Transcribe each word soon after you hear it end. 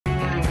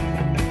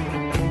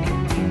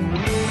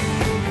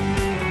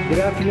Good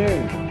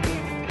afternoon.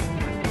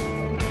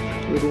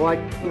 We'd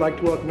like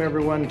to welcome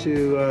everyone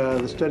to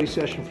the study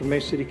session for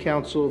Mesa City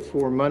Council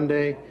for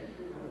Monday,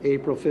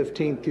 April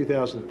 15th,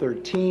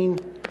 2013.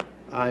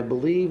 I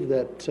believe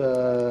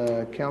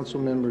that Council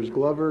members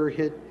Glover,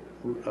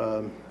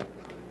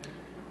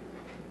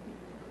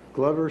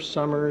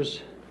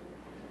 Summers,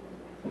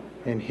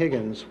 and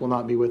Higgins will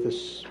not be with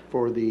us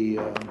for the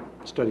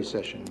study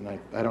session.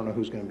 I don't know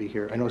who's going to be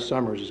here. I know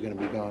Summers is going to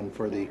be gone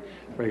for the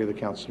regular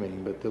council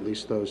meeting, but at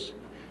least those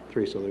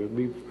three, so there would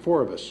be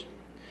four of us.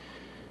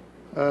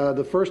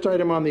 The first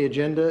item on the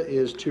agenda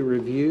is to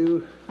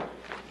review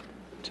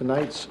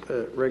tonight's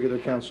regular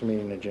council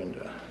meeting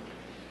agenda.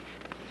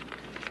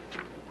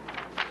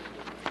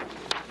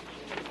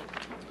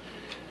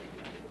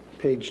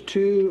 Page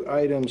 2,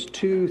 items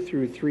 2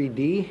 through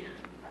 3D.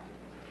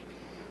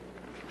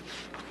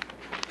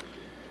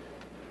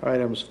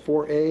 Items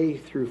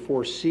 4A through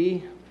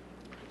 4C.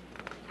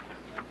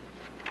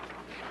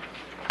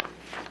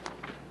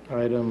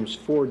 Items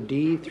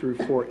 4D through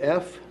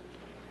 4F.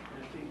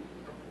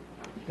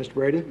 Mr.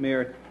 Brady?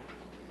 Mayor.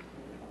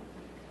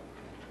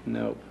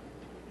 No.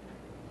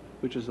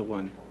 Which is the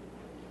one?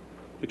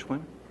 Which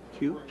one?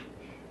 Q?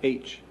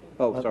 H.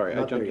 Oh, sorry.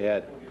 I jumped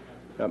ahead.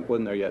 I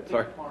wasn't there yet.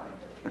 Sorry.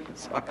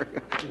 Sorry.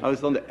 I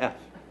was on the F.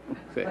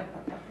 Okay.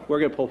 We're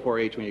going to pull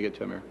 4H when you get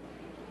to it, Mayor.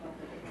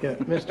 Yeah,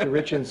 Mr.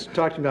 Richens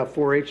talked about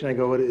 4-H, and I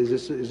go, "What is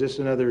this? Is this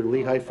another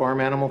Lehigh farm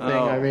animal thing?"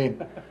 Oh. I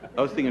mean,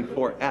 I was thinking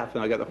 4F,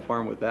 and I got the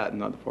farm with that, and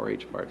not the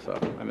 4H part, so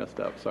I messed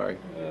up. Sorry.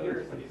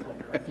 you're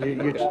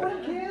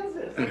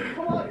Kansas.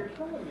 Come on, you're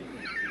telling me.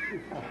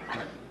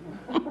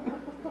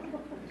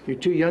 you're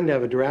too young to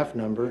have a draft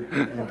number,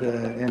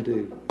 and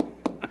to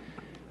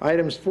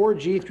items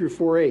 4G through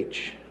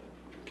 4H.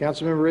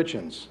 Councilmember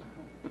Richens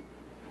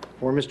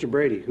or Mr.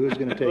 Brady, who is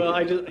going to take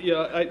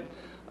it?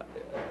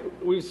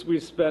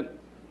 We've spent,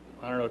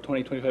 I don't know,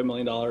 $20-25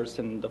 million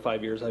in the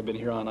 5 years I've been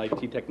here on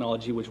IT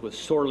technology, which was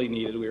sorely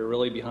needed. We were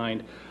really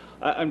behind.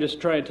 I'm just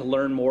trying to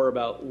learn more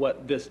about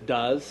what this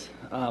does.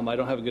 I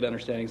don't have a good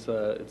understanding,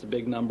 so it's a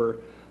big number.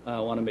 I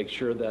want to make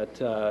sure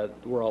that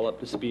we're all up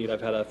to speed. I've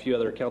had a few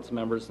other council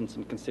members and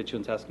some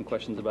constituents asking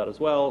questions about it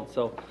as well.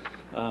 So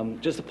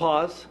just a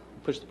pause,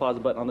 push the pause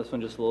button on this one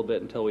just a little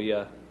bit until we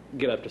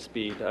get up to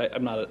speed.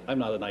 I'm not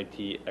an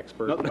IT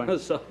expert, Nope,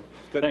 so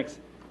good. Thanks.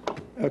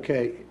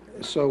 Okay,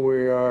 so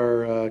we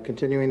are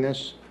continuing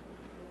this.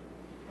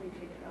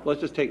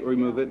 Let's just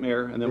remove it,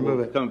 Mayor, and then Remove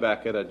we'll it. come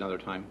back at another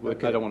time.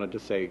 Okay. I don't want to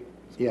just say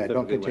Yeah,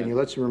 don't specifically continue. when.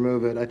 Let's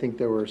remove it. I think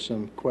there were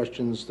some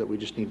questions that we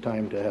just need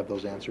time to have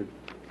those answered.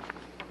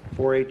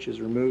 4H is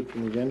removed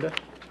from the agenda.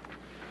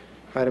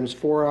 Items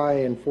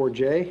 4I and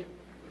 4J.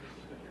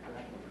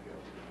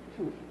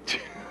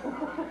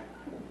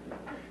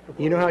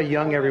 You know how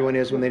young everyone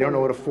is when they don't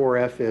know what a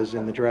 4F is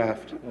in the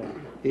draft.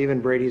 Even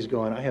Brady's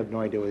going, I have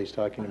no idea what he's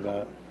talking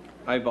about.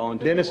 I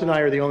volunteered. Dennis and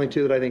I are the only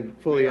two that I think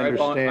fully I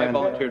understand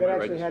volunteered That for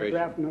actually had registration.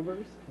 draft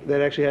numbers?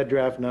 that actually had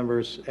draft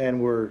numbers and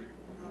were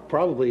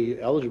probably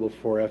eligible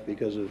for 4F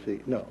because of the,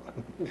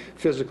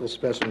 physical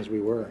specimens we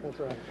were. That's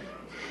right.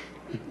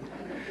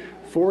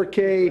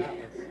 4K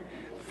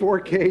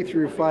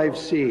through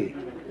 5C.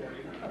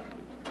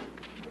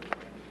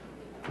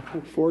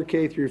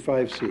 4K through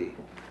 5C.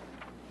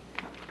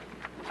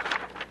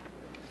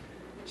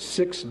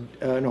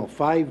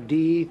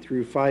 5D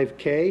through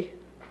 5K.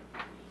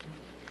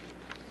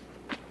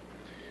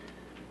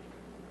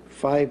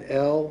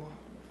 5L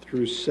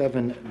through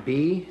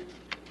 7B.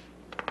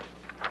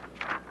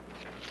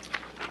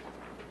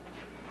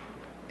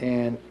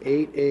 And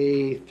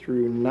 8A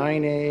through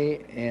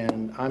 9A,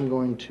 and I'm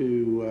going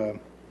to,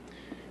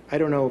 I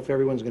don't know if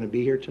everyone's going to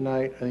be here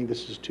tonight. I think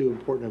this is too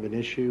important of an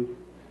issue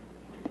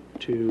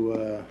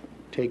to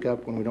take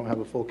up when we don't have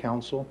a full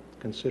council,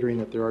 considering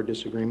that there are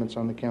disagreements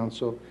on the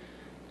council.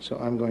 So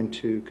I'm going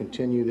to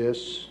continue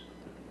this,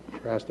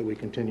 or ask that we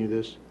continue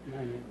this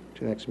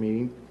to the next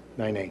meeting.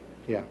 9A,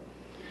 yeah.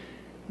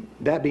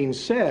 That being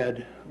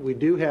said, we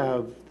do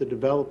have the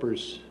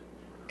developers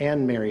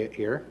and Marriott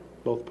here,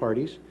 both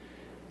parties.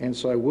 And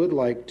so I would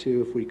like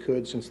to, if we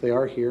could, since they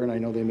are here, and I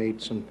know they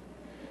made some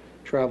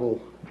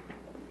travel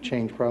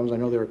change problems. I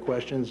know there are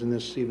questions in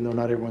this, even though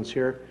not everyone's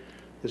here.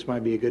 This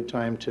might be a good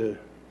time to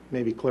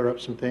maybe clear up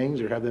some things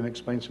or have them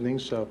explain some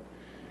things. So,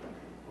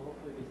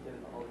 Hopefully we get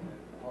an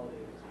Holiday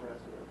Express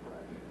or a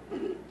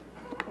Friday.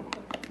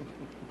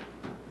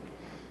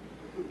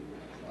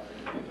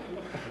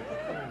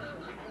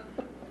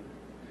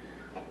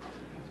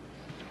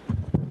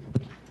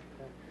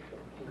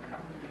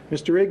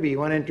 Mr. Rigby, you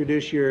want to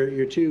introduce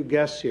your two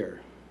guests here?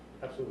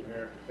 Absolutely,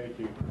 Mayor. Thank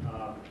you.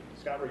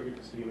 Scott Rigby,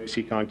 the City of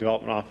Seekonk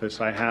Development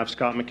Office. I have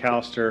Scott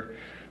McAllister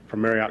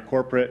from Marriott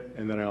Corporate,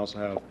 and then I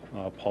also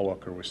have Paul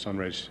Wucker with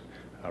Sunridge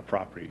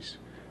Properties.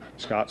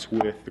 Scott's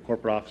with the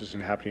corporate office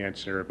and happy to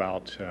answer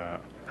about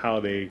how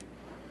they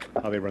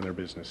run their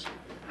business.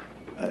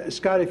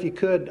 Scott, if you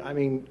could, I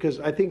mean, because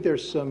I think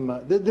there's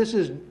some, this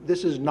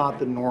is not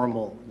the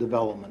normal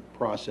development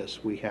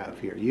process we have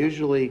here.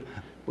 Usually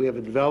we have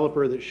a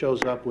developer that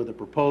shows up with a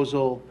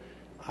proposal,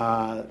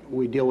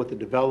 We deal with the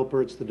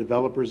developer. It's the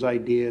developer's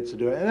idea.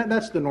 And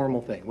that's the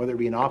normal thing, whether it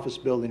be an office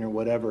building or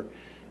whatever.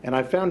 And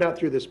I found out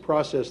through this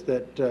process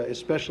that,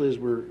 especially as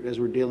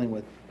we're dealing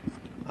with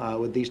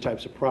these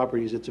types of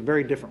properties, it's a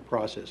very different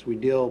process. We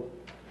deal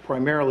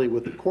primarily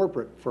with the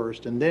corporate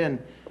first, and then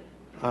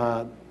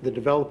the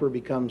developer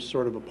becomes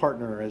sort of a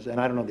partner. And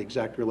I don't know the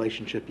exact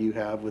relationship you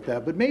have with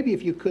that, but maybe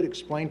if you could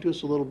explain to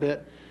us a little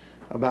bit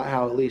about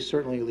how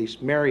certainly at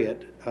least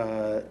Marriott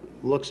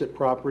looks at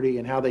property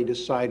and how they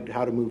decide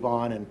how to move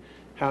on, and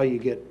how you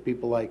get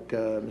people like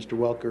Mr.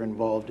 Welker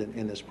involved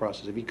in this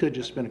process. If you could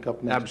just spend a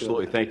couple minutes.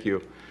 Absolutely, thank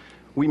you.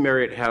 We,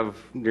 Marriott, have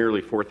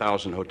nearly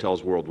 4,000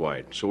 hotels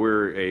worldwide. So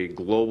we're a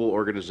global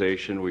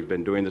organization. We've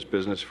been doing this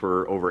business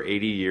for over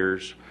 80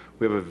 years.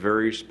 We have a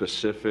very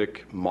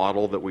specific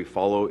model that we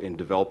follow in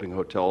developing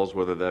hotels,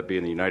 whether that be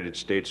in the United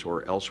States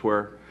or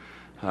elsewhere.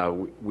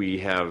 We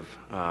have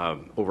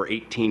over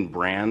 18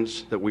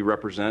 brands that we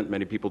represent.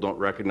 Many people don't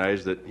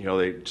recognize that,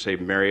 they say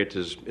Marriott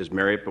is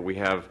Marriott, but we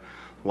have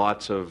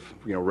lots of,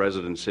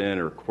 Residence Inn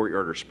or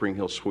Courtyard or Spring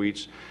Hill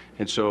Suites.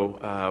 And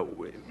so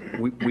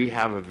we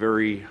have a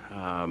very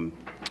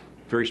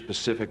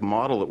specific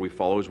model that we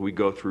follow as we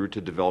go through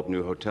to develop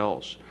new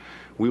hotels.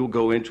 We will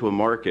go into a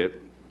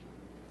market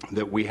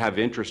that we have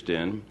interest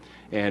in,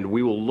 and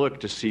we will look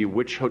to see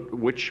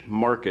which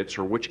markets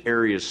or which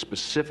areas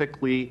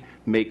specifically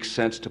make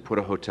sense to put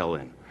a hotel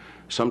in.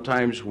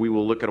 Sometimes we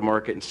will look at a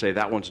market and say,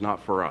 that one's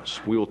not for us.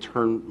 We will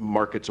turn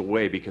markets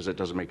away because it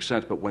doesn't make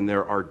sense. But when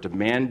there are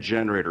demand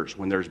generators,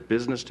 when there's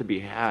business to be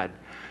had,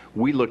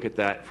 we look at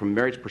that from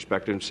Marriott's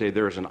perspective and say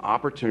there is an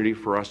opportunity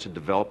for us to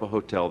develop a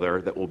hotel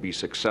there that will be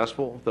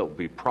successful, that will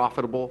be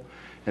profitable,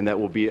 and that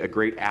will be a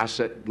great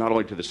asset not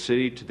only to the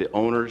city, to the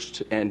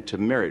owners, and to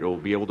Marriott. It will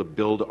be able to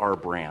build our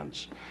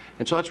brands.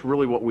 And so that's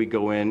really what we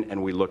go in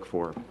and we look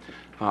for.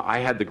 I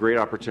had the great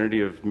opportunity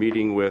of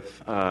meeting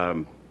with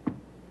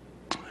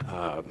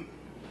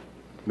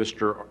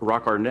Mr.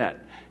 Rock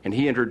Arnett, and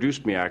he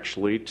introduced me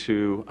actually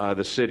to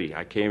the city.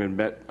 I came and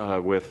met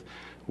with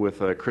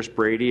Chris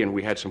Brady, and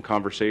we had some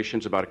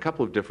conversations about a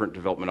couple of different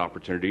development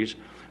opportunities,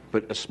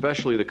 but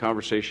especially the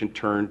conversation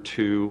turned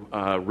to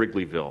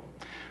Wrigleyville.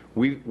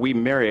 We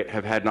Marriott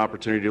have had an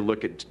opportunity to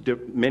look at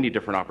many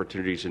different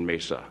opportunities in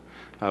Mesa.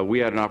 We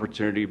had an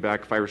opportunity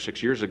back 5 or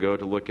 6 years ago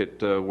to look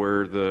at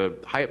where the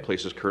Hyatt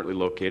Place is currently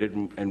located,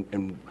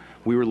 and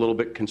we were a little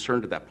bit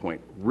concerned at that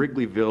point.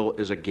 Wrigleyville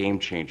is a game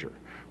changer.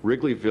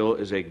 Wrigleyville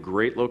is a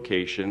great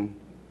location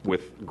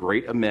with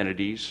great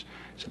amenities.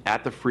 It's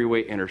at the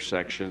freeway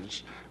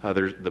intersections.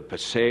 There's the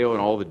Paseo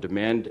and all the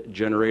demand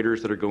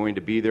generators that are going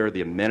to be there,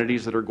 the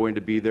amenities that are going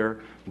to be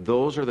there.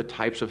 Those are the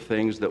types of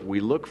things that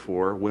we look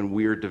for when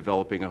we're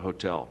developing a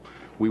hotel.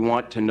 We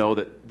want to know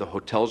that the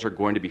hotels are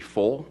going to be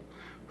full.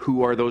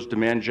 Who are those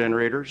demand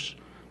generators?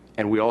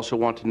 And we also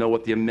want to know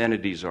what the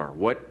amenities are.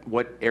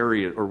 What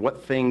area or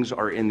what things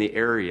are in the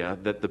area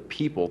that the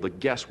people, the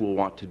guests, will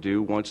want to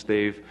do once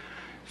they've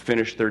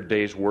finished their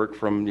day's work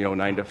from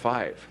 9 to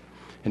 5.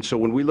 And so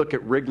when we look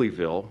at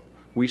Wrigleyville,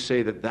 we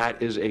say that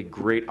that is a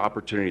great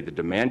opportunity. The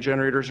demand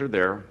generators are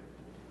there.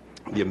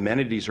 The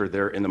amenities are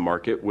there in the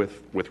market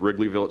with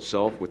Wrigleyville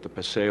itself, with the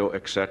Paseo,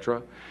 et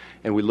cetera.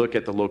 And we look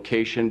at the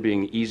location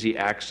being easy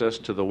access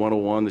to the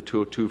 101, the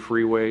 202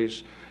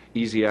 freeways,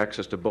 easy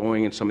access to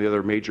Boeing and some of the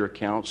other major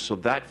accounts. So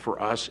that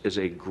for us is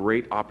a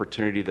great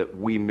opportunity that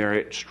we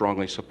Marriott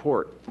strongly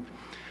support.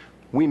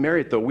 We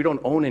Marriott, though, we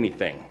don't own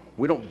anything.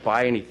 We don't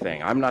buy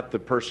anything. I'm not the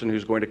person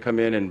who's going to come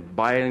in and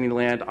buy any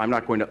land. I'm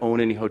not going to own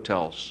any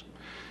hotels.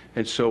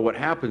 And so what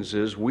happens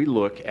is we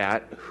look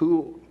at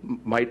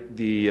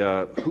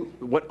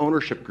what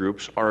ownership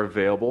groups are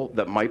available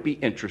that might be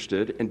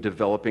interested in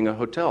developing a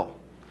hotel.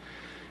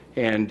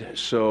 And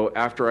so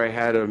after I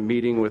had a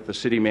meeting with the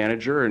city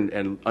manager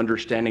and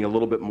understanding a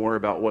little bit more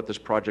about what this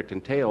project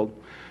entailed,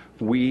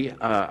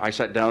 I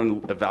sat down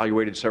and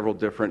evaluated several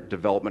different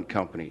development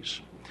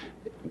companies.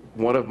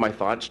 One of my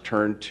thoughts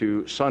turned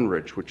to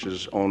Sunridge, which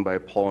is owned by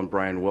Paul and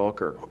Brian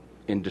Welker.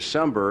 In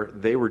December,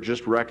 they were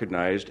just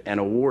recognized and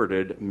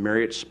awarded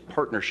Marriott's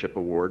Partnership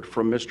Award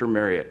from Mr.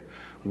 Marriott.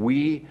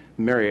 We,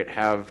 Marriott,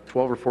 have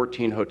 12 or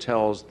 14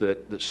 hotels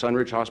that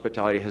Sunridge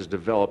Hospitality has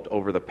developed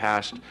over the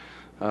past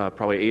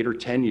probably 8 or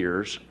 10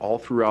 years, all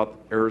throughout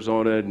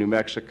Arizona, New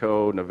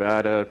Mexico,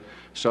 Nevada,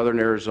 Southern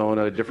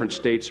Arizona, different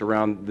states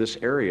around this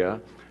area,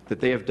 that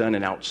they have done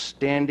an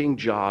outstanding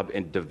job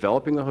in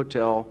developing the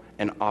hotel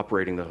and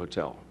operating the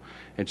hotel.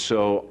 And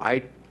so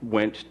I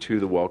went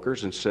to the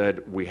Welkers and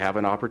said, we have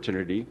an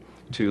opportunity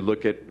to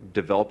look at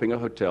developing a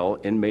hotel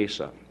in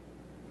Mesa.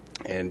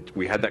 And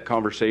we had that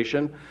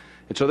conversation.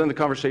 And so then the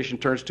conversation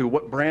turns to,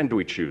 what brand do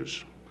we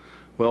choose?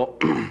 Well,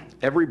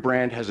 every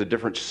brand has a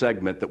different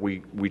segment that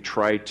we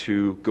try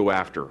to go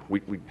after.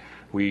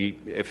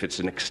 If it's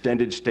an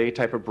extended stay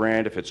type of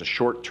brand, if it's a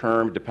short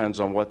term, depends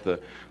on what the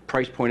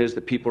price point is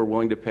that people are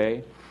willing to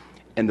pay.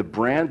 And the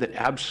brand that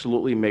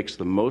absolutely makes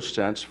the most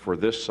sense for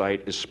this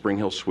site is Spring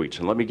Hill Suites.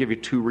 And let me give you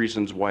 2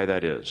 reasons why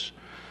that is.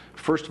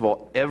 First of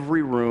all,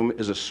 every room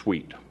is a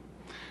suite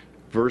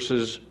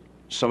versus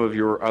some of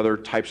your other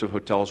types of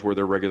hotels where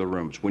they're regular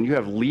rooms. When you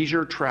have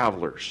leisure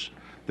travelers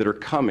that are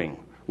coming,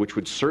 which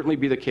would certainly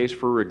be the case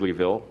for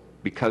Wrigleyville,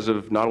 because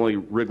of not only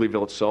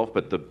Wrigleyville itself,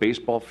 but the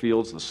baseball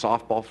fields, the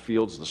softball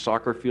fields, the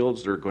soccer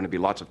fields. There are going to be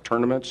lots of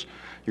tournaments.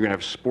 You're going to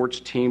have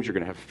sports teams. You're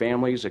going to have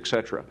families,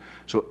 etc.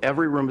 So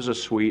every room is a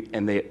suite,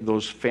 and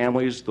those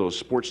families, those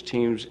sports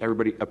teams,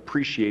 everybody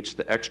appreciates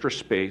the extra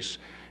space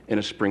in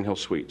a Spring Hill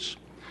Suites.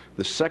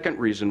 The second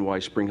reason why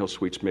Spring Hill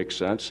Suites makes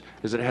sense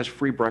is that it has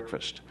free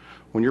breakfast.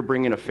 When you're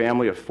bringing a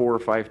family of 4 or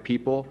 5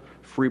 people,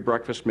 free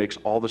breakfast makes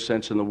all the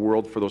sense in the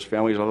world for those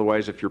families.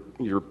 Otherwise, if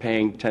you're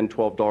paying $10,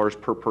 $12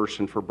 per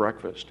person for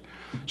breakfast.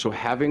 So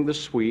having the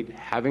suite,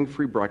 having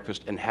free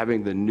breakfast, and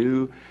having the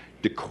new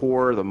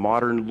decor, the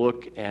modern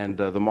look, and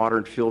the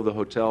modern feel of the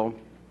hotel,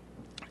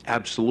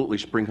 absolutely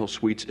Spring Hill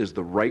Suites is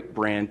the right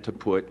brand to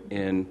put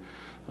in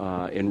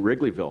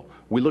Wrigleyville.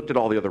 We looked at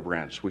all the other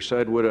brands. We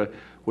said, would a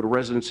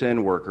Residence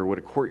Inn work or would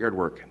a Courtyard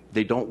work?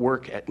 They don't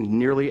work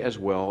nearly as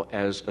well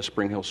as a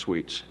Spring Hill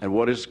Suites. And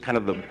what is kind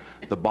of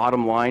the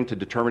bottom line to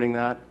determining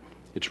that?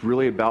 It's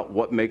really about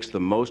what makes the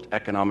most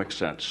economic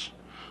sense.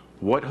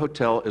 What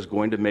hotel is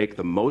going to make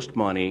the most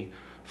money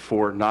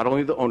for not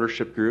only the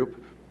ownership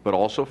group, but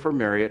also for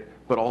Marriott,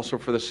 but also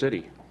for the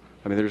city?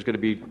 I mean, there's going to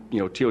be,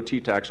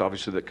 TOT tax,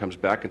 obviously, that comes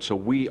back. And so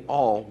we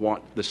all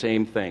want the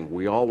same thing.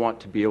 We all want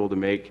to be able to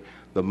make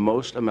the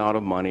most amount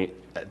of money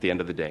at the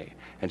end of the day.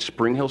 And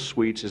Spring Hill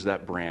Suites is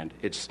that brand.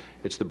 It's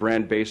the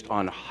brand based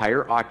on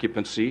higher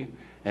occupancy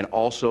and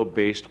also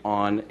based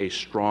on a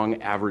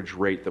strong average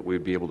rate that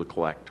we'd be able to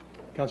collect.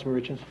 Councilman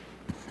Richens?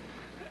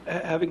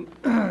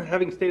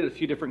 Having stated a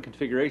few different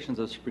configurations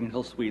of Spring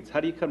Hill Suites, how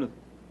do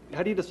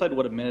you decide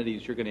what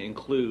amenities you're going to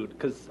include?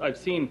 Because I've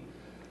seen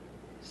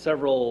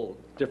several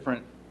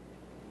different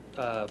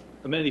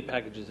amenity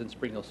packages in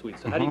Spring Hill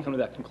Suites. So how do you come to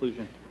that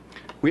conclusion?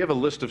 We have a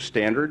list of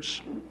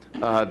standards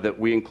that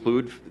we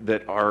include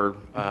that are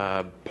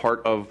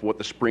part of what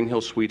the Spring Hill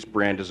Suites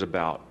brand is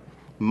about.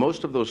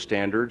 Most of those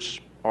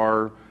standards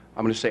are,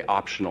 I'm going to say,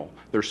 optional.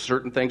 There's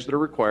certain things that are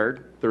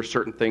required. There are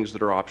certain things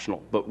that are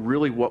optional. But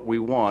really what we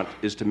want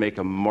is to make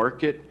a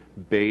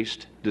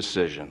market-based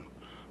decision.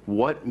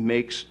 What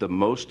makes the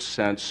most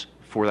sense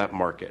for that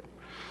market?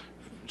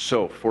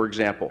 So, for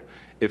example,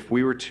 if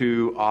we were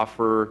to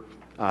offer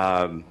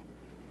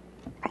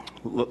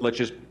let's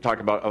just talk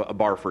about a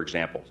bar, for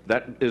example.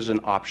 That is an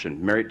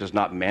option. Marriott does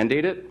not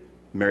mandate it.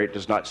 Marriott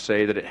does not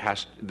say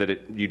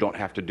that you don't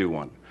have to do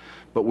one.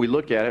 But we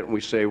look at it and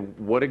we say,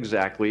 what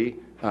exactly,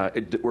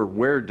 or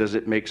where does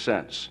it make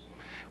sense?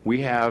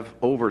 We have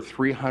over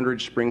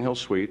 300 Spring Hill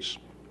Suites.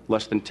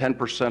 Less than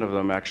 10% of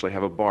them actually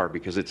have a bar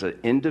because it's an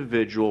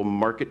individual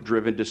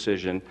market-driven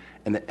decision,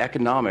 and the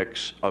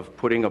economics of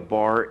putting a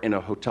bar in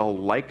a hotel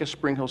like a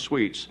Spring Hill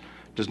Suites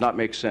does not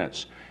make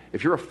sense.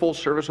 If you're a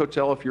full-service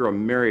hotel, if you're a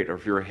Marriott, or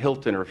if you're a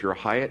Hilton, or if you're a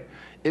Hyatt,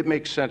 it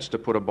makes sense to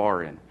put a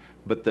bar in.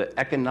 But the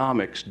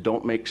economics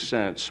don't make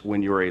sense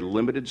when you're a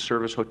limited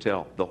service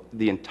hotel.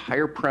 The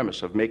entire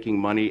premise of making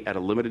money at a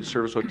limited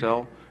service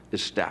hotel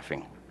is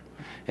staffing.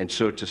 And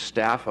so to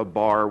staff a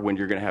bar when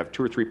you're going to have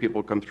 2 or 3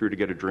 people come through to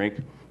get a drink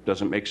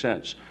doesn't make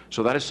sense.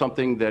 So that is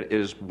something that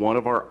is one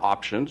of our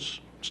options.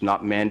 It's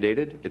not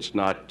mandated. It's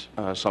not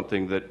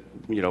something that,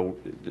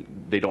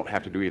 they don't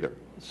have to do either.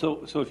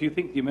 So if you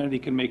think the amenity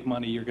can make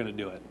money, you're going to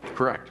do it?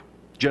 Correct.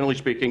 Generally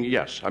speaking,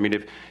 yes. I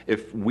mean,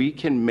 if we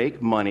can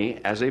make money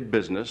as a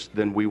business,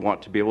 then we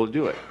want to be able to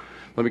do it.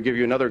 Let me give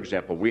you another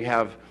example. We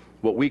have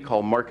what we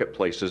call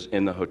marketplaces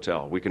in the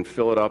hotel. We can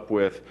fill it up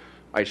with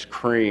ice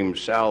cream,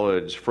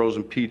 salads,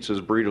 frozen pizzas,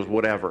 burritos,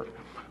 whatever.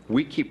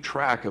 We keep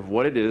track of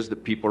what it is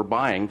that people are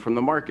buying from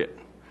the market.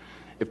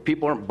 If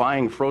people aren't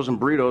buying frozen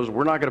burritos,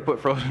 we're not going to put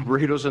frozen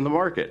burritos in the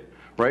market,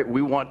 right?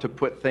 We want to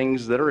put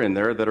things that are in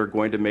there that are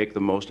going to make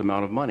the most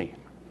amount of money.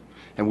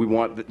 And we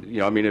want,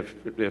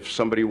 if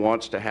somebody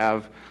wants to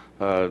have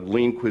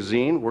lean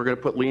cuisine, we're going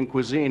to put lean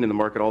cuisine in the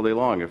market all day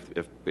long.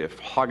 If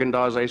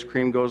Haagen-Dazs ice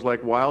cream goes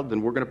like wild,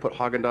 then we're going to put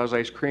Haagen-Dazs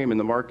ice cream in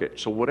the market.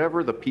 So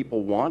whatever the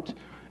people want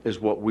is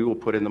what we will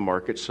put in the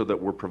market so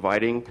that we're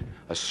providing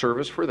a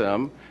service for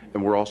them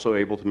and we're also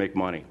able to make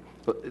money.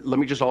 But let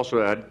me just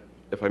also add,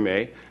 if I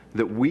may,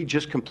 that we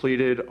just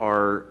completed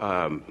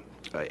our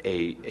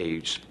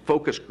a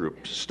focus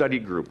group, study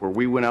group, where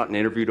we went out and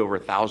interviewed over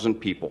 1,000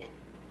 people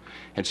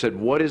and said,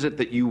 what is it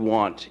that you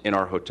want in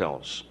our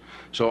hotels?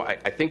 So I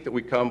think that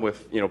we come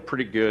with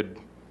pretty good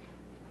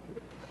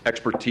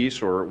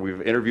expertise, or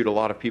we've interviewed a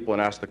lot of people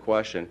and asked the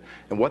question.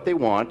 And what they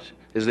want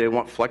is they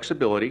want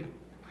flexibility,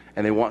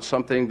 and they want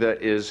something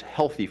that is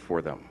healthy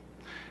for them.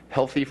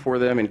 Healthy for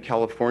them in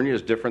California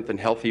is different than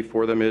healthy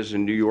for them is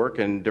in New York,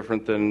 and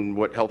different than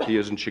what healthy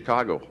is in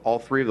Chicago. All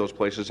 3 of those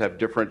places have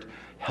different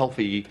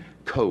healthy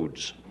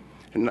codes.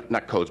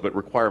 Not codes, but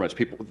requirements,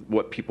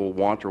 what people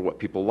want or what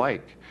people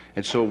like.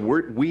 And so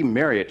we,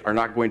 Marriott, are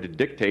not going to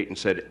dictate and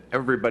said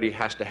everybody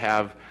has to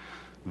have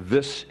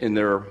this in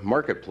their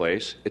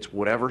marketplace. It's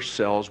whatever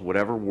sells,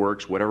 whatever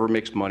works, whatever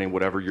makes money,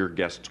 whatever your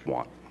guests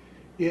want.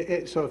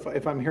 Yeah, so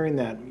if I'm hearing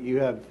that, you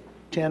have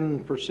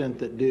 10%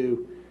 that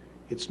do,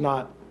 it's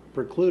not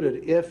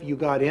precluded if you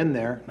got in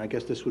there, and I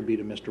guess this would be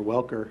to Mr.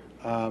 Welker,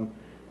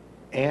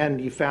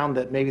 and you found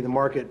that maybe the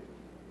market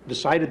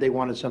decided they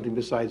wanted something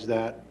besides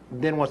that,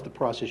 then what's the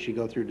process you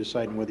go through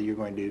deciding whether you're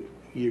going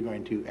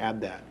to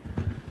add that?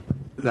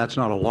 That's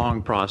not a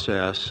long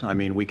process. I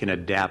mean, we can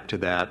adapt to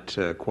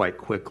that quite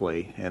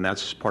quickly, and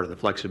that's part of the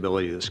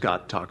flexibility that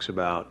Scott talks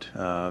about.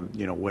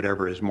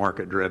 Whatever is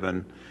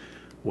market-driven,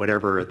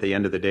 whatever at the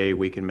end of the day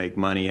we can make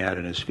money at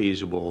and is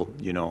feasible,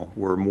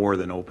 we're more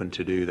than open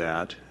to do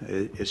that.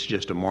 It's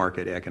just a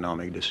market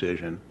economic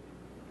decision.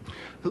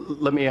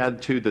 Let me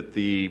add, too, that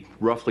the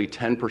roughly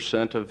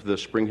 10% of the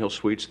Spring Hill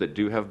suites that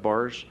do have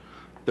bars,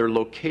 their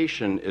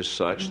location is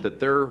such that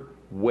they're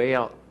way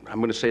out, I'm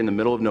going to say in the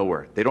middle of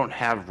nowhere. They don't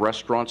have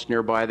restaurants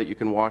nearby that you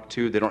can walk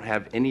to. They don't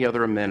have any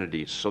other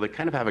amenities. So they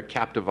kind of have a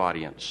captive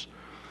audience.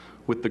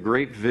 With the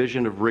great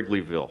vision of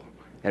Wrigleyville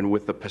and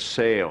with the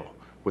Paseo,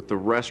 with the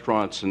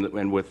restaurants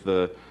and with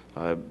the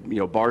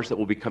bars that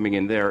will be coming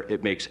in there,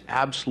 it makes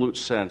absolute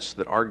sense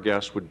that our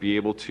guests would be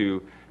able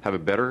to have a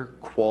better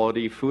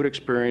quality food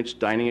experience,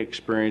 dining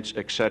experience,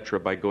 etc.,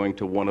 by going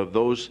to one of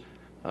those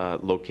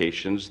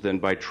locations than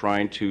by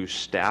trying to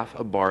staff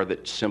a bar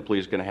that simply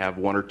is going to have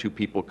 1 or 2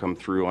 people come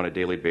through on a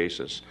daily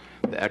basis.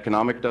 The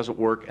economic doesn't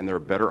work, and there are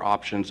better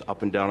options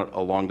up and down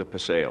along the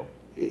Paseo.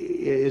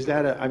 Is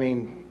that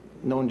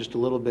knowing just a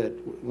little bit,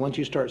 once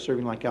you start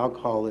serving like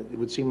alcohol, it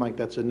would seem like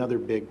that's another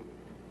big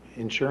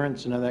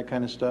insurance and all that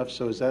kind of stuff.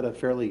 So is that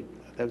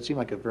that would seem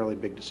like a fairly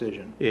big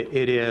decision.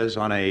 It is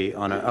on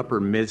an upper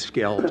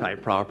mid-scale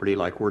type property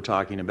like we're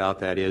talking about.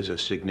 That is a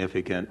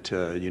significant,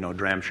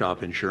 dram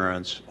shop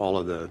insurance, all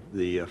of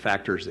the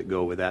factors that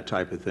go with that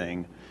type of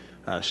thing,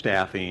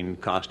 staffing,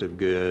 cost of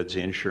goods,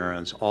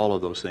 insurance, all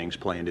of those things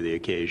play into the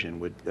occasion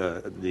with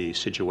the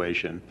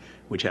situation,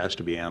 which has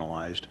to be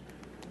analyzed.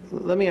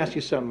 Let me ask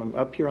you something.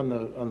 Up here on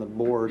the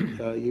board,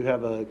 you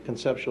have a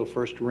conceptual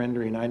first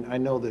rendering. I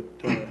know that,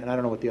 and I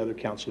don't know what the other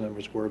council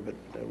members were, but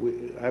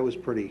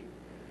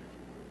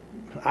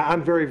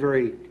I'm very,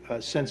 very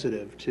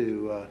sensitive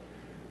to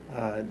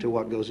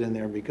what goes in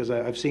there because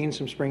I've seen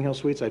some Spring Hill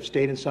suites. I've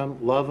stayed in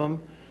some, love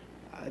them.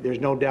 There's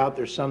no doubt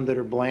there's some that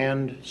are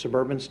bland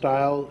suburban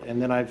style,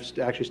 and then I've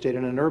actually stayed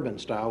in an urban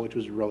style, which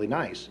was really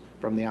nice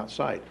from the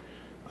outside.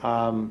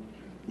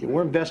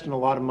 We're investing a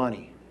lot of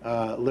money,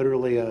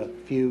 literally a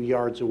few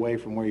yards away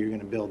from where you're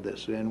going to build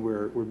this, and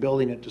we're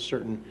building it to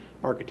certain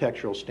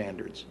architectural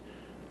standards.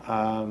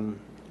 What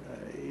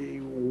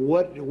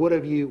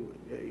have you?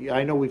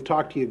 I know we've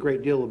talked to you a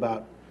great deal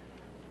about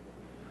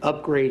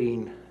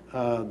upgrading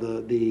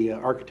the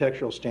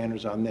architectural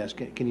standards on this.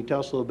 Can you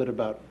tell us a little bit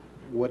about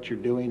what you're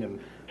doing and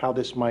how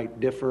this might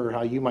differ, or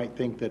how you might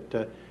think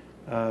that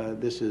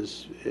this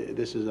is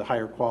a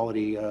higher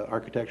quality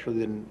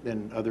architecturally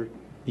than other?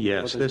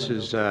 Yes, this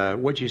is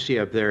what you see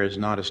up there is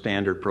not a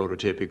standard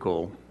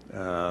prototypical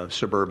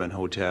suburban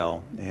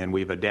hotel, and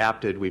we've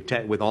adapted.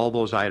 With all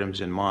those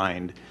items in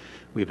mind,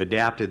 we've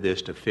adapted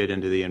this to fit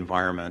into the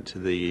environment,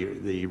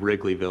 the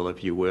Wrigleyville,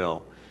 if you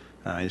will.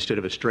 Instead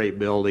of a straight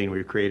building,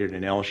 we've created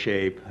an L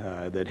shape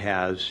that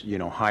has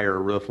higher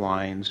roof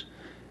lines.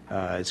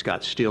 It's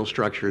got steel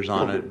structures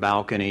on it,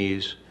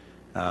 balconies,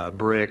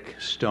 brick,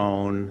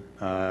 stone.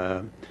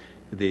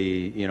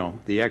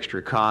 The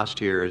extra cost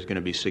here is going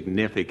to be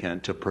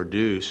significant to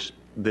produce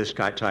this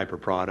type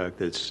of product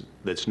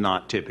that's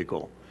not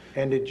typical.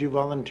 And did you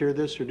volunteer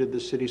this, or did the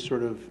city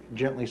sort of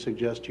gently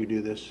suggest you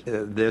do this?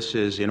 This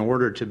is in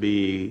order to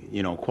be,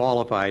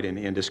 qualified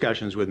in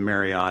discussions with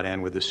Marriott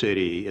and with the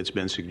city. It's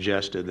been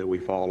suggested that we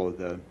follow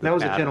the That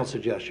was pattern. a gentle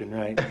suggestion,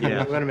 right?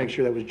 Yeah. We want to make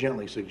sure that was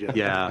gently suggested.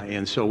 Yeah,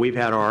 and so we've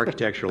had our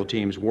architectural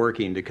teams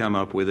working to come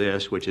up with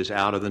this, which is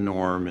out of the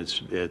norm.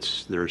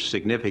 There's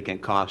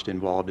significant cost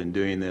involved in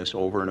doing this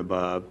over and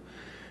above.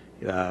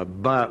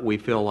 But we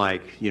feel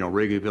like,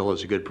 Wrigleyville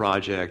is a good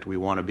project. We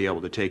want to be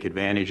able to take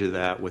advantage of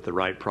that with the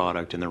right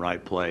product in the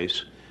right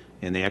place.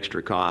 And the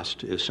extra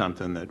cost is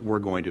something that we're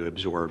going to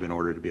absorb in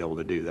order to be able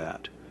to do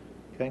that.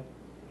 Okay.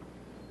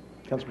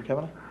 Councilman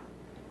Kavanaugh?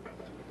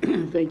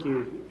 Thank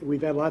you.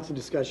 We've had lots of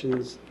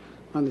discussions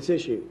on this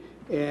issue,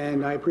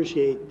 and I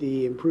appreciate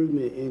the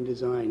improvement in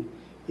design.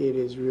 It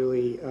has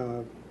really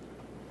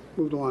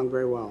moved along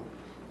very well.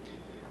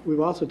 We've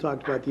also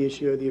talked about the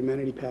issue of the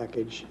amenity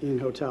package in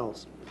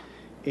hotels.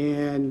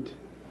 And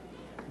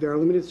there are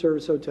limited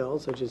service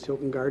hotels such as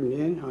Hilton Garden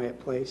Inn,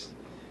 Hyatt Place,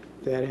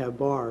 that have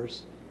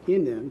bars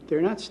in them. They're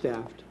not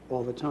staffed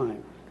all the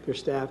time. They're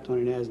staffed on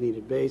an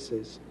as-needed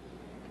basis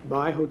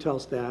by hotel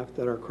staff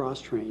that are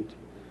cross-trained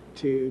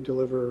to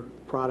deliver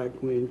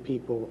product when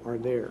people are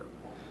there.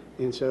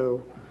 And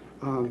so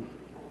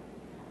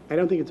I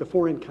don't think it's a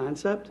foreign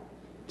concept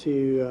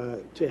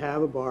to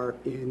have a bar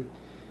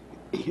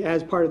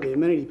as part of the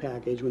amenity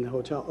package when the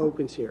hotel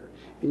opens here.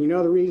 And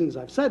the reasons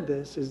I've said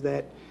this is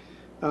that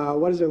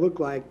what does it look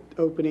like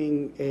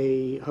opening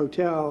a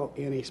hotel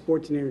in a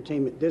sports and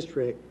entertainment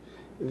district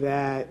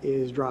that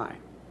is dry?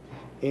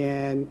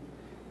 And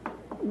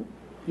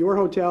your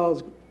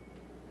hotel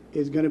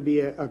is going to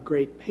be a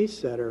great pace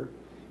setter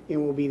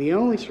and will be the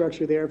only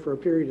structure there for a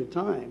period of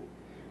time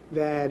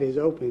that is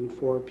open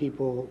for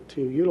people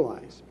to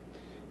utilize.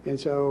 And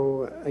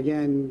so,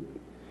 again,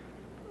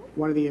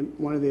 one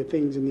of the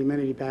things in the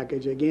amenity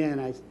package,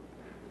 again,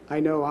 I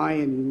know I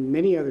and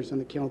many others on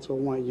the council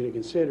want you to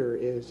consider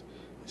is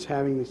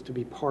having this to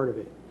be part of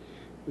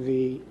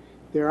it.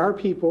 There are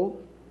people,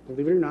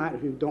 believe it or not,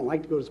 who don't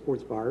like to go to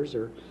sports bars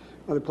or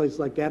other places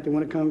like that. They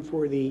want to come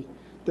for the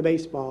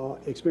baseball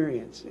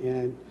experience.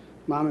 And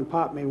mom and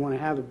pop may want to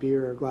have a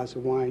beer or a glass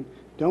of wine,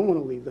 don't want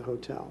to leave the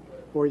hotel.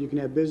 Or you can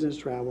have business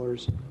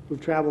travelers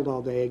who've traveled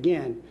all day,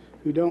 again,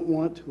 who don't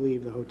want to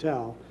leave the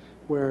hotel,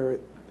 where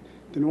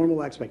the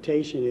normal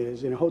expectation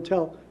is in a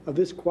hotel of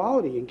this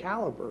quality and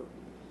caliber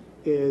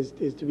is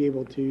to be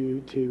able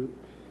to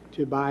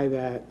buy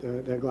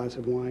that glass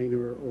of wine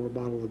or a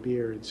bottle of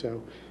beer. And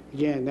so,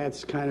 again,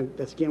 that's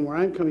again where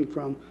I'm coming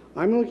from.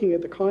 I'm looking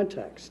at the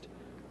context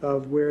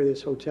of where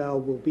this hotel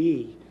will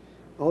be,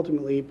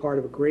 ultimately part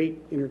of a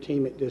great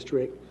entertainment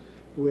district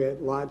with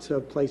lots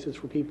of places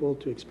for people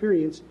to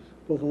experience,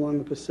 both along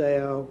the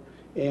Paseo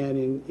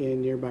and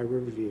in nearby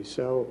Riverview.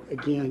 So,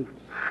 again,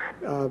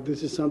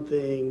 this is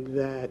something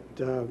that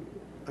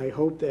I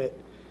hope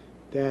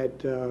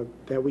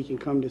that we can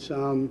come to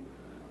some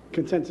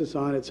consensus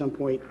on at some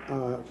point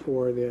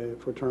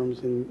for terms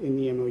in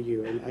the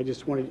MOU. And I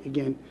just wanted,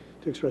 again,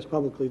 to express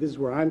publicly, this is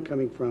where I'm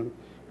coming from,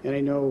 and I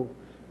know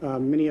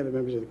many other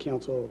members of the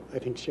council, I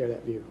think, share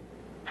that view.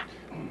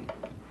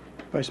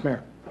 Vice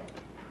Mayor.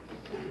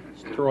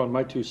 Just throw on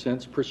my 2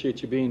 cents.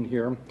 Appreciate you being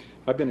here.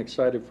 I've been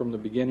excited from the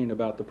beginning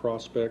about the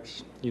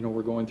prospects. You know,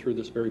 we're going through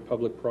this very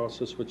public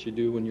process, what you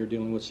do when you're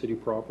dealing with city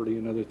property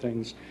and other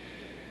things.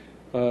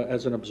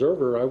 As an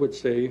observer, I would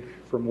say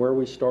from where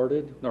we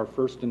started, our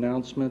first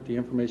announcement, the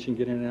information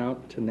getting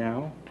out to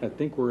now, I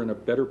think we're in a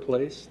better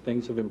place.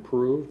 Things have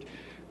improved.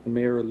 The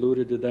mayor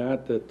alluded to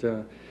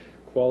that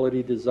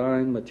quality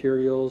design,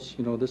 materials,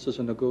 you know, this is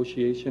a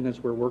negotiation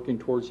as we're working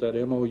towards that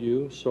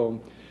MOU. So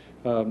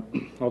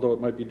although it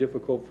might be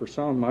difficult for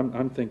some,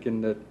 I'm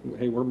thinking that,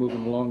 hey, we're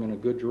moving along in a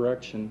good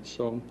direction.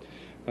 So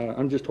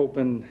I'm just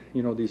hoping,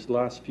 you know, these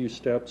last few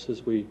steps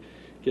as we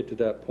get to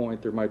that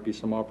point, there might be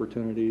some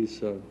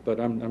opportunities, but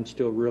I'm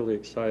still really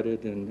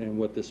excited and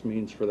what this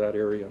means for that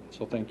area.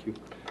 So thank you.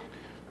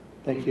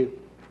 Thank you.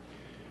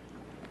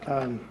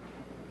 Can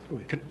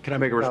I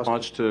make a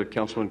response to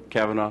Councilman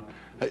Kavanaugh?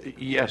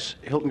 Yes,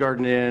 Hilton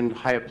Garden Inn,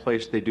 Hyatt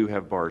Place, they do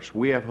have bars.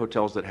 We have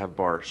hotels that have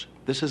bars.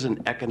 This is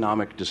an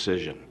economic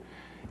decision.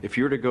 If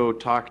you were to go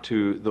talk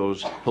to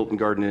those Hilton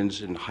Garden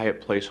Inns and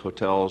Hyatt Place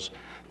hotels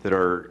that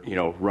are, you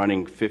know,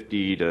 running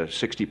 50 to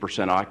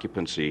 60%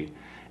 occupancy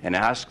and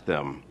ask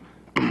them,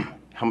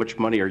 how much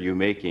money are you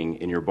making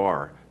in your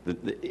bar?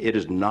 It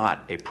is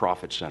not a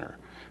profit center.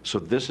 So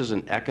this is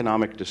an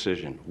economic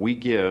decision.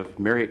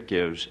 Marriott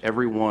gives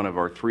every one of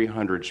our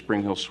 300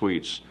 Spring Hill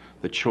suites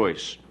the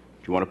choice.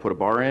 Do you want to put a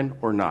bar in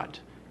or not?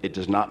 It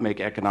does not make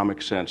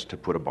economic sense to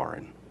put a bar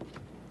in.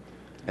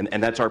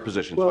 And that's our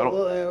position. Well,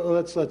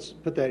 let's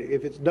put that.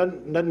 If it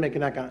doesn't make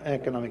an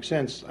economic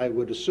sense, I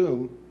would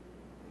assume,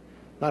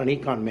 not an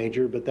econ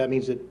major, but that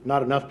means that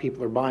not enough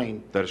people are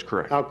buying That is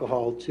correct.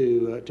 alcohol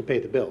to pay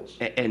the bills.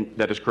 And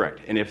that is correct.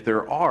 And if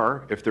there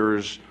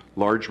is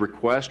large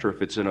request, or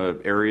if it's in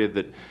an area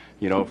that,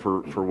 you know,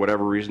 for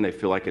whatever reason they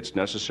feel like it's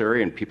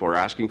necessary and people are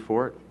asking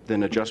for it,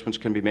 then adjustments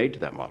can be made to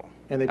that model.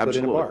 And they put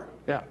in a bar.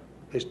 Yeah.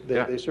 They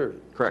serve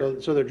it.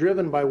 Correct. So they're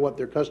driven by what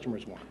their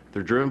customers want.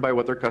 They're driven by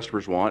what their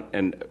customers want,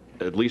 and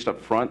at least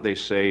up front they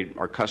say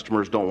our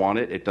customers don't want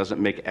it. It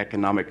doesn't make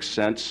economic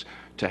sense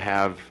to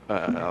have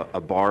a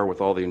bar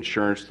with all the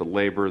insurance, the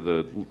labor,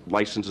 the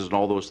licenses, and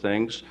all those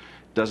things.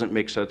 Doesn't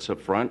make sense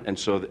up front, and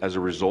so as a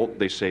result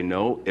they say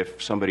no.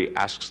 If somebody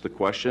asks the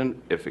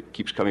question, if it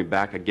keeps coming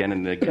back again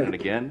and again and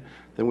again,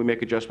 then we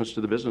make adjustments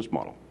to the business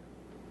model.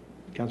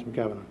 Councilman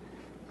Kavanaugh.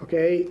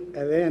 Okay,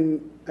 and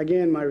then,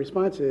 again, my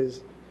response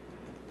is,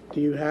 do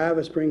you have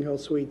a Spring Hill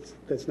Suites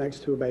that's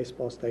next to a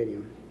baseball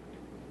stadium?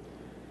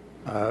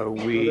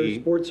 Other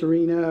sports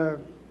arena?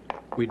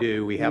 We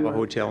do. We have a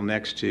hotel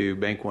next to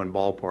Bank One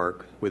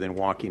Ballpark within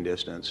walking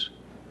distance.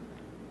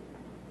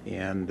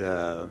 And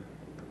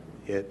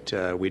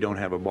we don't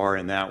have a bar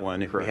in that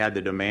one. If we had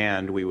the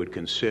demand, we would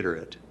consider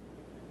it.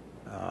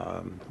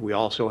 We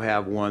also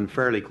have one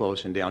fairly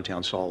close in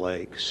downtown Salt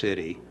Lake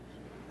City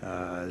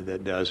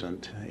that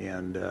doesn't.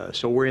 And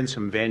so we're in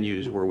some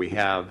venues where we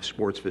have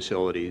sports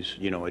facilities,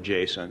 you know,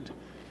 adjacent.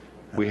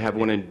 We have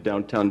one in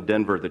downtown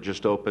Denver that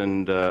just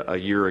opened a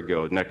year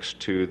ago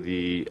next to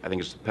I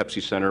think it's the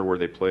Pepsi Center where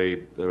they play,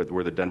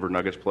 where the Denver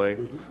Nuggets play.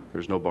 Mm-hmm.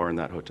 There's no bar in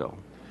that hotel.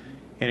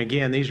 And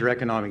again, these are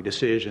economic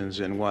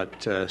decisions, and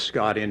what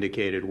Scott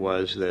indicated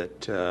was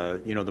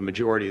that, you know, the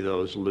majority of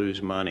those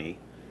lose money.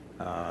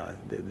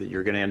 That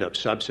you're going to end up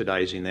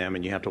subsidizing them,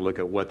 and you have to look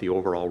at what the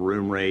overall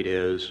room rate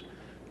is,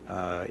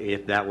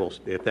 if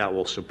that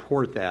will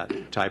support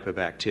that type of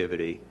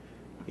activity.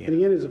 And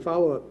again, as a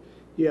follow-up,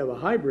 you have a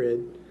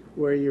hybrid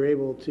where you're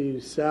able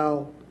to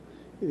sell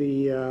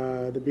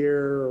the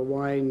beer or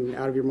wine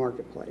out of your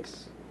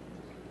marketplace.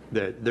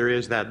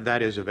 That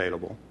is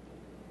available.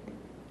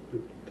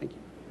 Thank you.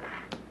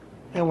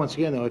 And once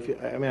again, though,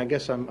 I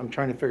guess I'm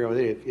trying to figure out,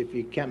 if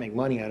you can't make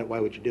money at it, why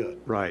would you do it?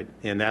 Right,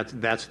 and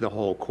that's the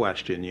whole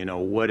question,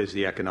 what is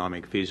the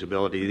economic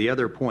feasibility? The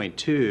other point,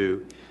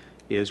 too,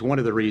 is one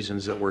of the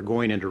reasons that we're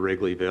going into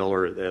Wrigleyville,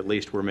 or at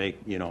least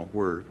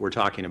we're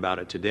talking about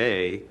it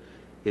today,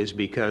 is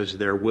because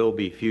there will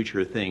be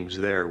future things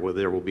there, where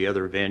there will be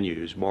other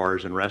venues,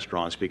 bars and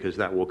restaurants, because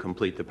that will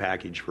complete the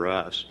package for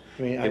us.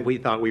 If we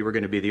thought we were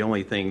going to be the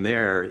only thing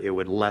there, it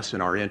would lessen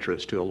our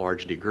interest to a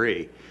large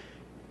degree.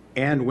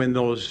 And when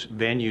those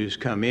venues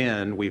come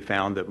in, we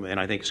found that, and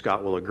I think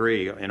Scott will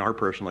agree, in our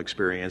personal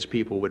experience,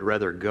 people would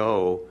rather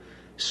go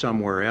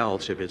somewhere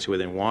else if it's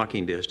within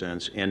walking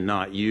distance and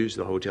not use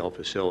the hotel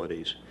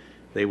facilities.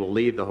 They will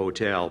leave the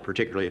hotel,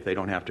 particularly if they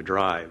don't have to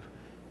drive,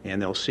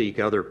 and they'll seek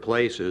other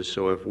places.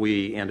 So if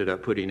we ended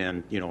up putting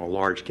in, a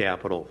large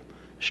capital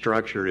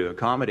structure to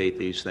accommodate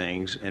these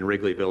things, and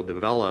Wrigleyville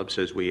develops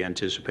as we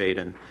anticipate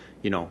and,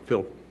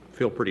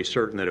 feel pretty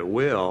certain that it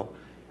will,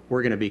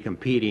 we're going to be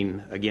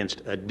competing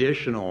against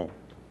additional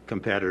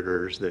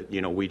competitors that,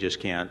 we just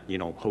can't,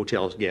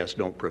 hotels guests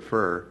don't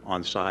prefer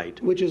on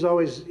site. Which has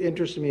always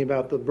interested me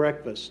about the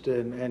breakfast,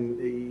 and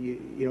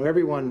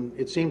everyone,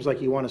 it seems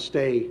like you want to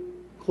stay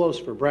close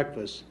for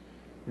breakfast,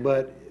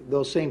 but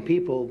those same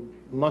people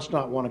must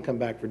not want to come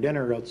back for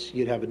dinner, or else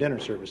you'd have a dinner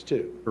service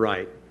too.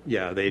 Right.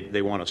 Yeah,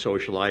 they want to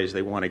socialize,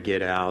 they want to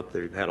get out,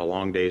 they've had a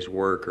long day's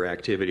work or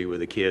activity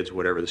with the kids,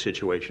 whatever the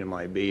situation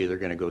might be, they're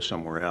going to go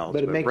somewhere else.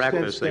 But it makes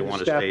breakfast, sense they to want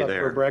to staff stay up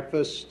there. for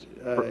breakfast.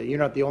 You're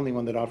not the only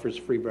one that offers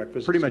free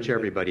breakfast. Pretty much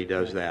everybody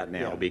does that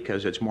now, Yeah.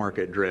 because it's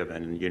market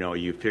driven.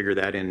 You figure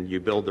that in,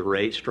 you build the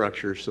rate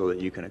structure so that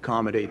you can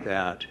accommodate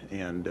that,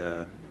 and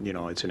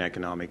it's an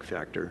economic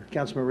factor.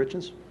 Councilman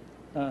Richens?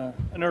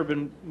 I've never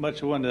been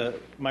much of one to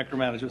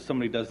micromanage what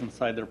somebody does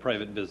inside their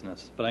private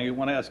business, but I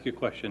want to ask you a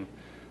question.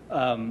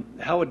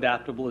 How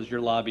adaptable is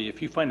your lobby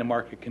if you find a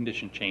market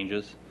condition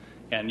changes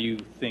and you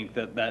think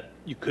that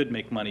you could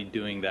make money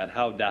doing that?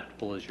 How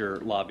adaptable is your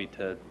lobby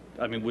to,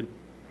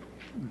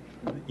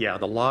 Yeah,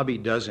 the lobby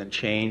doesn't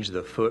change,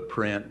 the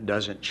footprint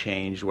doesn't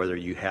change whether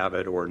you have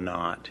it or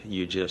not.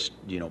 You just,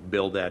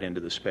 build that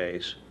into the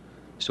space.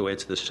 So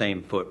it's the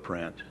same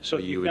footprint. So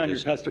if you found your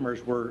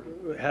customers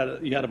you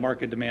had a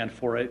market demand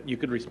for it, you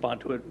could respond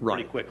to it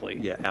pretty quickly?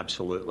 Yeah,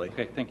 absolutely.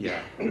 Okay, thank you.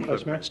 Yeah,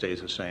 footprint stays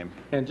the same.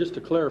 And just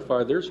to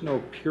clarify, there's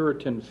no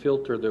Puritan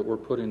filter that we're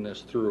putting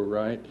this through,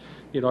 right?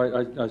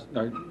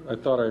 I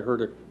thought I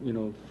heard it,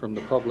 from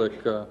the public,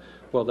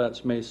 well,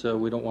 that's Mesa,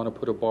 we don't want to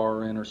put a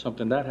bar in or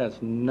something. That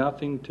has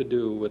nothing to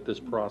do with this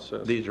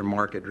process. These are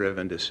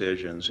market-driven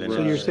decisions. And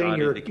So you're saying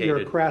you're a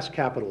indicated- crass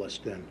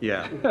capitalist then?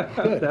 Yeah.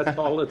 That's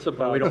all it's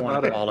about. We don't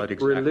want to It's not call a it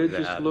exactly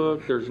religious that.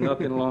 look, there's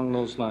nothing along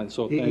those lines,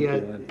 so thank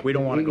you. We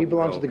don't want to go He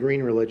belongs to broke. the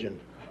green religion.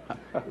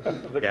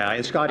 Yeah,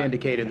 and Scott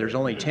indicated there's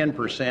only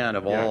 10%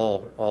 of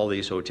all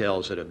these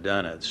hotels that have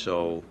done it,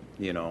 so,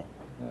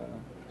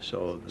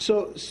 So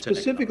So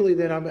specifically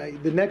then,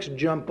 the next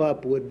jump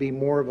up would be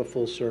more of a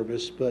full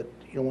service, but,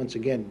 once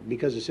again,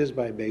 because this is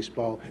by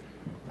baseball,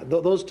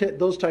 those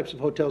types of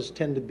hotels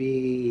tend to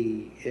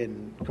be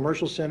in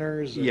commercial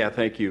centers? Yeah,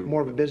 thank you.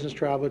 More of a business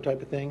traveler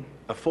type of thing?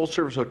 A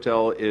full-service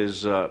hotel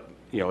is,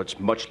 it's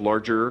much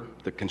larger,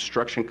 the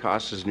construction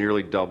cost is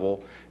nearly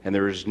double, and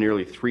there is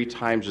nearly 3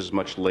 times as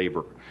much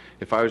labor.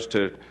 If I was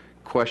to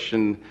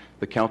question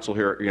the council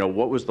here,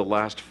 what was the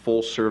last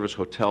full-service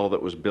hotel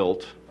that was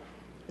built,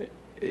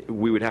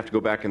 we would have to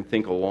go back and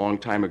think a long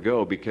time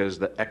ago, because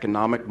the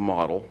economic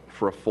model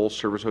for a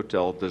full-service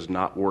hotel does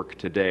not work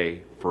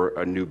today for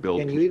a new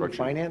build Can you even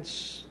construction.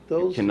 finance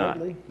those? Cannot.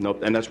 hardly?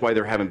 Nope. And that's why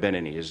there haven't been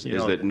any, is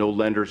that no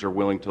lenders are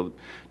willing to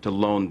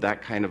loan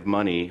that kind of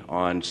money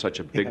on such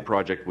a big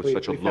project with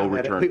such a low found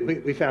that-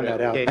 return. We found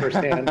that out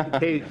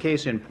firsthand.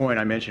 Case in point,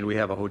 I mentioned we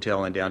have a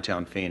hotel in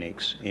downtown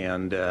Phoenix,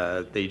 and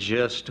they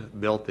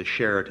just built the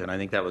Sheraton. I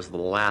think that was the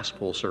last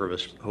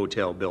full-service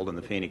hotel built in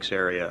the Phoenix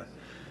area,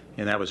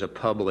 and that was a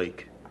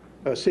public.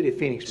 City of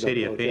Phoenix.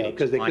 City of Phoenix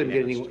Because they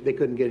financed.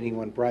 couldn't get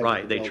anyone private.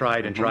 Right, they to build.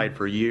 tried and tried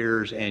for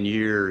years and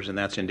years, and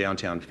that's in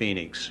downtown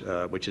Phoenix,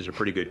 which is a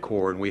pretty good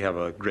core, and we have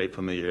a great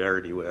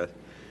familiarity with.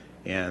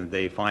 And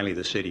the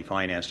city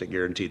financed it,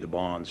 guaranteed the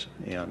bonds.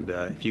 And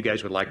if you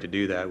guys would like to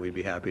do that, we'd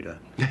be happy to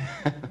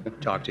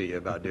talk to you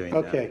about doing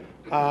that. Okay.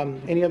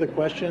 Any other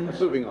questions?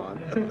 Moving on.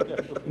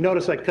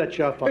 Notice I cut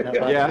you off on that.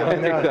 last Yeah,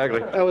 one. exactly.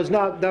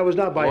 That was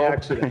not by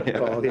accident,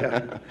 Paul,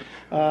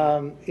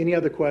 yeah. Any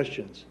other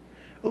questions?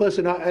 Well,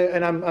 listen,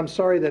 I'm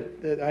sorry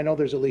that I know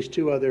there's at least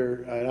 2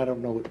 other, I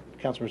don't know,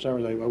 Councilman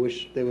Summers, I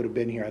wish they would have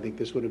been here. I think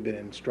this would have been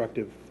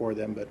instructive for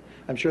them, but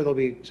I'm sure there'll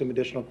be some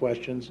additional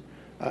questions.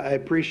 I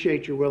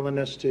appreciate your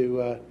willingness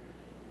to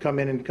come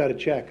in and cut a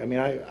check.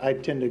 I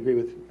tend to agree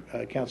with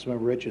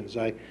Councilmember Richens.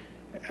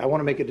 I want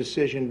to make a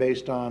decision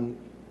based on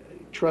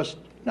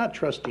not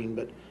trusting,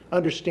 but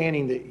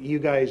understanding that you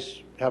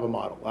guys have a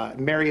model.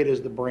 Marriott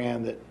is the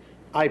brand that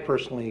I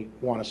personally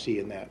want to see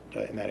in that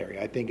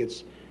area. I think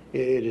it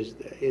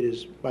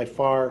is by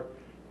far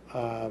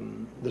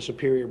the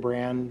superior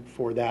brand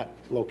for that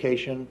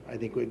location. I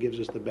think it gives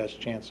us the best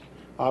chance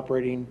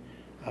operating.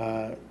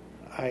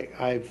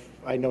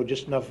 I know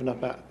just enough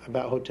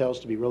about hotels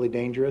to be really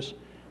dangerous.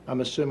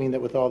 I'm assuming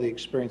that with all the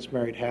experience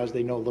Marriott has,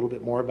 they know a little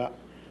bit more about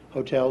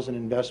hotels and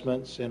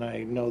investments, and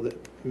I know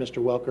that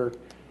Mr. Welker,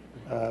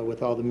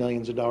 with all the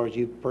millions of dollars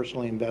you've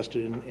personally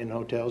invested in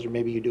hotels, or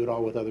maybe you do it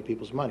all with other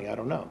people's money, I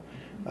don't know.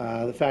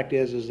 The fact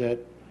is that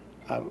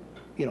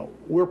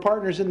we're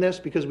partners in this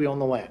because we own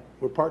the land.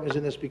 We're partners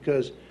in this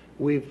because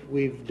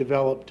we've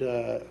developed,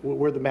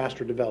 we're the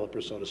master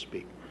developer, so to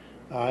speak.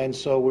 And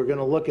so we're going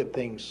to look at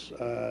things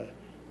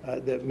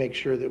that make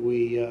sure that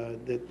we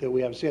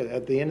have a say.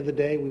 At the end of the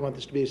day, we want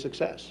this to be a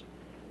success.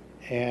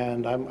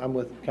 And I'm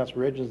with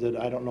Councilman Ridgens that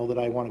I don't know that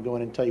I want to go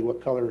in and tell you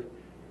what color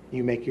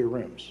you make your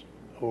rooms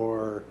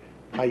or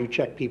how you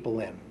check people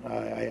in.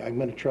 I'm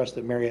going to trust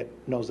that Marriott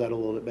knows that a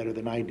little bit better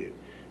than I do.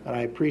 And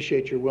I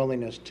appreciate your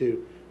willingness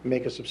to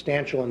make a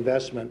substantial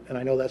investment, and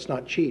I know that's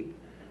not cheap,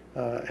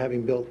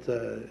 having built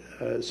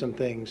some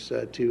things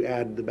to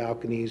add the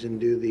balconies and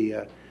do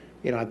the,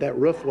 that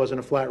roof wasn't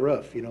a flat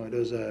roof. It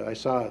was I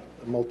saw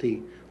a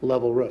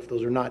multi-level roof.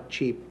 Those are not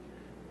cheap,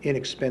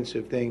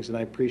 inexpensive things, and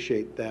I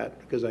appreciate that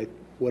because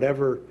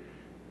whatever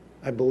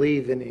I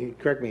believe in,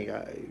 correct me,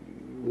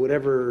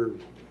 whatever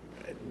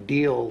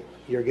deal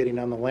you're getting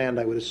on the land,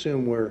 I would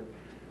assume we're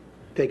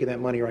taking that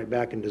money right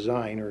back in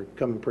design or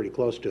coming pretty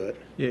close to it.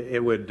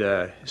 It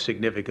would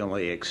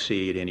significantly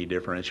exceed any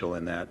differential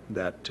in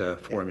that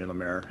formula,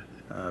 Mayor,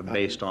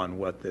 based on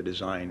what the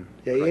design.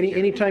 Yeah,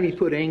 anytime you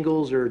put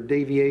angles or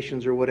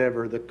deviations or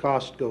whatever, the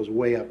cost goes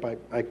way up.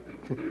 I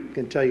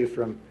can tell you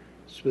from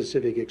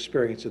specific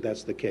experience that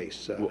that's the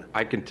case. Well,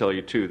 I can tell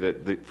you too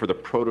that for the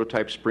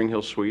prototype Spring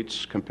Hill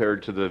Suites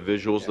compared to the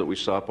visuals that we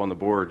saw up on the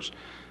boards,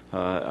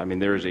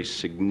 there is a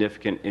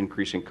significant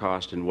increase in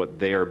cost in what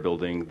they are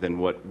building than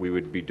what we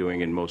would be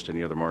doing in most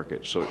any other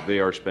market. So they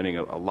are spending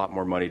a lot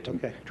more money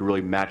to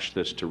really match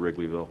this to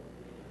Wrigleyville.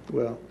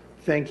 Well,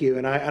 thank you.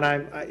 And I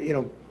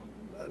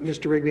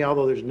Mr. Rigby,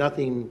 although there's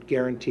nothing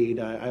guaranteed,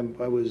 I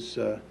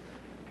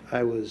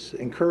was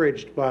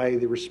encouraged by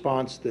the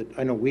response that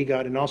I know we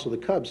got, and also the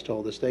Cubs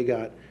told us they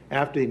got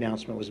after the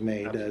announcement was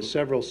made.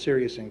 Several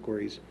serious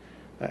inquiries.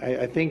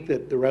 I think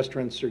that the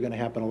restaurants are going to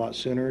happen a lot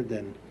sooner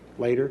than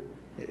later.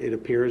 It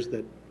appears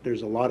that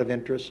there's a lot of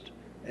interest,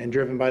 and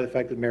driven by the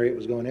fact that Marriott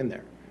was going in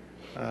there.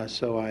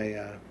 So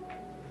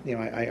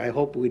I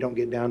hope we don't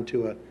get down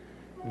to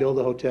build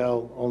a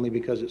hotel only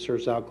because it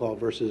serves alcohol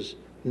versus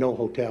no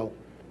hotel,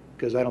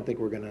 because I don't think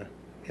we're going to.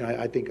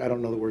 I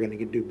don't know that we're going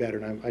to do better.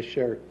 And I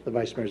share the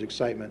Vice Mayor's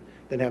excitement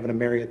than having a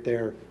Marriott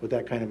there with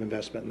that kind of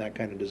investment and that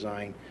kind of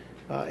design.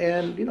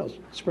 And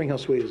Spring Hill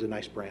Suite is a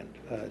nice brand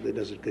that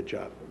does a good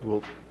job.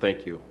 Well,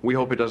 thank you. We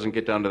hope it doesn't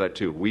get down to that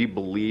too. We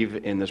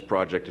believe in this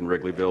project in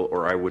Wrigleyville,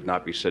 or I would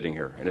not be sitting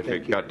here. And if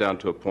it got down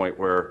to a point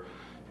where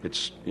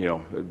it's,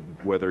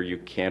 whether you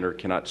can or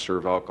cannot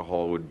serve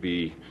alcohol would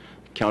be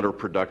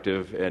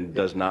counterproductive and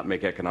does not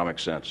make economic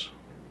sense.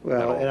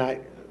 Well,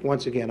 and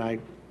once again,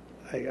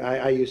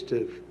 I used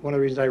to, one of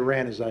the reasons I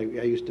ran is I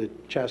used to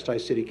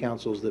chastise city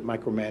councils that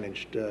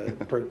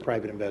micromanaged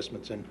private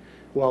investments. And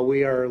while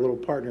we are a little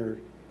partner,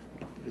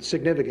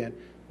 significant,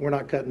 we're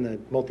not cutting the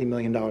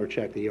multi-million-dollar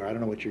check that you are. I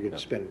don't know what you're going to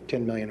spend,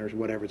 $10 million or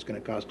whatever it's going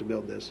to cost to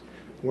build this.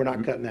 We're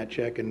not cutting that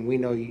check, and we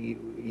know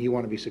you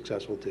want to be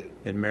successful too.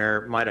 And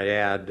Mayor, might I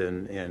add,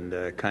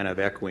 and kind of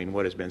echoing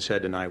what has been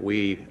said tonight,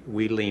 we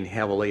lean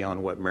heavily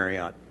on what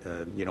Marriott,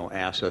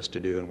 asks us to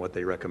do and what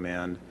they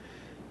recommend.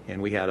 And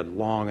we had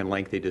long and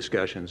lengthy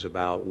discussions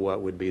about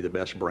what would be the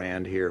best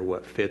brand here,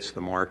 what fits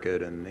the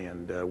market,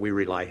 and we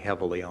rely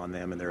heavily on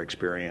them and their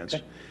experience.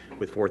 Okay.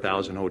 With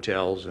 4,000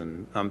 hotels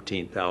and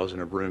umpteen thousand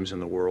of rooms in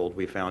the world,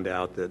 we found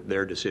out that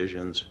their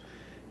decisions,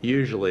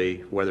 usually,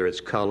 whether it's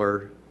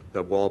color,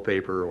 the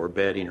wallpaper, or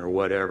bedding, or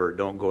whatever,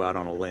 don't go out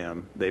on a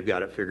limb. They've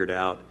got it figured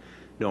out.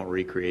 Don't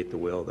recreate the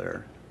wheel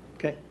there.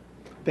 Okay.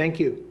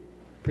 Thank you.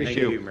 Appreciate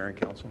Thank you, Mayor and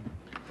Council.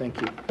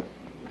 Thank you.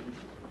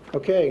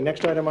 Okay,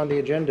 next item on the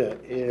agenda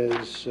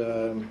is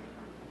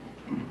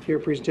here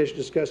presentation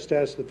to discuss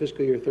status of the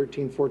fiscal year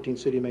 13-14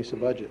 City of Mesa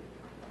budget.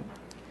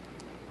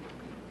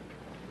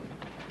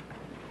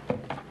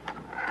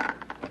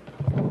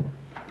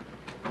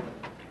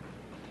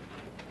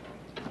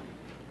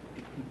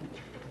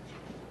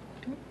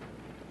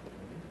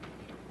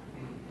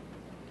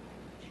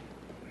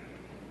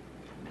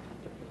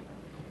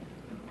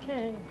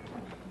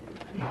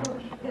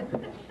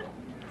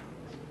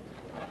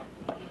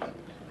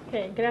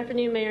 Okay, good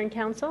afternoon, Mayor and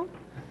Council.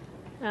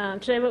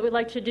 Today what we'd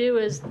like to do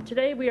is,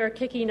 today we are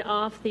kicking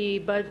off the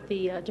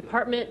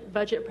department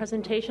budget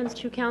presentations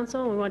to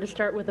Council. We want to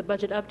start with a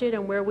budget update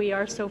on where we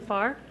are so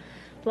far.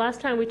 The last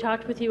time we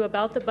talked with you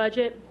about the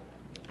budget,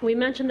 we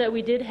mentioned that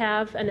we did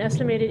have an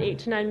estimated $8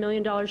 to $9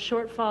 million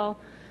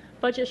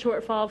budget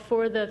shortfall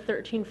for the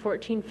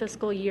 13-14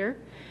 fiscal year.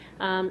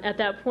 At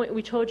that point,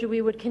 we told you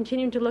we would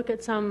continue to look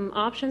at some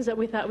options that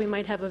we thought we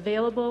might have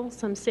available,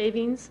 some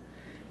savings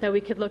that we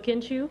could look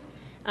into.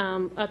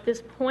 At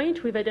this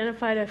point, we've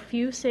identified a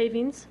few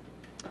savings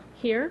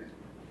here.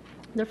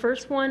 The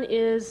first one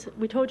is,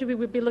 we told you we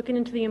would be looking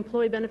into the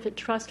Employee Benefit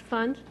Trust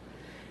Fund.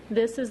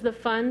 This is the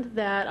fund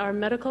that our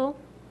medical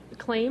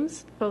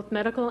claims, both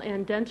medical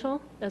and dental,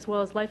 as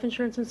well as life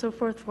insurance and so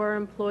forth for our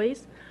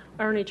employees,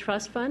 are in a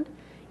trust fund.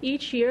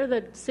 Each year,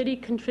 the city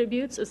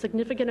contributes a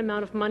significant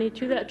amount of money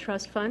to that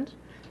trust fund,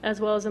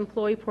 as well as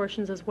employee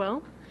portions as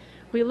well.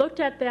 We looked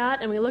at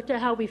that, and we looked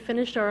at how we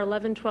finished our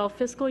 11-12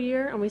 fiscal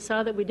year, and we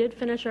saw that we did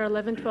finish our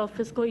 11-12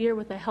 fiscal year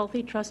with a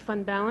healthy trust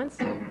fund balance.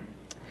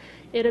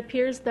 It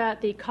appears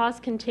that the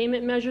cost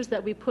containment measures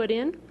that we put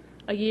in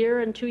a year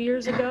and 2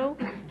 years ago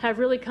have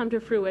really come to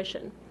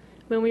fruition.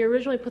 When we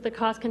originally put the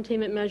cost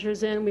containment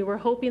measures in, we were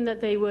hoping that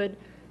they would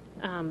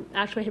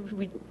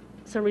actually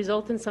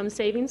result in some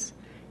savings,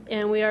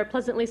 and we are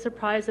pleasantly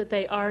surprised that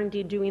they are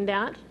indeed doing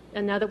that.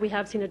 And now that we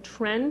have seen a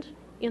trend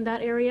in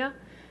that area,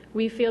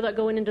 we feel that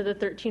going into the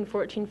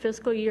 13-14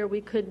 fiscal year, we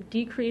could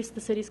decrease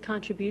the city's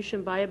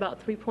contribution by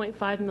about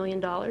 $3.5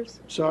 million.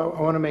 So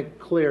I want to make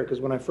clear, because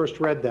when I first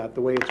read that,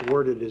 the way it's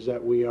worded is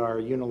that we are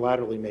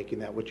unilaterally making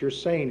that. What you're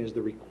saying is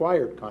the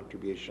required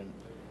contribution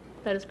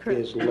That is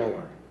correct. is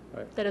lower.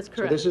 That is So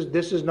correct.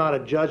 this is not a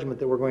judgment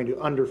that we're going to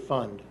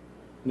underfund.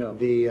 No.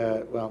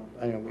 Well,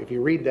 I know, if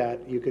you read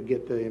that, you could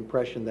get the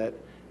impression that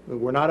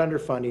we're not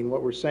underfunding.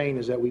 What we're saying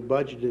is that we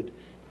budgeted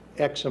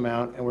X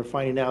amount, and we're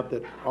finding out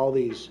that all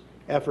these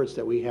efforts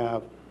that we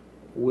have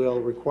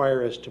will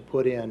require us to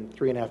put in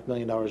 $3.5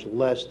 million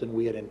less than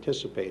we had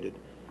anticipated.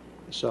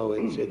 So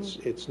it's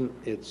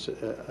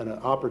an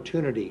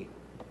opportunity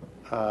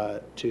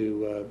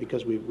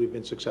because we've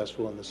been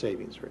successful in the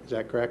savings. Is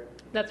that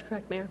correct, That's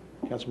correct, Mayor.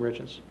 Councilman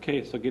Richens?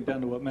 Okay, so get down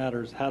to what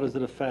matters. How does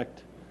it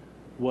affect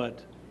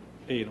what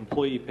an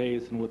employee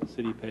pays and what the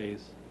city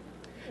pays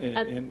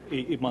in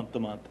month to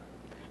month?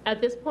 At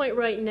this point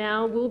right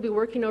now, we'll be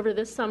working over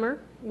this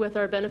summer with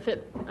our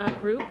benefit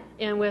group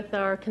and with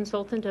our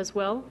consultant as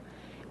well.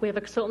 We have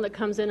a consultant that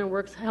comes in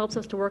and helps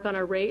us to work on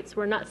our rates.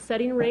 We're not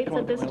setting rates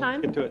at this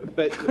time. Get to it.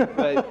 But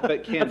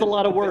Candace, That's a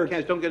lot of words.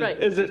 Candace, don't get Right.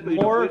 Is it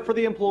more for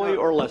the employee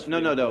or less for the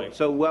No. employee?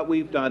 So what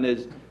we've done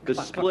is the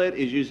split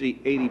is usually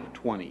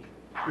 80-20.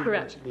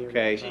 Correct.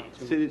 Okay,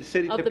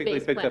 city Of the typically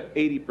base picks plan. up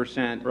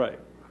 80% Right.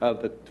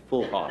 of the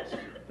full cost.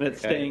 And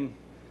it's Okay. staying,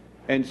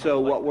 And so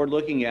what we're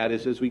looking at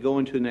is as we go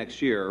into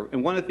next year,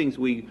 and one of the things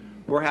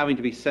we're having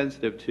to be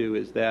sensitive to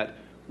is that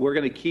we're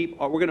going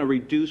to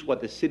reduce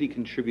what the city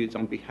contributes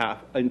on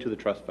behalf into the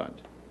trust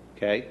fund.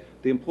 Okay,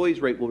 the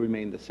employees' rate will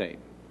remain the same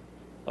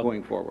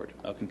going forward.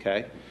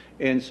 Okay,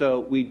 and so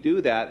we do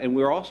that, and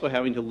we're also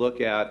having to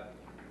look at.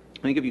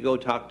 I think if you go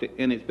talk to,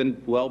 and it's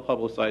been well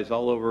publicized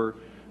all over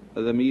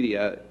the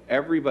media,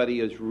 everybody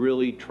is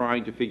really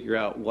trying to figure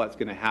out what's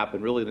going to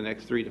happen. Really, the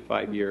next 3 to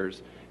 5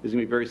 years is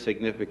going to be very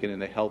significant in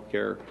the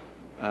healthcare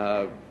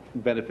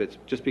benefits,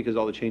 just because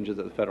all the changes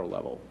at the federal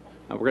level.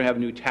 We're going to have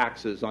new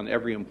taxes on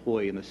every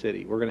employee in the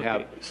city. We're going to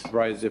have a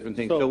variety of different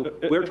things. So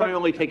we're trying to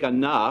only take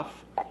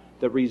enough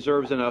that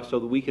reserves enough so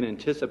that we can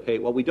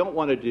anticipate. What we don't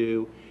want to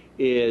do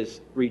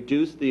is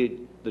reduce the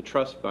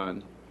trust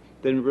fund,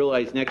 then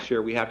realize next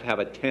year we have to have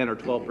a 10 or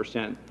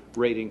 12%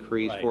 rate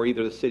increase for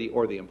either the city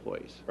or the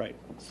employees. right.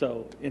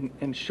 So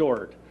in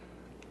short,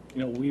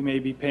 we may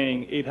be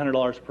paying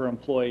 $800 per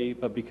employee,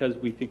 but because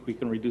we think we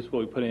can reduce what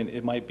we put in,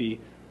 it might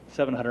be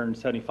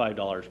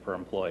 $775 per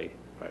employee.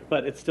 Right.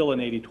 But it's still an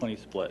 80-20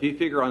 split. If you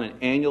figure on an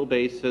annual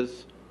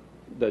basis,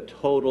 the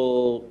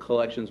total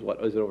collections, what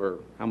is it over,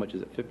 how much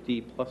is it,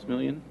 50+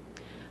 million?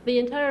 The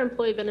entire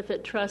employee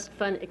benefit trust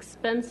fund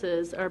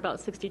expenses are about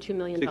 $62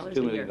 million a year.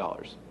 $62 million.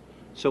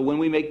 So when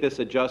we make this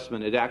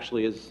adjustment, it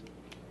actually is,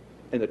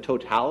 in the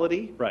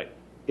totality, Right.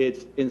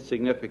 it's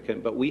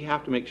insignificant, but we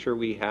have to make sure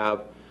we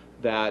have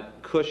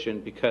that cushion,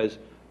 because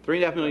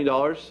 $3.5 million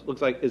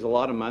looks like is a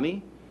lot of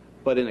money,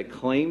 but in a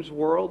claims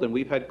world, and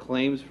we've had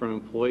claims from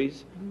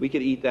employees, we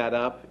could eat that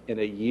up in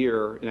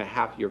a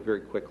half year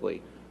very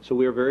quickly. So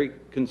we are very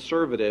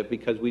conservative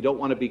because we don't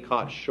want to be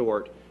caught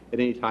short at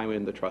any time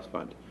in the trust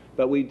fund.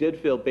 But we did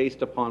feel,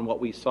 based upon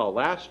what we saw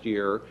last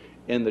year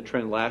and the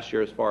trend last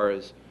year as far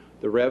as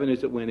the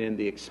revenues that went in,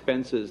 the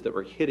expenses that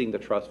were hitting the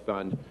trust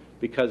fund,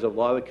 because of a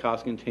lot of the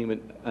cost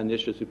containment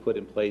initiatives we put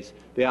in place,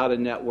 the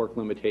out-of-network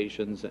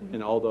limitations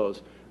and all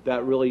those,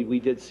 that really, we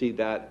did see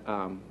that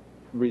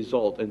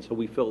result. And so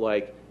we feel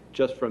like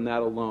just from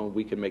that alone,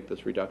 we can make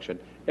this reduction.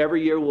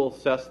 Every year we'll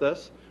assess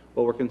this.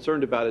 What we're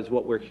concerned about is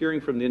what we're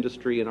hearing from the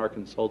industry and our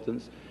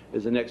consultants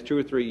is the next 2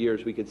 or 3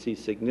 years we could see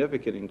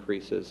significant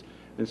increases.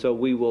 And so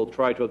we will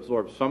try to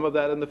absorb some of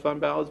that in the fund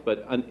balance,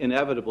 but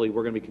inevitably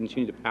we're going to be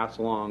continuing to pass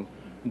along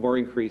more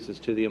increases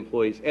to the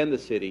employees and the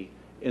city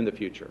in the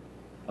future.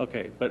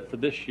 Okay, but for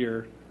this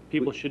year,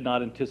 people should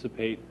not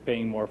anticipate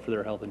paying more for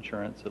their health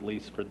insurance, at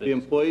least for this. The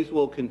employees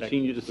will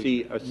continue to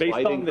see a Based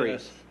slight on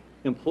increase. this.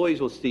 Employees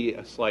will see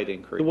a slight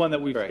increase. The one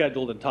that we've Correct.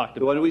 scheduled and talked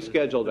about. The one we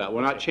scheduled out.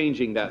 We're not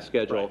changing that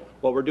schedule. Right.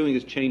 What we're doing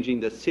is changing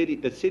the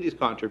city's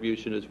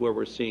contribution is where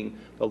we're seeing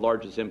the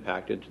largest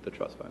impact into the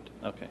trust fund.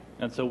 Okay,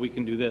 and so we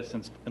can do this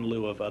in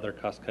lieu of other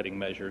cost-cutting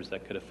measures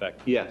that could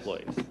affect Yes.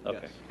 employees?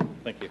 Okay,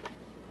 thank you.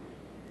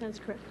 That's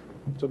correct.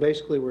 So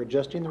basically, we're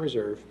adjusting the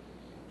reserve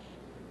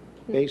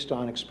based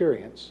on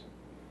experience,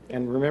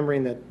 and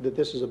remembering that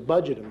this is a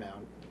budget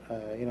amount.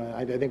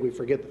 I think we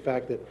forget the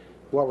fact that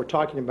what we're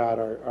talking about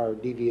are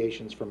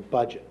deviations from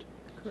budget.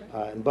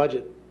 And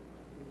budget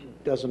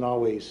doesn't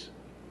always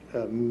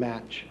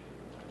match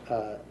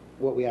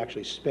what we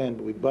actually spend,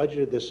 but we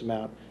budgeted this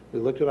amount. We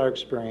looked at our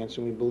experience,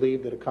 and we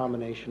believe that a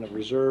combination of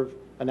reserve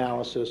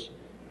analysis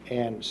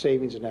and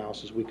savings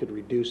analysis, we could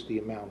reduce the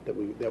amount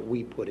that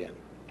we put in.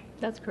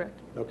 That's correct.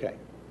 Okay.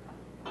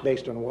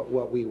 Based on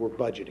what we were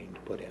budgeting to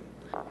put in.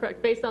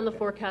 Correct, based on the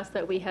forecast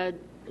that we had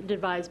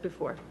devised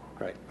before.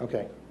 Right,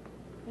 okay.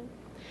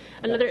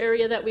 Another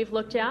area that we've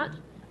looked at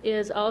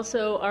is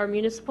also our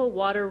municipal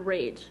water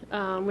rate.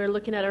 We're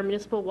looking at our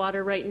municipal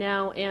water right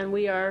now, and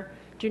we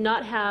do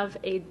not have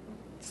a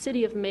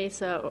City of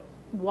Mesa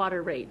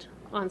water rate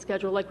on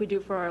schedule like we do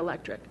for our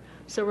electric.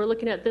 So we're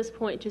looking at this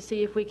point to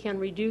see if we can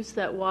reduce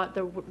the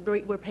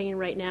rate we're paying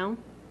right now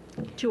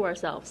to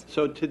ourselves.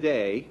 So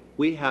today,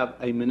 we have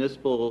a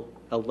municipal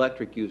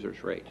electric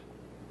users rate,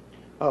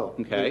 Oh.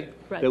 okay?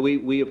 Right. That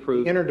we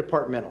approved.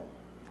 Interdepartmental.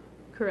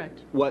 Correct.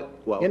 Well,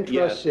 yes.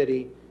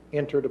 Intra-city,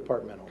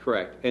 interdepartmental.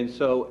 Correct. And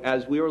so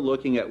as we were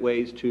looking at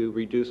ways to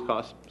reduce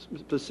costs,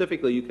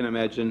 specifically, you can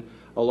imagine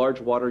a large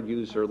water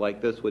user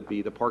like this would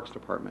be the Parks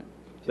Department.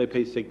 So they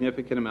pay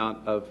significant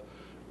amount of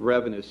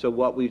revenue. So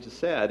what we've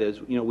said is,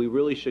 we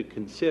really should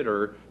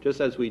consider, just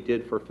as we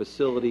did for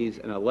facilities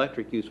and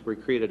electric use, we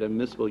created a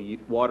municipal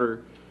municipal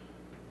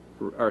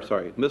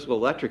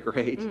electric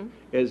rate,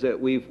 is that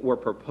we're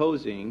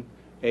proposing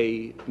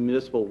a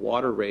municipal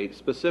water rate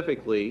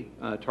specifically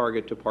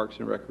target to Parks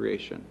and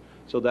Recreation.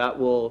 So that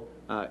will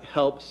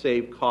help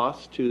save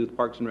costs to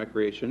Parks and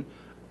Recreation.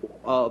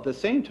 At the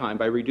same time,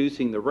 by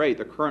reducing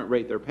the current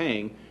rate they're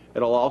paying,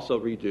 it'll also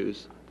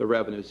reduce the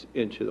revenues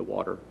into the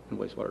water and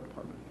wastewater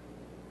department.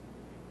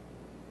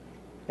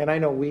 And I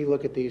know we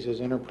look at these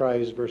as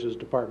enterprise versus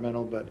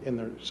departmental, but in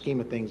the scheme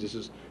of things, this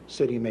is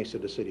City of Mesa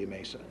to City of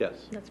Mesa.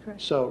 Yes. That's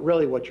correct. So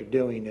really what you're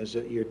doing is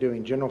that you're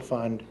doing general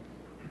fund,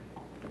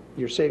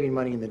 you're saving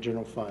money in the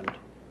general fund.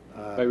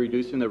 By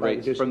reducing the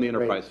rates from the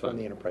enterprise fund. From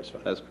the enterprise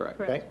fund. That's correct.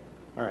 Okay?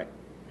 All right.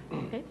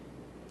 Okay.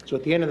 So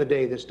at the end of the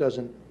day, this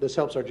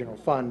helps our general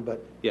fund,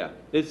 but Yeah.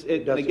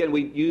 doesn't- Again,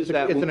 we use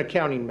that. it's an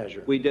accounting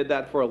measure. We did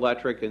that for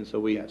electric, and so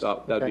we Yes.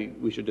 thought Okay.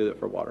 we should do it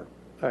for water.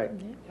 All right.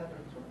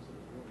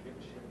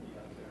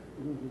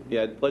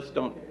 Yeah,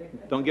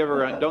 don't give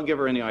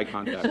her any eye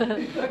contact.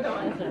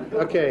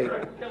 Okay.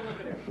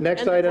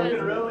 Next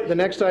item, the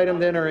next item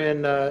then are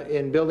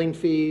in building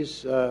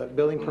fees,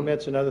 building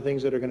permits and other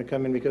things that are going to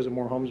come in because of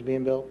more homes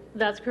being built?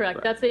 That's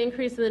correct. That's the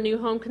increase in the new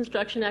home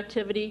construction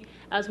activity.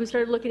 As we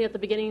started looking at the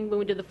beginning, when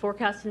we did the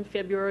forecast in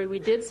February, we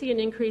did see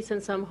an increase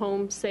in some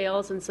home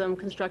sales and some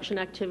construction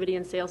activity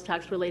and sales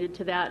tax related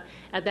to that.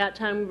 At that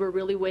time, we were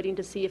really waiting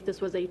to see if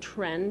this was a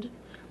trend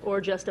or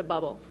just a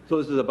bubble. So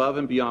this is above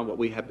and beyond what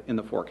we have in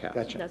the forecast.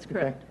 Gotcha. That's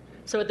correct.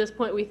 So at this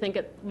point, we think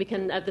we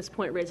can, at this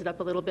point, raise it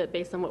up a little bit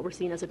based on what we're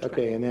seeing as a trend.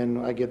 Okay, and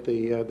then I get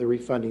the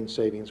refunding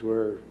savings.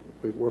 We're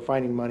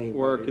finding money.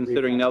 We're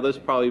considering, now this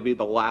will probably be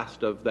the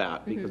last of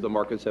that, because the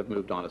markets have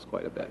moved on us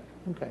quite a bit.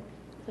 Okay.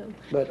 So,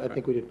 But I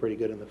think we did pretty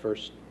good in the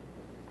first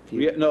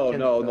few. In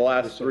the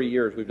last 3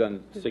 years, we've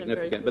done very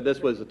significant, good. but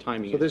this was a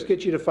timing So this issue.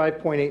 gets you to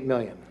 5.8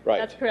 million.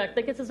 That's correct.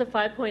 That gets us to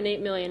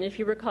 5.8 million. If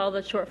you recall,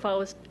 the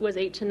shortfall was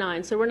 8 to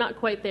 9. So we're not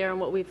quite there on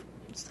what we've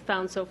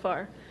found so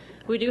far.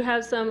 We do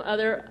have some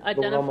other But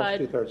we're almost identified.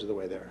 two-thirds of the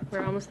way there.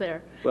 We're almost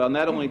there. Well, and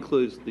that only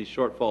includes the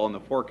shortfall in the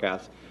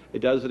forecast. It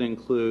doesn't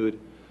include,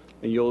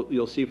 and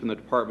you'll see from the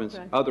department's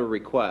Right. other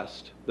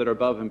requests that are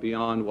above and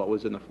beyond what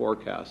was in the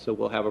forecast. So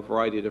we'll have a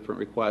variety of different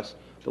requests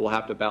that we'll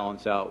have to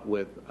balance out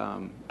with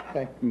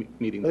Okay.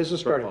 meeting. This is a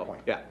starting shortfall.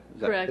 point. Yeah.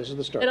 exactly. Correct. This is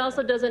the start. It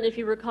also doesn't, if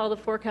you recall, the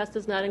forecast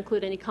does not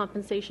include any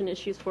compensation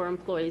issues for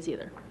employees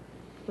either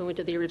when we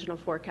did the original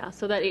forecast.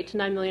 So that $8 to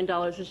 $9 million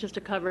is just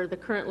to cover the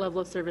current level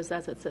of service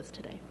as it sits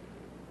today.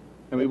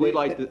 I mean, we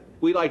like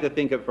to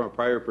think of it from a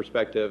prior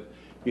perspective.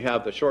 You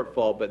have the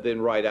shortfall, but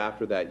then right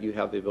after that, you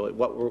have the ability.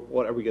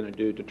 What are we going to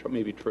do to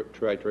maybe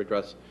try to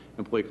address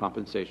employee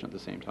compensation at the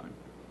same time?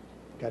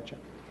 Gotcha.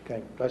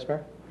 Okay. Vice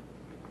Mayor?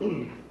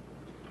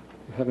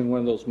 Having one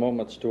of those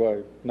moments, do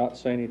I not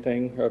say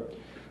anything?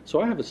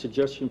 So I have a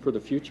suggestion for the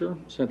future.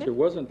 Since it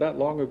wasn't that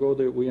long ago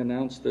that we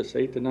announced this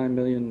 $8 to $9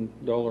 million,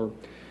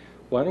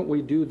 why don't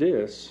we do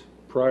this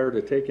prior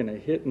to taking a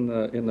hit in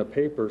the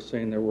paper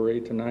saying that we're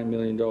 $8 to $9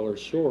 million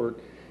short,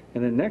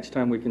 and then next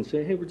time we can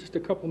say, hey, we're just a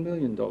couple $1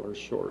 million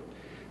short.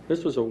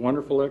 This was a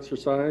wonderful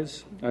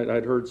exercise.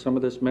 I'd heard some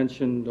of this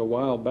mentioned a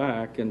while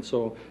back, and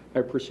so I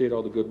appreciate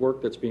all the good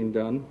work that's being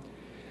done.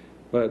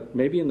 But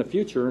maybe in the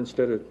future,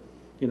 instead of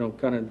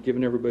kind of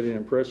giving everybody an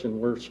impression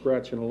we're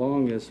scratching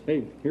along, is,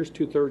 hey, here's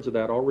 2/3 of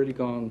that already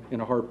gone in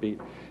a heartbeat.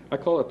 I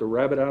call it the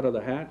rabbit out of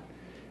the hat,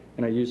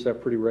 and I use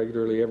that pretty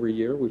regularly every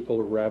year. We pull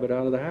a rabbit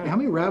out of the hat. How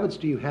many rabbits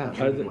do you have?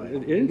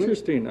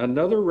 Interesting.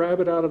 Another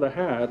rabbit out of the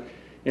hat.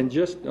 And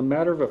just a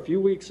matter of a few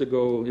weeks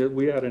ago,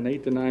 we had an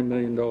 $8 to $9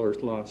 million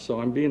loss.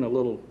 So I'm being a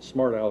little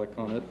smart aleck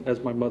on it,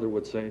 as my mother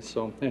would say.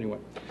 So anyway.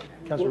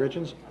 Councilor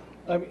Richens?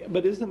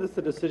 But isn't this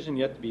a decision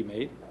yet to be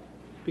made?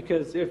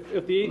 Because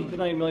if the $8 to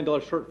 $9 million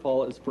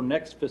shortfall is for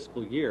next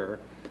fiscal year,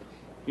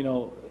 you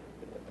know,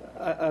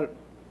 I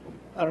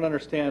don't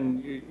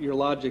understand your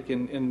logic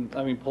in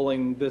I mean,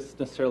 pulling this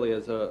necessarily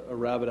as a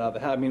rabbit out of the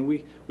hat. I mean,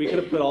 we could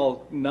have put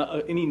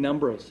any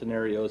number of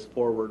scenarios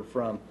forward,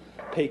 from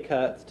pay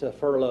cuts to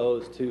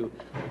furloughs to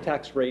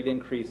tax rate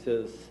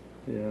increases.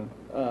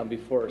 Yeah.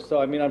 Before.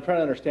 So, I mean, I'm trying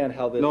to understand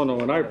how this... No,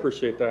 and I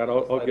appreciate that.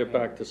 I'll get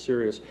back to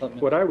serious.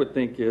 What I would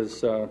think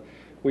is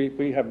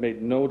we have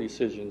made no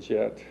decisions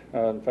yet.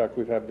 In fact,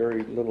 we've had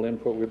very little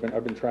input.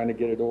 I've been trying to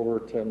get it over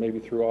to maybe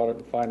through audit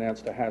and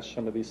finance to hash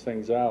some of these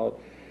things out.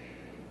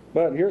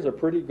 But here's a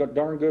pretty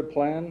darn good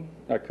plan.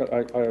 I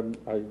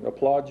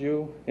applaud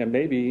you. And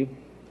maybe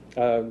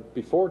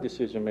before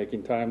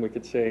decision-making time, we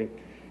could say,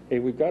 hey,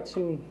 we've got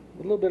a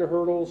little bit of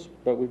hurdles,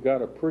 but we've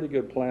got a pretty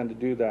good plan to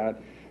do that.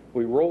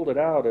 We rolled it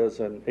out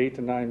as an $8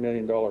 to $9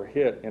 million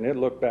hit, and it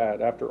looked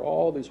bad. After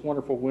all these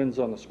wonderful wins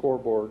on the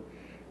scoreboard,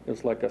 it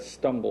was like a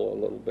stumble a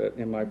little bit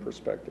in my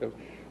perspective.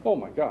 Oh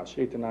my gosh,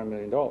 $8 to $9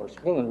 million.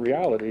 Well, in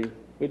reality,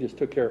 we just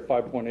took care of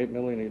 $5.8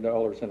 million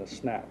in a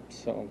snap.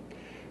 So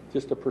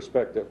just a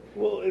perspective.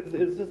 Well,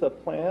 is this a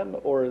plan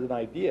or an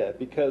idea?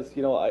 Because,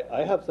 you know,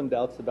 I have some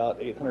doubts about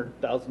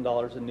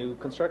 $800,000 in new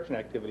construction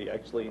activity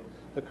actually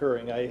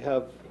occurring. I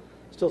have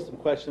still some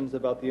questions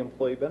about the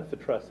employee benefit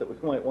trust that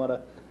we might want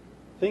to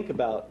think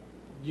about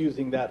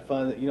using that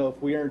fund. You know,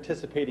 if we are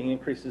anticipating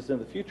increases in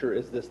the future,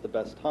 is this the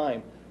best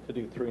time to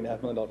do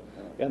 $3.5 million?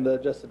 And the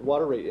adjusted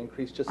water rate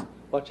increase, just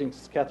watching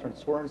Catherine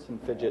Sorensen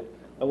fidget,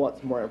 I want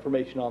some more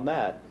information on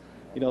that.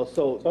 You know,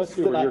 so is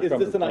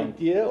this an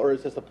idea or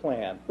is this a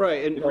plan?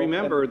 Right, and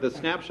remember, the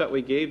snapshot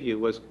we gave you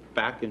was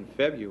back in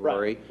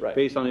February, right.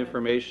 based on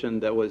information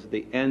that was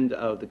the end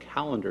of the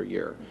calendar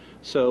year.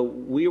 So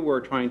we're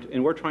trying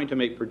to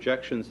make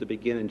projections that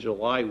begin in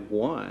July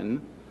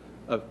 1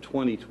 of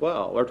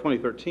 2012 or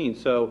 2013.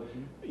 So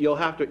you'll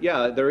have to,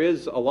 there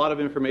is a lot of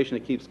information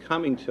that keeps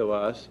coming to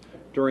us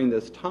during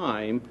this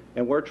time,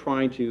 and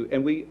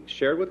we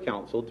shared with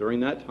council during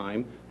that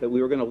time that we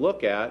were going to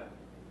look at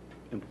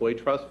employee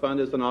trust fund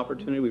as an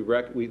opportunity.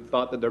 We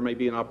thought that there may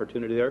be an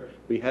opportunity there.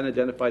 We hadn't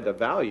identified the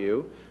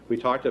value. We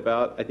talked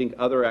about, I think,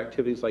 other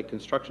activities like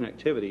construction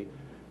activity.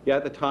 Yeah,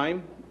 at the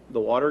time, the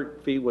water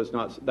fee was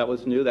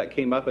new. That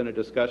came up in a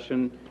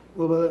discussion.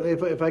 Well,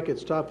 if I could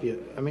stop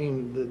you, I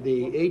mean,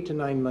 the $8 to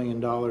 $9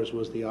 million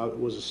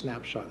was a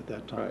snapshot at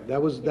that time. Right.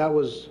 That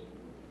was,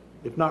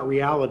 if not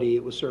reality,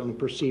 it was certainly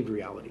perceived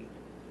reality.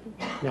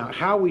 Now,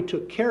 how we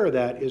took care of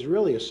that is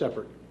really a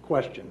separate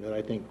question that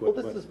I think. Well,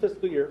 this is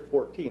fiscal year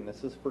 14.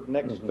 This is for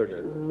next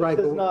year. Right.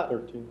 This is not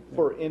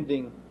for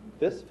ending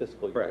this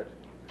fiscal year.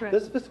 Correct.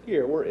 This fiscal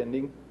year, we're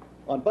ending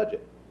on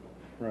budget.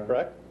 Right.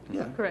 Correct?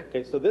 Yeah. Correct.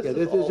 Okay, so this Yeah, is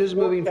this all is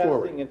moving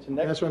forward. forecasting into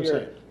next That's what I'm year.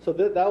 saying. So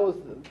that was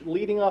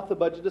leading off the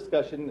budget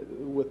discussion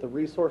with the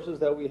resources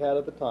that we had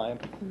at the time.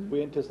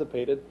 We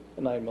anticipated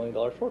a $9 million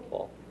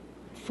shortfall.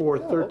 For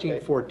 13,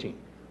 okay. 14.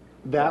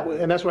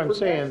 And that's what I'm For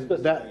saying,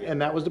 next fiscal year.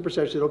 and that was the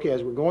perception, that, okay,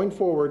 as we're going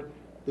forward,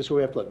 this is where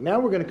we have to look. Now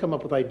we're going to come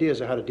up with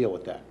ideas of how to deal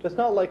with that. It's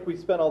not like we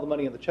spent all the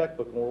money in the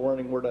checkbook and we're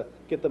wondering where to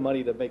get the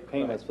money to make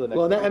payments for the next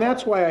Well, year. and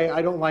that's why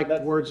I don't like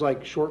That's- words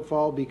like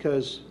shortfall,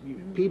 because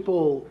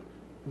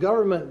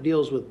government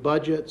deals with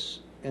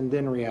budgets and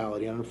then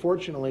reality. And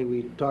unfortunately,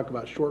 we talk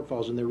about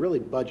shortfalls, and they're really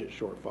budget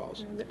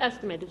shortfalls.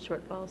 Estimated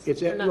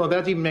shortfalls. Well,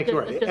 that's even makes it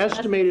right. It's just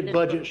Estimated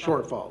budget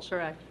shortfalls.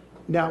 Correct.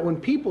 Now, when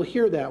people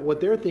hear that,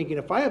 what they're thinking,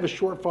 if I have a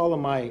shortfall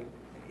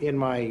in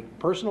my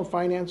personal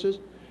finances,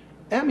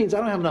 that means I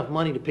don't have enough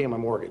money to pay my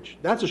mortgage.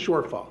 That's a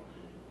shortfall.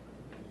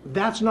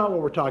 That's not what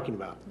we're talking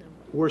about. No.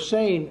 We're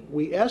saying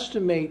we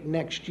estimate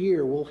next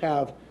year we'll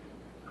have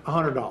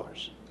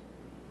 $100.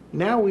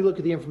 Now we look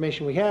at the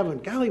information we have,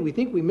 and golly, we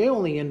think we may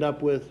only end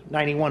up with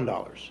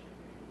 $91.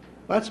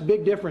 That's a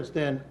big difference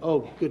than,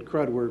 oh, good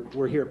crud,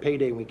 we're here at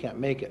payday and we can't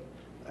make it.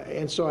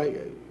 And so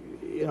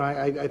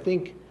I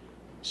think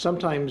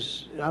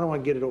sometimes, I don't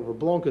want to get it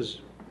overblown,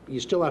 because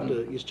you still have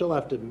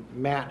to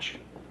match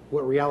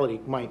what reality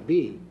might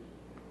be.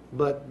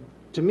 But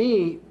to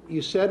me,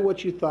 you said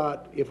what you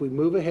thought. If we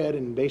move ahead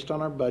and based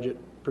on our budget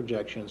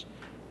projections,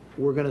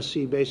 we're going to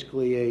see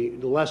basically a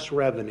less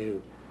revenue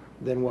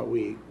than what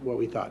we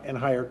thought, and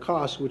higher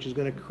costs, which is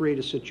going to create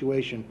a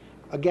situation,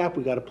 a gap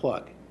we got to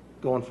plug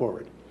going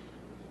forward.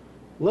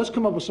 Let's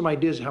come up with some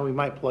ideas how we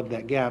might plug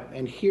that gap,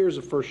 and here's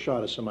a first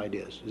shot of some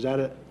ideas. Is that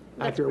an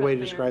accurate way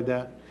to describe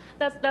that?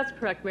 That's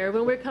correct, Mayor.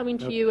 When we're coming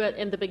to you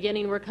in the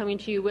beginning, we're coming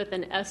to you with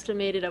an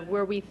estimated of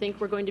where we think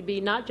we're going to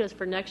be, not just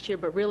for next year,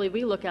 but really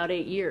we look out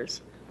 8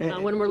 years.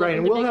 When we're right, looking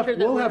and to we'll make have, sure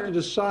that we'll have to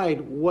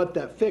decide what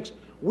that fix.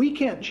 We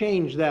can't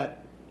change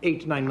that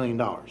 $8 to $9 million.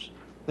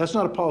 That's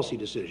not a policy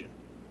decision.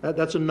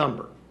 That's a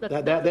number.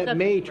 That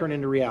may turn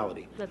into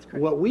reality. That's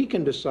correct. What we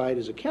can decide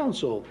as a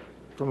council,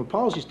 from a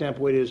policy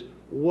standpoint, is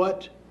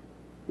what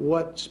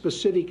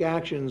specific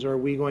actions are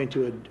we going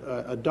to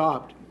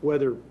adopt,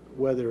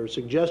 whether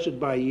suggested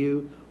by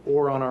you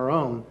or on our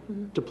own,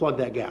 to plug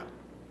that gap.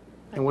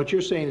 And what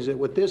you're saying is that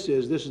what this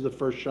is the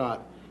first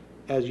shot,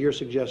 as your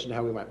suggestion,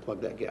 how we might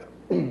plug that gap.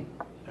 All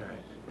right.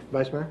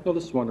 Vice Mayor? Well,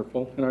 this is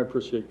wonderful, and I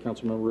appreciate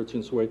Councilmember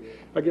Richardson's way.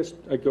 I guess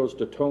it goes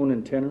to tone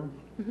and tenor.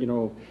 You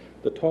know,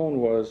 The tone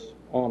was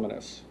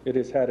ominous. It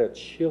has had a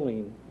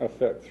chilling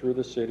effect through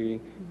the city,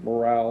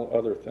 morale,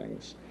 other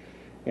things.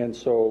 And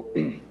so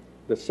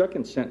the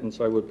second sentence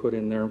I would put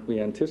in there,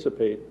 we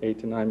anticipate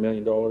 $8 to $9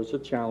 million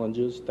of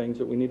challenges, things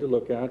that we need to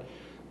look at.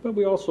 But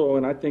we also,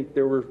 and I think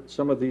there were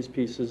some of these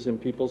pieces in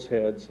people's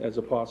heads as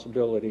a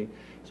possibility.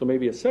 So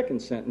maybe a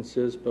second sentence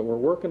is, but we're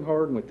working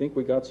hard and we think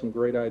we got some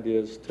great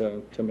ideas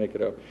to make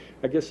it up.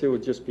 I guess it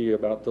would just be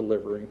about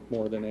delivery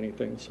more than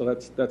anything. So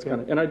that's kind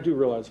of, and I do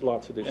realize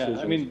lots of decisions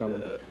Yeah, I mean,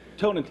 come.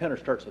 tone and tenor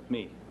starts with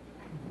me.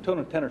 Tone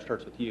and tenor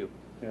starts with you.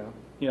 Yeah.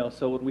 You know,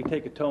 so when we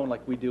take a tone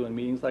like we do in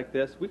meetings like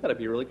this, we've got to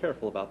be really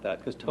careful about that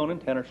because tone and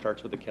tenor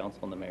starts with the council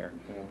and the mayor.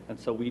 Yeah. And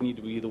so we need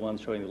to be the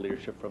ones showing the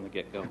leadership from the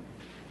get-go.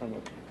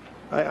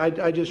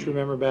 I just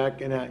remember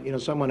back,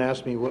 and someone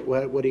asked me,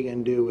 what are you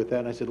going to do with that?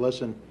 And I said,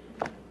 listen,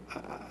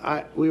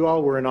 we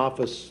all were in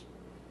office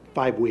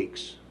 5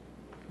 weeks.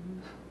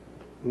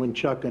 When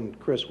Chuck and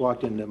Chris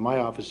walked into my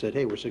office, said,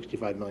 hey, we're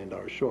 $65 million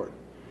short.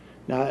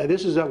 Now,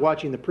 this is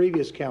watching the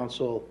previous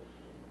council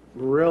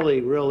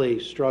really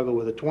struggle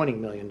with a $20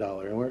 million,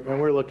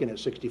 and we're looking at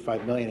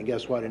 $65 million. And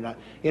guess what?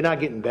 You're not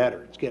getting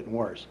better; it's getting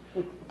worse.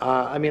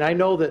 I mean, I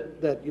know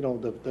that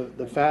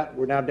the fat,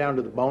 we're now down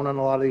to the bone on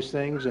a lot of these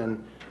things,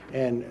 and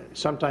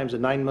sometimes a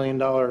 $9 million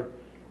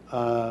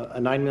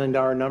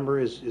number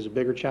is a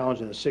bigger challenge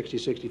than a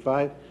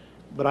 65.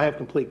 But I have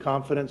complete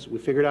confidence. We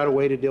figured out a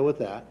way to deal with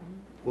that.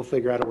 We'll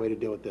figure out a way to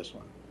deal with this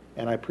one.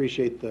 And I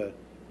appreciate the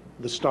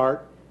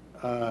start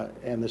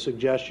and the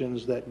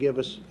suggestions that give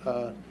us.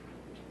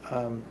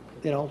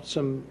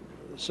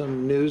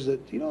 Some news that,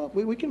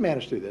 we can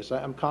manage through this.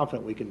 I'm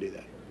confident we can do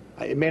that.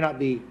 It may not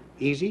be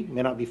easy, it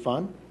may not be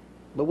fun,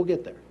 but we'll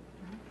get there.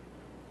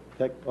 Is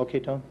that okay,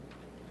 Tone?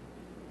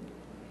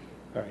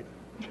 All right.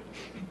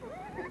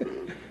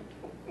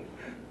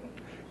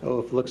 Oh,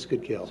 if looks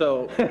could kill.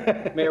 So,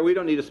 Mayor, we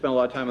don't need to spend a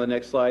lot of time on the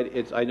next slide.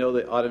 I know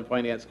the Audit and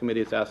Finance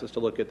Committee has asked us to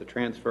look at the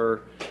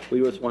transfer.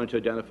 We just wanted to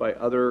identify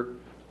other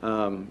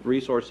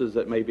resources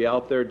that may be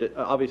out there.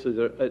 Obviously,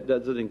 it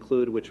doesn't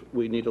include, which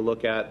we need to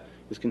look at,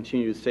 is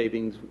continued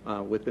savings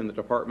within the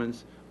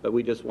departments. But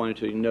we just wanted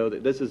to know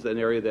that this is an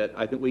area that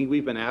I think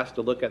we've been asked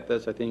to look at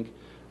this. I think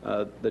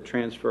the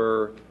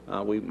transfer,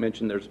 we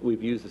mentioned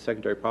we've used the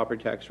secondary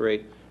property tax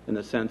rate in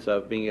the sense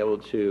of being able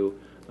to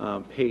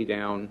pay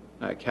down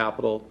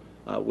capital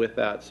with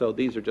that. So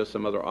these are just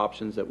some other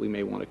options that we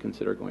may want to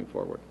consider going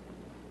forward.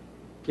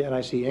 Yeah, and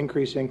I see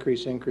increase,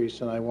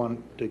 and I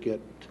want to get,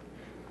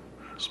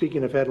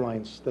 speaking of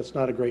headlines, that's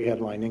not a great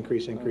headline,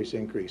 increase.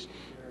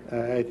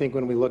 I think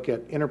when we look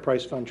at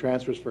enterprise fund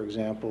transfers, for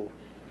example,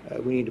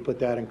 we need to put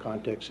that in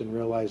context and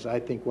realize, I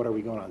think, what are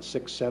we going on,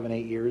 6, 7,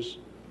 8 years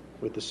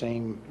with the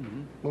same,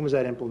 when was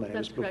that implemented?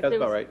 That's correct. That's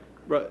about right.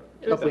 A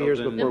couple of years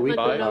before we Implemented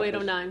bought in office.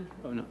 0809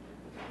 Oh, no.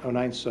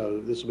 09,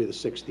 so this will be the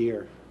 6th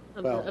year.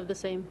 of the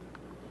same.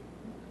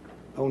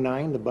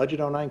 09, the budget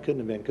 09 couldn't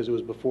have been because it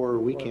was before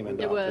we came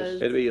into It office.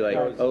 was. It'd be like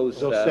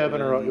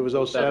 07 or it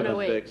was 07.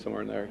 08.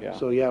 Somewhere in there, yeah.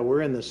 So yeah,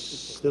 we're in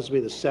this will be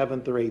the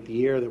 7th or 8th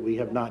year that we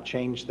have not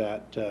changed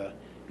that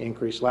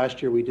increase.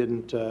 Last year we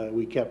didn't,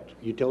 we kept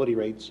utility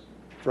rates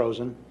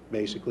frozen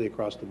basically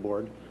across the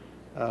board.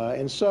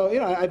 And so,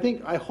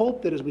 I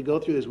hope that as we go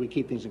through this, we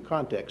keep things in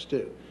context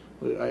too.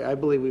 I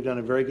believe we've done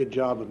a very good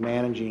job of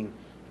managing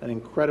an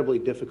incredibly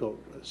difficult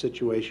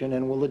situation,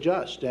 and we'll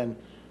adjust. And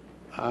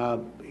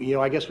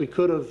I guess we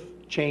could have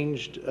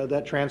changed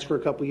that transfer a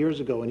couple years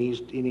ago and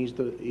eased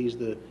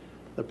the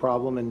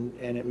problem,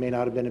 and it may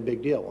not have been a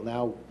big deal. Well,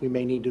 now we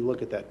may need to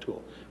look at that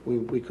tool.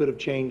 We could have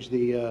changed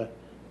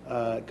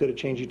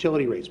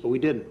utility rates, but we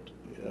didn't.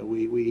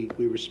 We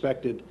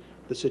respected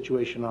the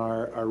situation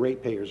our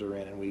ratepayers are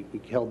in, and we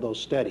held those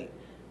steady.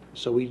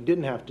 So we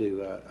didn't have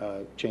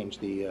to change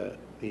the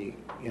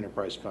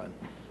enterprise fund.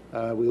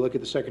 We look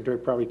at the secondary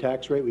property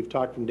tax rate. We've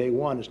talked from day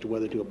one as to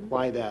whether to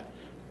apply that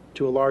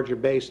to a larger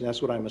base, and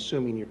that's what I'm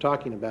assuming you're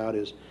talking about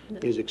is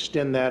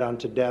extend that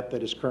onto debt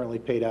that is currently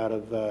paid out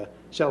of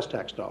sales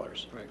tax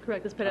dollars.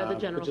 Correct, it's paid out of the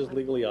general Which is fund.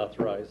 legally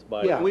authorized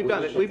by. Yeah. We've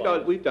done it.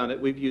 We've done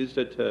it. We've used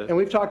it to. And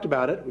we've talked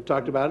about it. We've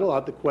talked about it a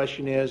lot. The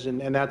question is,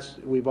 and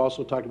we've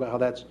also talked about how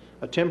that's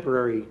a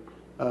temporary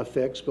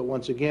fix. But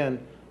once again,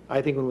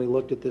 I think when we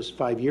looked at this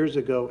 5 years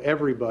ago,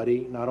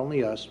 everybody, not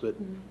only us, but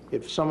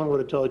if someone would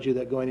have told you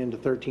that going into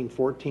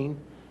 13-14,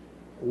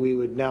 we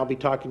would now be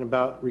talking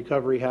about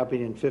recovery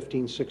happening in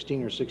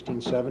 15-16 or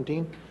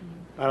 16-17,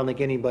 I don't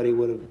think anybody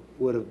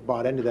would have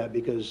bought into that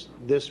because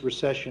this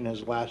recession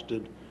has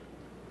lasted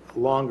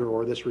longer,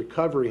 or this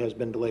recovery has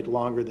been delayed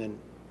longer than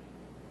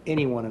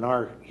anyone in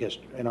our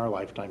history, in our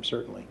lifetime,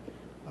 certainly.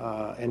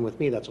 And with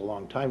me, that's a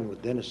long time, and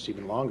with Dennis, it's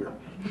even longer.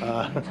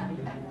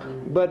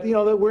 But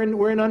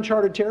we're in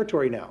uncharted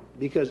territory now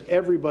because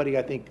everybody,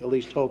 I think, at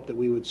least hoped that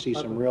we would see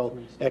some real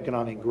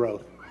economic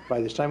growth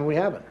by this time, and we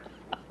haven't.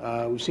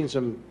 We've seen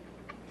some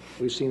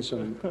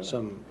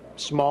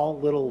small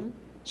little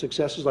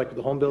successes like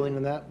the home building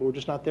and that, but we're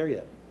just not there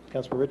yet.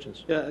 Councilman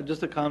Richens. Yeah,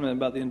 just a comment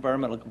about the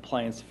environmental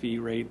compliance fee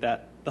rate.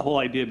 That the whole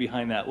idea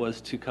behind that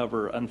was to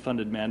cover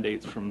unfunded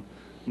mandates from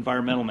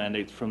environmental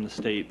mandates from the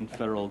state and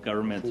federal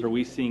governments. Are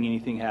we seeing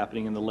anything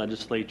happening in the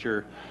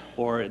legislature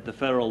or at the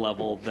federal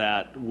level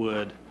that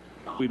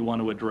we'd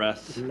want to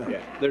address?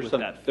 Yeah, there's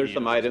with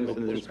some items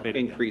and there's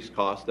increased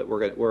costs that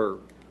we're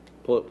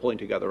pulling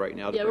together right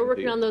now. Yeah, we're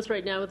working on those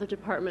right now with the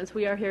departments.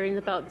 We are hearing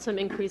about some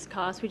increased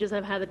costs. We just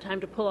haven't had the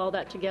time to pull all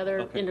that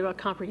together into a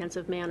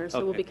comprehensive manner,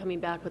 so we'll be coming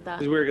back with that.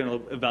 Because we're going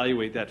to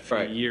evaluate that fee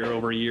Right. year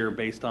over year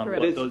based on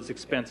Correct. what those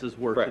expenses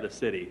were to the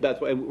city.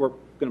 That's why we're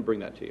going to bring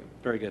that to you.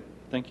 Very good.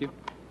 Thank you.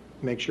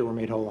 Make sure we're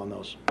made whole on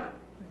those.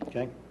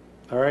 Okay?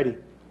 All righty.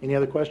 Any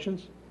other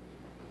questions?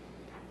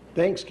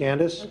 Thanks,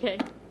 Candace. Okay.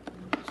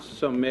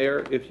 So,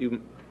 Mayor, if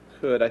you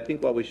could, I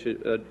think what we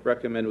should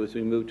recommend was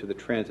we move to the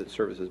transit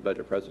services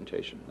budget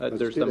presentation.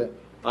 There's do some that.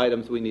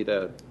 items we need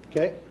to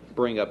Okay?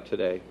 bring up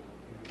today.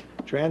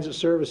 Transit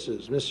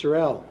Services, Ms.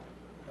 Sorrell,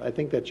 I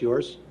think that's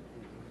yours.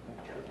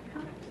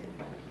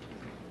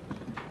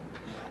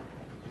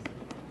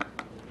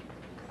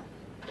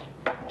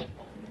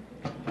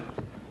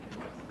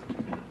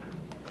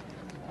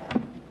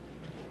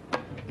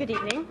 Good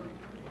evening.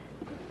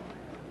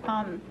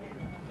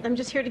 I'm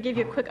just here to give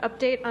you a quick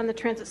update on the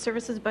transit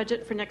services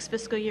budget for next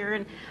fiscal year,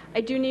 and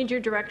I do need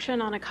your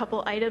direction on a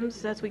couple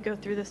items as we go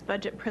through this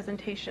budget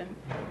presentation.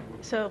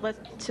 So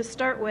to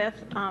start with,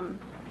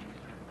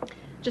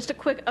 just a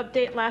quick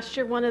update. Last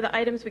year, one of the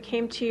items we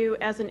came to you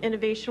as an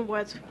innovation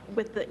was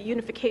with the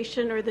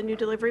unification or the new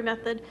delivery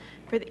method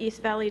for the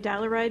East Valley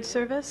Dial-A-Ride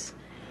service.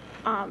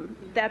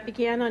 That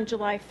began on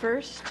July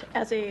 1st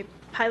as a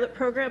pilot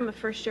program, a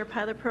first-year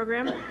pilot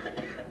program.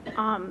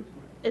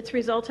 It's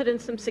resulted in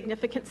some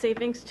significant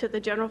savings to the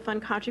general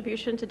fund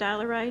contribution to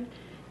Dial-A-Ride.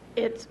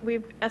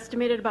 We've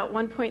estimated about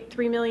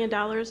 $1.3 million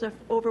of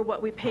over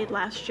what we paid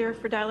last year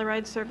for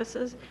Dial-A-Ride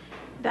services.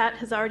 That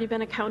has already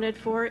been accounted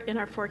for in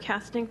our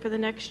forecasting for the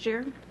next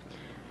year.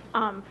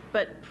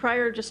 But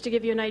prior, just to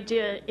give you an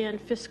idea, in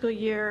fiscal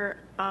year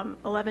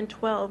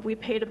 11-12, we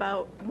paid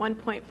about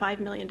 $1.5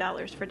 million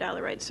for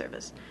Dial-A-Ride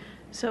service.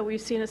 So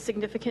we've seen a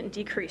significant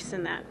decrease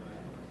in that.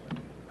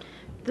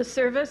 The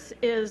service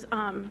is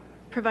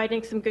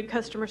providing some good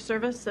customer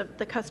service.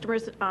 The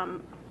customers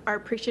are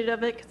appreciative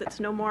of it because it's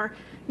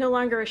no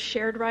longer a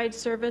shared ride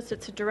service.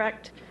 It's a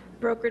direct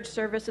brokerage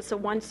service. It's a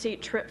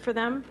one-seat trip for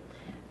them.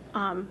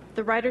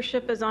 The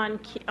ridership is on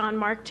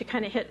mark to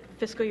kind of hit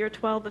fiscal year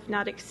 12, if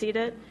not exceed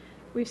it.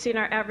 We've seen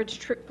our average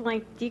trip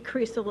length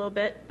decrease a little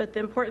bit, but the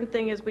important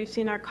thing is we've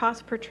seen our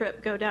cost per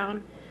trip go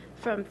down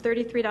from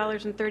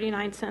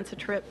 $33.39 a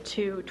trip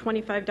to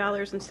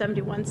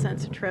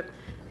 $25.71 a trip.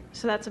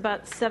 So that's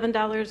about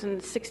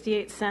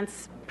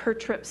 $7.68 per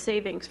trip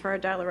savings for our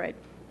Dial-A-Ride.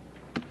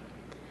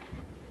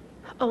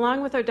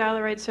 Along with our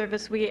Dial-A-Ride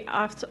service, we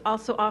also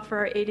offer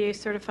our ADA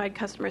certified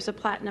customers a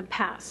Platinum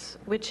Pass,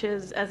 which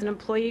is, as an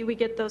employee, we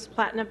get those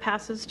Platinum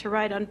Passes to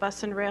ride on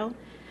bus and rail.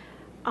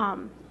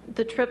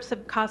 The trips are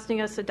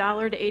costing us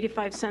 $1 to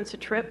 85 cents a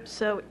trip.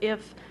 So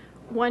if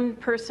one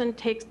person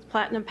takes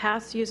Platinum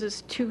Pass,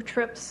 uses 2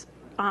 trips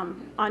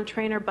on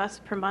train or bus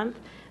per month,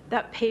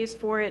 that pays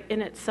for it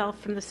in itself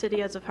from the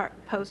city as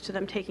opposed to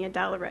them taking a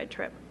Dial-A-Ride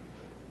trip.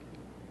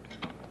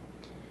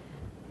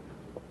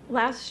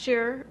 Last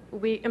year,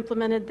 we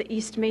implemented the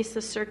East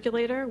Mesa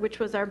Circulator, which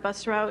was our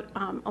bus route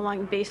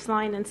along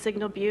Baseline and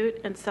Signal Butte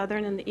and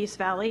Southern and the East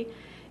Valley.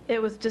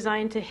 It was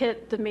designed to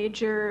hit the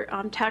major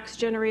tax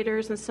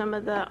generators and some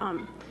of the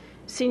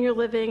senior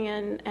living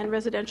and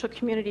residential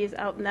communities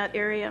out in that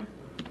area.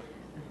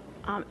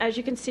 As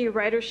you can see,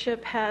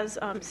 ridership has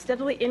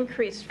steadily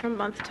increased from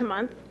month to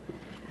month.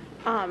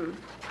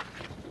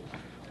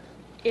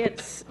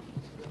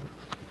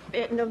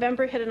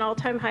 November hit an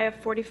all-time high of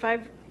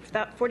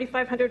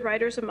 4,500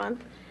 riders a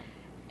month,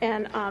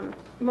 and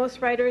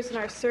most riders in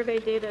our survey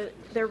data,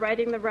 they're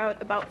riding the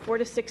route about 4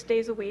 to 6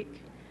 days a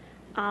week.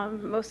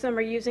 Most of them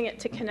are using it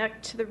to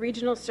connect to the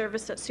regional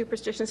service at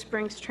Superstition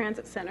Springs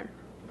Transit Center.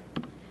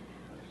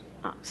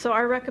 So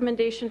our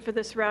recommendation for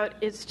this route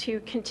is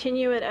to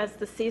continue it as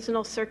the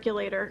seasonal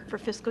circulator for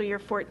fiscal year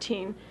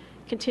 14.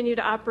 Continue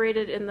to operate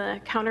it in the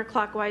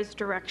counterclockwise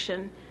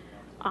direction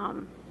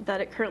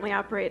that it currently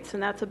operates,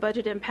 and that's a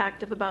budget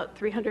impact of about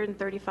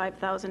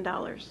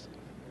 $335,000.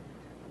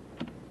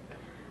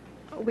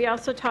 We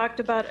also talked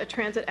about a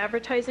transit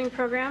advertising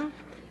program.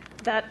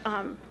 That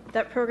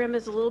program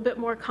is a little bit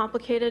more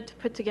complicated to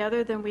put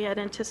together than we had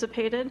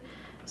anticipated.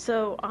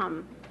 So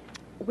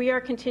we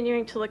are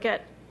continuing to look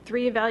at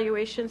 3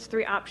 evaluations,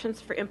 3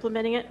 options for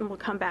implementing it, and we'll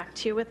come back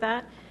to you with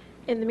that.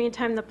 In the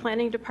meantime, the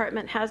planning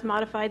department has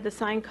modified the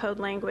sign code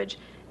language,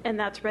 and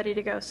that's ready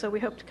to go. So we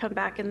hope to come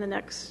back in the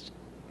next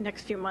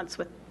few months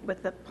with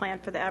the plan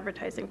for the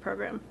advertising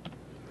program.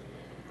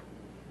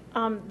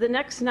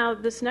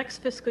 This next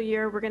fiscal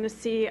year, we're going to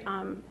see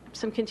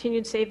some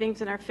continued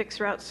savings in our fixed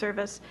route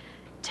service.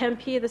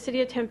 The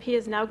city of Tempe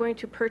is now going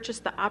to purchase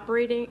the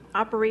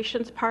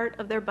operations part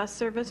of their bus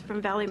service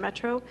from Valley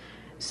Metro.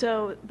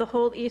 So the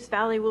whole East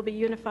Valley will be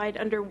unified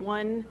under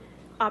one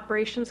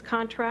operations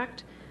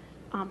contract.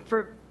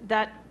 For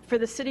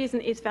the cities in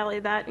the East Valley,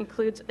 that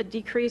includes a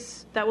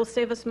decrease that will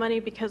save us money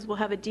because we'll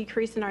have a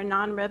decrease in our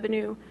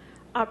non-revenue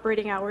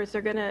operating hours.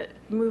 They're going to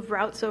move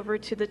routes over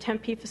to the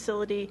Tempe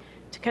facility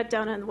to cut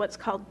down on what's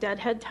called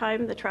deadhead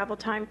time, the travel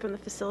time from the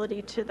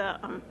facility to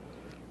the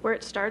where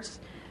it starts.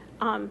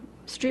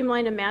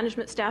 Streamline and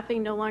management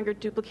staffing, no longer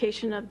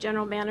duplication of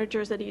general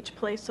managers at each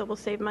place, so we'll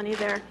save money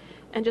there.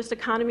 And just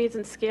economies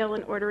in scale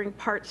in ordering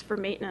parts for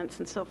maintenance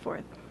and so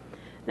forth.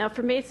 Now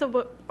for Mesa,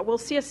 we'll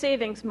see a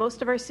savings.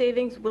 Most of our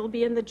savings will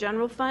be in the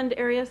general fund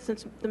area,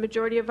 since the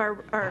majority of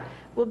our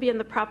will be in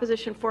the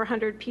Proposition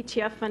 400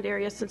 PTF fund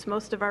area, since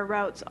most of our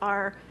routes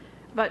are,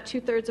 about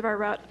 2/3 of our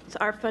routes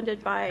are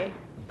funded by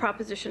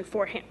Proposition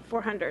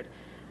 400.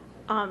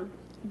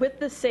 With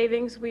the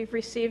savings, we've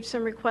received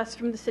some requests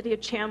from the City of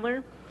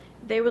Chandler.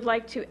 They would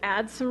like to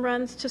add some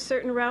runs to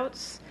certain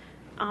routes.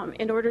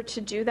 In order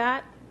to do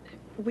that,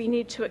 we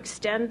need to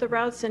extend the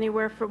routes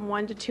anywhere from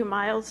 1 to 2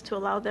 miles to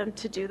allow them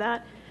to do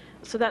that.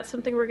 So that's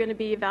something we're going to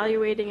be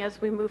evaluating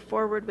as we move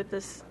forward with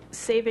this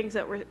savings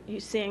that we're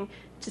seeing,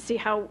 to see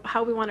how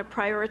we want to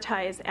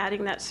prioritize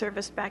adding that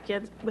service back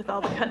in with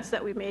all the cuts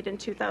that we made in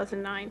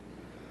 2009.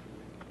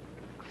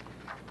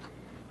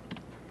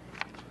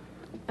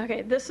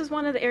 Okay, this is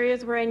one of the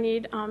areas where I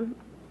need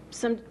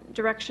some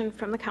direction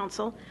from the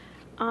council.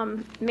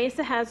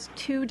 Mesa has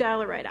 2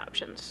 dial ride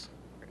options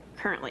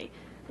currently.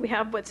 We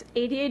have what's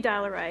ADA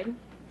dial ride,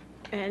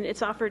 and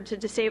it's offered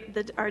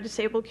to our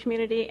disabled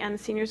community and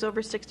seniors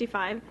over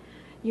 65.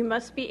 You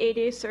must be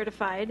ADA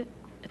certified.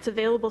 It's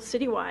available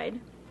citywide.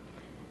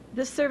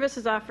 This service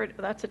is offered,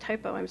 that's a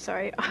typo, I'm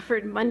sorry,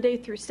 offered Monday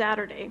through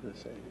Saturday.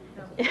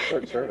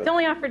 It's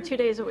only offered 2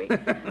 days a week.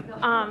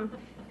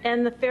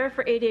 And the fare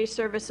for ADA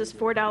service is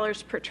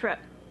 $4 per trip.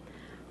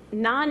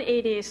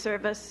 Non-ADA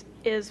service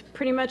is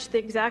pretty much the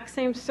exact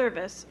same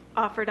service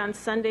offered on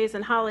Sundays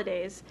and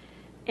holidays,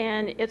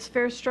 and its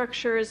fare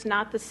structure is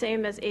not the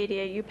same as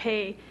ADA. You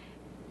pay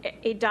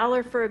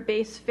 $1 for a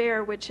base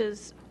fare, which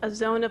is a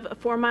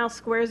 4-mile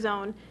square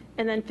zone,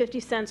 and then 50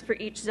 cents for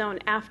each zone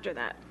after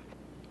that.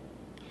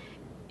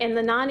 And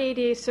the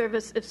non-ADA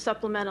service is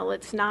supplemental.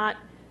 It's not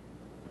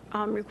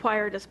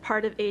required as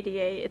part of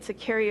ADA. It's a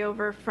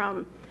carryover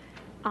from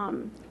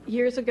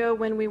years ago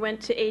when we went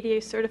to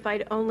ADA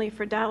certified only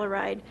for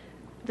dial-a-ride.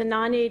 The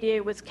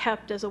non-ADA was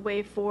kept as a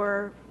way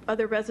for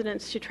other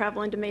residents to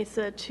travel into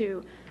Mesa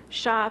to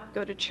shop,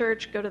 go to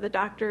church, go to the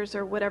doctors,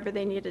 or whatever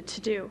they needed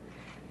to do.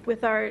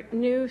 With our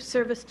new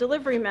service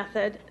delivery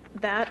method,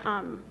 that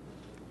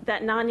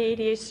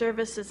non-ADA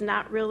service is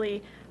not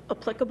really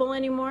applicable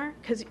anymore,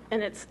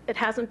 and it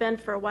hasn't been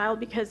for a while,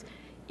 because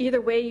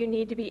either way you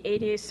need to be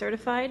ADA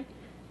certified.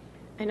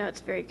 I know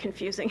it's very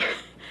confusing.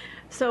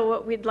 So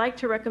what we'd like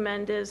to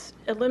recommend is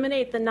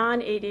eliminate the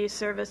non-ADA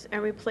service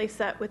and replace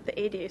that with the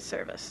ADA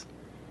service.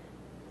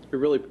 You're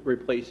really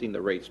replacing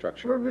the rate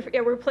structure. We're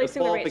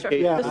replacing the rate structure.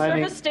 Yeah, The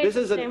service stays This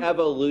the is same. an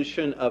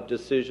evolution of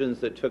decisions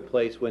that took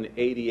place when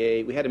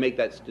ADA, we had to make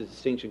that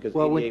distinction because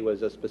ADA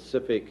was a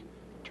specific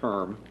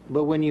term.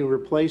 But when you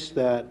replace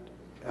that,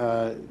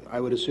 I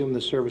would assume the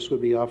service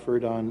would be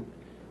offered on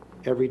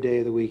every day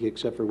of the week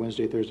except for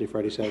Wednesday, Thursday,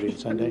 Friday, Saturday, and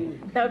Sunday?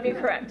 That would be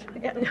correct.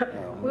 Yeah, no.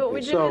 What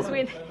we did So- is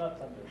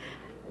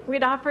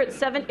we'd offer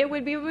it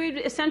we'd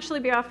essentially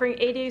be offering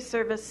ADA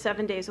service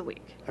 7 days a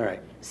week, All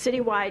right.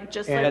 citywide,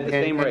 just At like the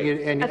same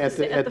rate. And At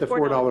at the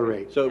 $4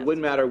 rate? So it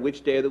wouldn't matter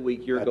which day of the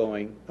week you're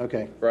going,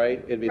 Okay.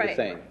 right? It'd be the Right.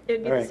 same.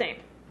 It'd be All the right. same.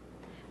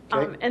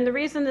 Okay. And the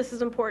reason this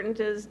is important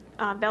is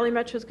Valley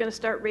Metro is going to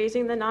start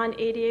raising the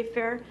non-ADA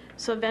fare,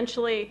 so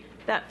eventually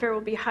that fare will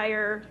be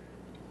higher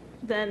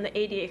than the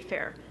ADA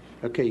fare.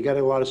 Okay, you got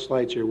a lot of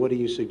slides here. What do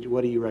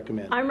you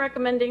recommend? I'm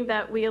recommending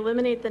that we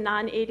eliminate the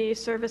non-ADA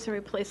service and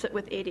replace it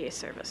with ADA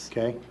service.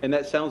 Okay? And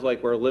that sounds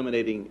like we're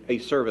eliminating a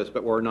service,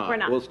 but we're not. We're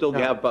not. We'll still No.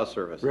 have bus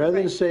service. Rather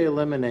than say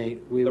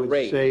eliminate, we The would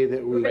rate. say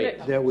that We're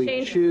gonna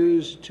change-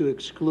 choose to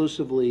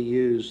exclusively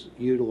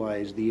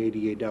utilize the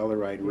ADA dollar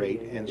ride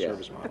rate and Yes.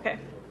 service model. Okay.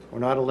 We're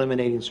not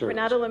eliminating service.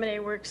 We're not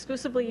eliminating, we're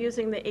exclusively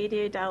using the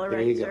ADA dollar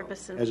There you rate go.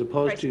 service. And As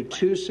opposed to pricing plan.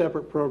 2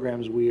 separate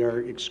programs, we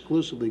are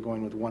exclusively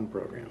going with 1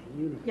 program.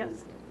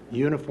 Yes,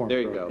 Uniform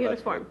There you program. go.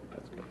 That's uniform. good.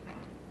 That's good.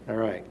 All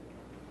right.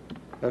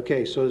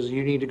 Okay, so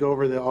you need to go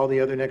over all the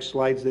other next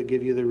slides that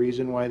give you the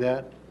reason why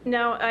that?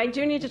 Now, I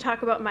do need to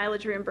talk about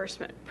mileage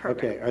reimbursement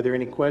program. Okay, are there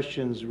any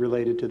questions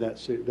related to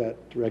that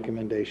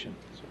recommendation?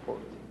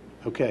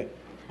 Okay,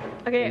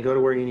 Okay. and go to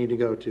where you need to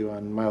go to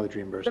on mileage The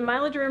reimbursement.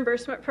 mileage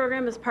reimbursement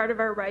program is part of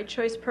our Ride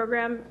Choice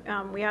program.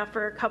 We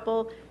offer a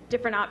couple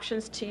different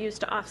options to use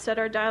to offset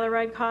our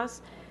dial-a-ride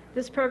costs.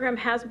 This program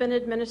has been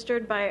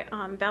administered by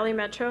Valley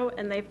Metro,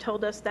 and they've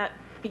told us that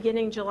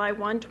beginning July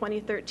 1,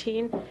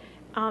 2013,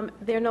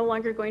 they're no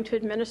longer going to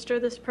administer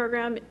this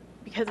program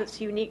because it's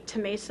unique to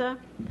Mesa.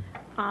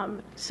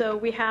 So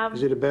we have,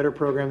 Is it a better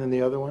program than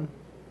the other one?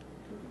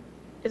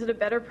 is it a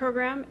better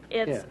program?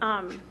 It's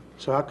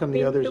So how come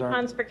the others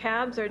coupons aren't, for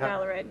cabs or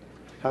dial-a-ride.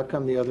 how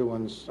come the other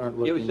ones aren't It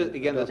looking? was just,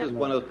 again, this is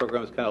one of those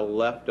programs kind of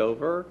left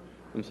over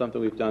from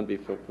something we've done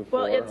before.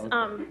 Well, it's,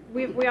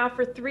 we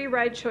offer 3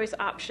 ride choice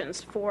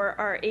options for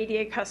our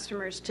ADA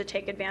customers to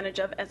take advantage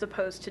of as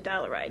opposed to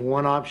dial-a-ride.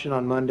 One option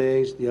on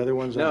Mondays, the other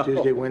one's No. on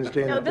Tuesday,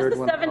 Wednesday, and No, the this third is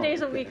one? 7 oh,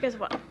 days a okay. week as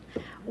well.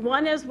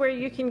 One is where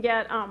you can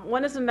get,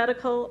 one is a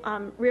medical,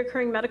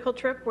 reoccurring medical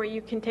trip where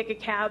you can take a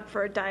cab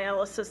for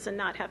dialysis and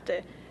not have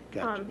to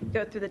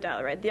go through the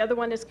dial ride. The other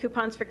one is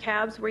coupons for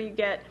cabs where you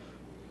get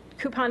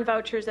coupon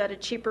vouchers at a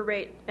cheaper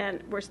rate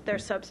and where they're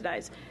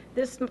subsidized.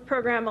 This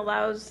program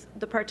allows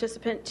the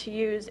participant to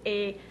use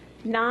a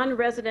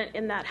non-resident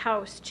in that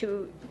house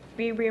to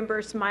be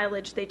reimbursed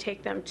mileage they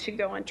take them to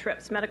go on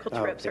trips, medical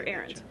trips or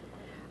errands.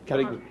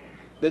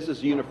 This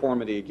is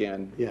uniformity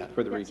again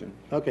for the region.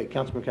 Okay,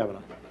 Councilman Kavanaugh.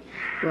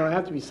 Well, I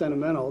have to be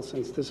sentimental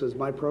since this was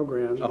my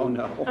program. Oh,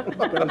 no.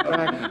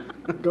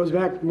 Goes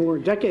back more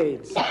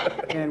decades,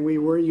 and we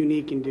were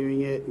unique in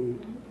doing it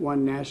and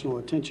won national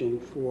attention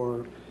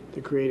for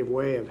the creative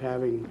way of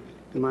having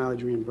the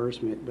mileage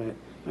reimbursement. But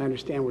I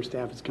understand where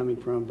staff is coming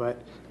from,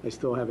 but I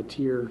still have a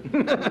tear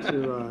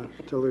to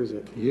lose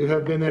it. You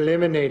have been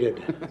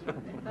eliminated.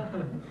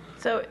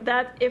 So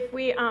that if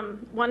we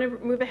want to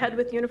move ahead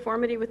with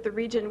uniformity with the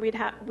region,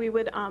 we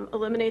would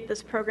eliminate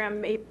this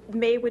program.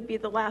 May would be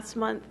the last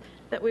month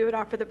that we would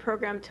offer the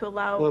program to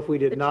allow. Well, if we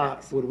did the not,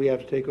 checks. would we have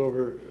to take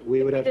over?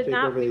 We would have to did take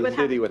not, over we the would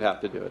have- City would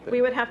have to do it then.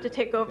 We would have to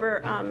take over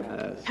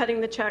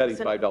cutting the checks Cutting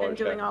and $5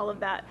 doing check. all of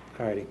that.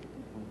 All righty.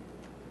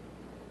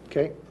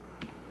 Okay.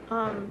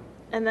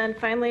 And then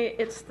finally,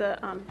 it's the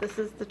this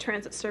is the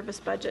transit service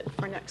budget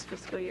for next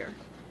fiscal year.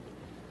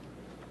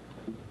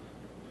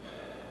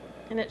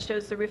 And it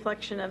shows the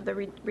reflection of the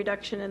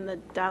reduction in the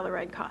dollar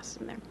ride costs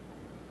in there.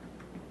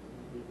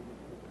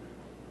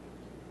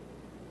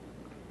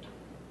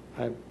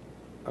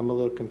 I'm a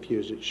little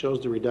confused. It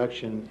shows the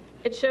reduction.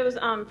 It shows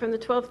from the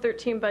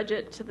 12-13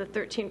 budget to the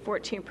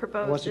 13-14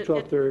 proposed. What's the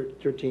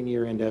 12-13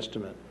 year-end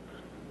estimate,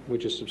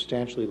 which is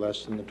substantially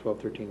less than the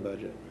 12-13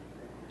 budget?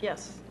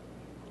 Yes.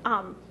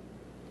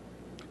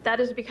 That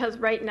is because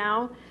right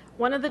now,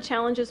 one of the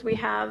challenges we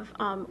have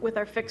with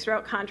our fixed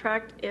route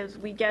contract is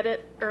we get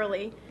it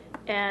early,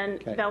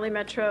 and Valley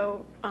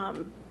Metro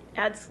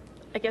adds,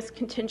 I guess,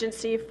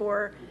 contingency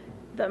for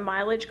the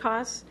mileage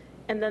costs,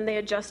 and then they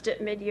adjust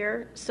it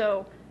mid-year.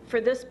 So for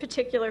this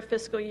particular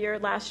fiscal year,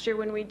 last year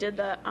when we did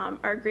our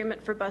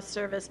agreement for bus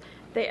service,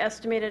 they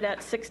estimated at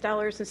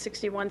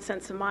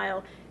 $6.61 a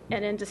mile,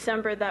 and in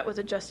December that was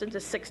adjusted to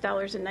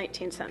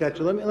 $6.19.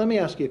 Gotcha. Let me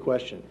ask you a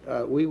question.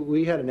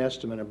 We had an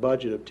estimate, a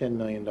budget of $10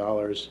 million,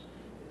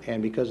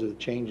 and because of the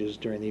changes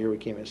during the year, we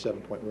came at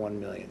 $7.1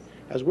 million.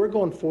 As we're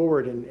going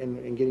forward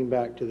and getting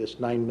back to this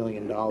 $9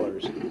 million,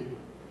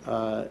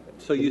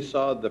 So you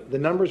saw the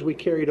numbers we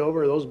carried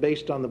over, are those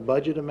based on the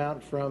budget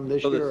amount from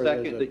this So year? the or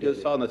second, those you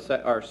saw on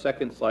our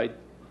second slide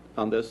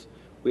on this,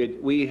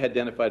 we had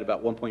identified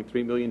about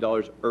 $1.3 million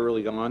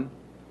early on,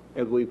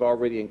 and we've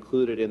already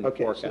included in the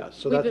Okay, forecast.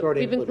 so that's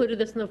already We've included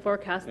this in the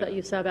forecast that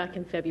you saw back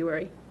in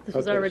February. This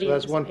was already so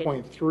that's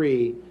anticipated.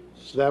 1.3.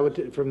 So that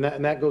would, from that,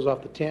 and that goes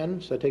off to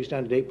 10, so that takes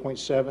down to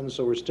 8.7.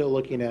 So we're still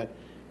looking at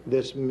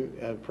this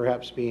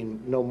perhaps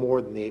being no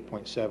more than the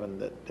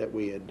 8.7 that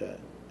we had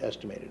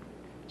estimated.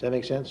 Does that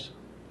make sense?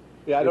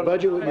 Yeah, I Your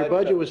don't.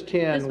 budget was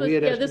 10, This was- we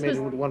had yeah, this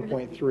estimated was-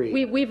 1.3.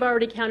 We've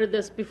already counted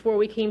this before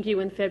we came to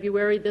you in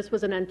February. This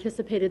was an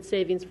anticipated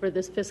savings for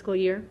this fiscal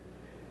year.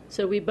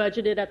 So we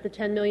budgeted at the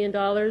 $10 million,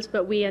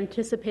 but we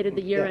anticipated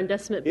the year-end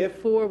estimate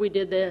before we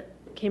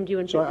came to you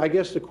in So February. I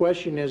guess the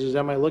question is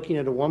am I looking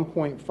at a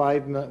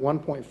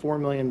 $1.4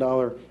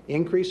 million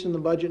increase in the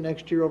budget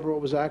next year over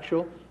what was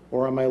actual?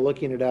 Or am I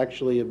looking at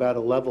actually about a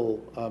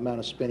level amount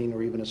of spending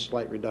or even a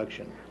slight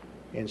reduction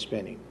in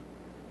spending?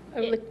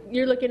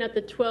 You're looking at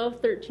the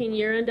 12-13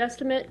 year-end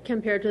estimate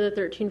compared to the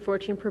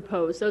 13-14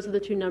 proposed. Those are the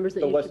two numbers that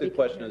So you what's should be the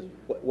question is,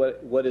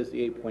 what is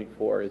the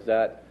 8.4? Is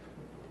that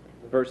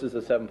versus the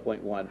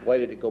 7.1? Why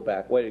did it go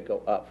back? Why did it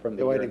go up from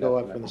the Why did year-end it go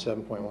up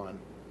estimate? from the 7.1?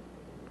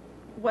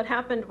 What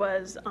happened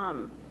was,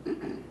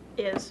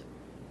 is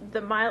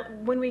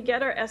when we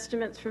get our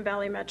estimates from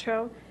Valley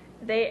Metro,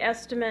 they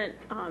estimate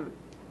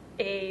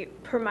a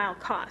per mile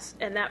cost,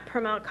 and that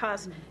per mile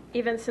cost,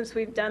 even since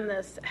we've done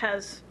this,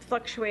 has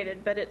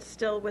fluctuated, but it's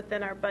still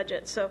within our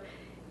budget. So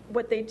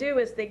what they do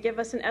is they give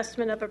us an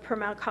estimate of a per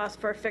mile cost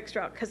for a fixed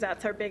route, because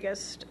that's our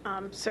biggest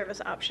service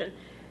option.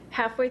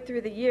 Halfway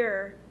through the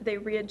year, they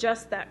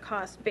readjust that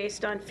cost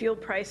based on fuel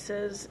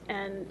prices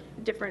and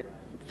different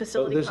So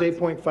facility this costs.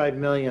 8.5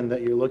 million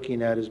that you're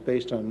looking at is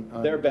based on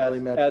Their best Valley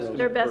Metro. estimate.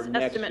 Their best for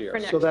next estimate year. for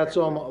next So that's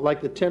year. almost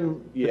like the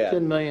 10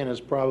 million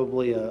is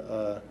probably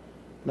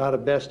not a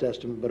best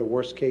estimate, but a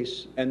worst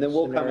case And then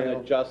we'll come and scenario.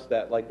 adjust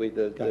that like we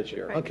did this Gotcha.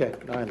 year. Okay,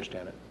 I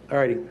understand it. All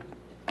righty.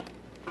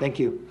 Thank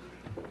you.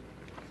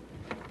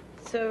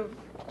 So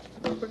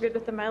we're good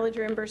with the mileage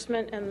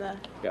reimbursement and the,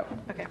 Yeah.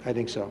 okay. I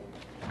think so.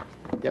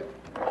 Yep.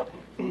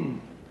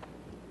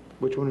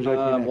 Which one would you like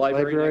to do next?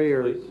 library Library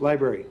next, or please.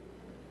 library?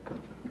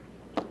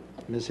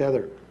 Ms.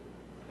 Heather?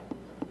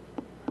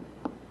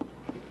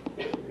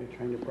 They're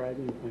trying to bribe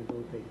me with my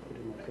vote. They put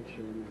in my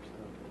picture and their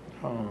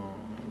stuff. Oh,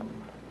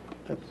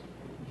 that's,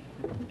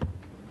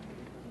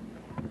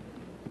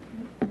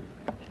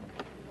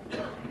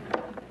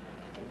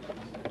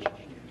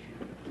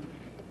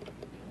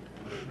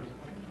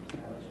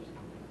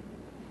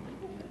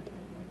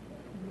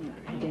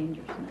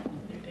 Dangerous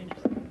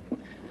now.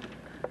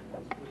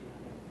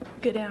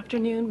 Good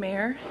afternoon,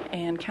 Mayor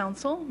and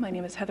Council. My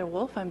name is Heather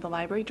Wolf. I'm the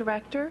Library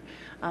Director.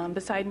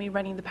 Beside me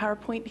running the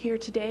PowerPoint here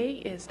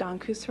today is Don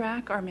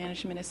Kusrak, our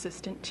Management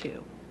Assistant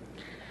too.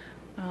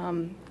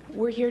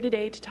 We're here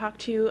today to talk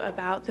to you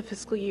about the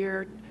fiscal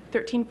year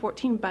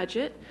 13-14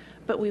 budget,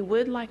 but we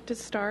would like to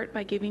start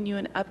by giving you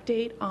an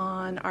update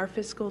on our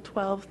fiscal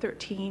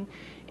 12-13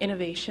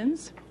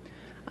 innovations.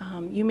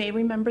 You may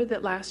remember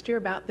that last year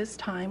about this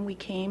time we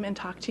came and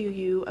talked to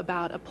you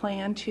about a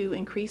plan to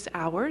increase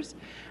hours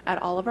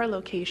at all of our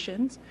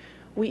locations.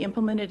 We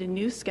implemented a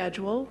new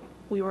schedule.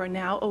 We were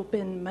now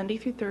open Monday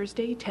through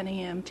Thursday, 10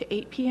 a.m. to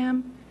 8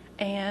 p.m.,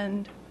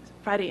 and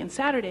Friday and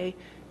Saturday,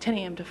 10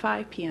 a.m. to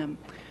 5 p.m.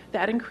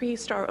 That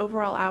increased our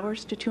overall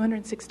hours to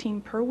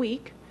 216 per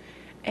week.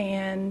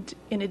 And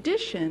in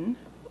addition,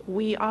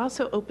 we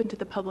also opened to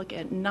the public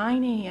at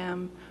 9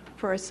 a.m.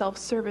 for a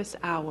self-service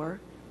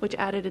hour, which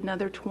added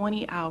another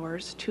 20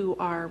 hours to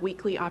our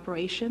weekly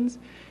operations,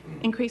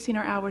 increasing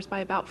our hours by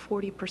about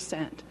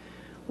 40%.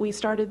 We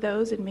started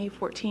those in May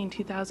 14,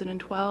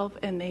 2012,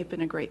 and they've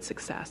been a great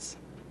success.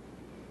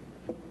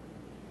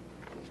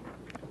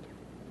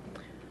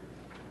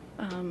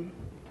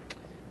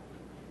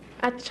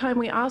 At the time,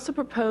 we also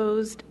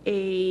proposed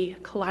a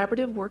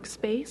collaborative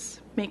workspace,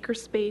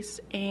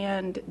 makerspace,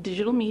 and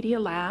digital media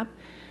lab.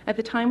 At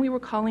the time, we were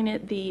calling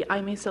it the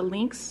iMesa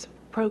Links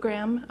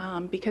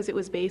program because it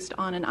was based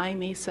on an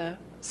iMesa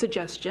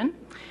suggestion.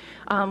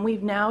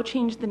 We've now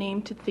changed the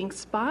name to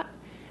ThinkSpot,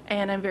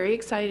 and I'm very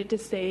excited to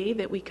say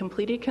that we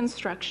completed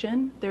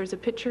construction. There's a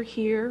picture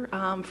here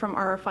from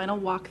our final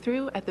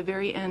walkthrough at the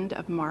very end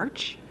of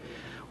March.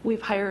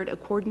 We've hired a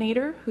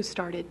coordinator who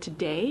started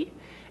today,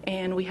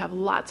 and we have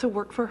lots of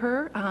work for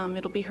her.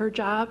 It'll be her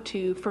job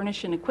to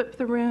furnish and equip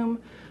the room,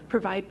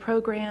 provide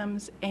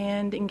programs,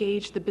 and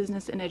engage the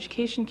business and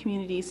education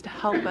communities to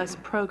help us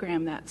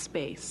program that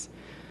space.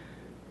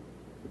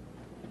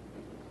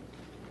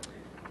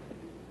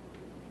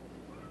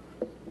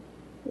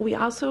 We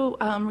also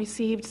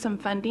received some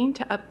funding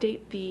to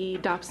update the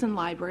Dobson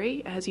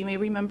Library. As you may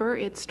remember,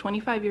 it's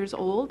 25 years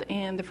old,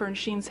 and the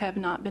furnishings have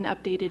not been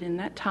updated in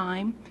that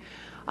time.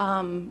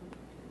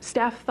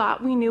 Staff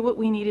thought we knew what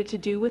we needed to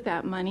do with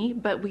that money,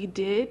 but we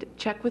did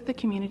check with the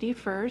community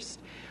first.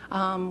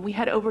 We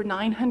had over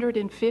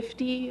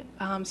 950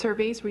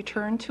 surveys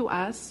returned to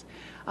us.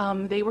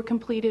 They were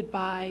completed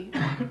by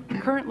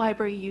current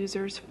library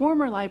users,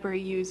 former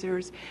library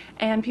users,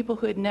 and people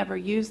who had never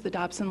used the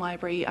Dobson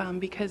Library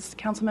because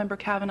Councilmember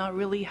Kavanaugh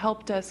really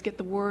helped us get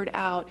the word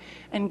out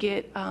and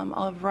get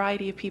a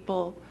variety of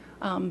people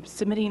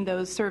submitting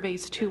those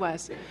surveys to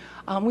us.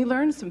 We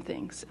learned some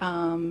things,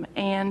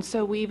 and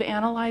so we've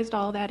analyzed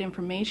all that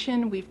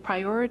information. We've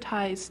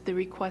prioritized the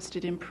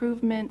requested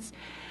improvements,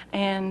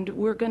 and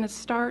we're going to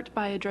start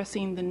by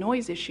addressing the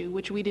noise issue,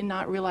 which we did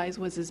not realize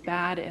was as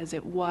bad as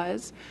it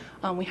was.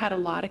 We had a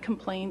lot of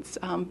complaints.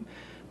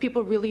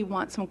 People really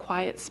want some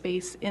quiet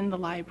space in the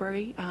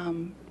library.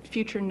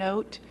 Future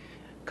note,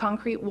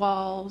 concrete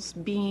walls,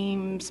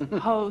 beams,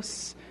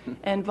 posts,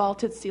 and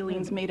vaulted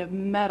ceilings made of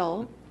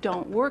metal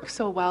don't work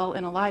so well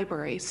in a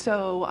library.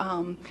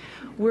 So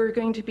we're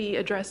going to be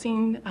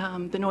addressing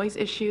the noise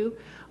issue.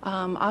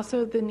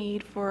 Also the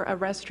need for a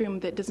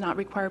restroom that does not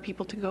require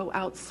people to go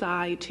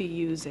outside to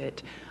use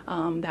it.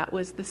 That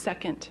was the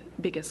second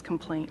biggest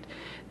complaint.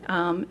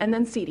 And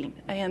then seating.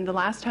 And the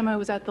last time I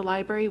was at the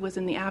library was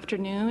in the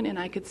afternoon, and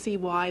I could see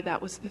why that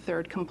was the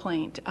third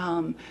complaint.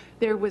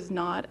 There was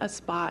not a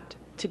spot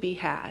to be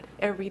had.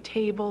 Every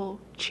table,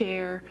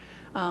 chair,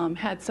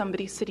 had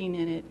somebody sitting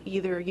in it,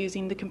 either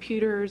using the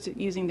computers,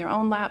 using their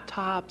own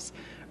laptops,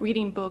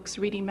 reading books,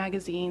 reading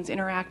magazines,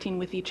 interacting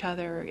with each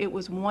other. It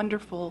was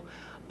wonderful,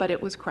 but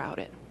it was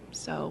crowded.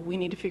 So we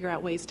need to figure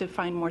out ways to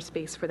find more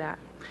space for that.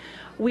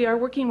 We are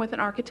working with an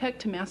architect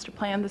to master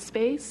plan the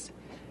space,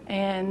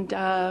 and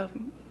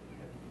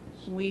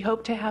we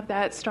hope to have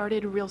that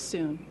started real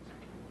soon.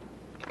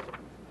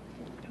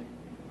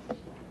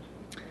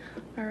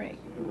 All right.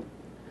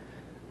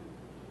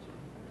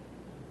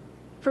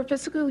 For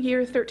fiscal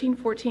year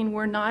 13-14,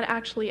 we're not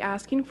actually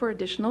asking for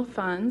additional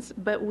funds,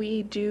 but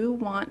we do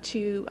want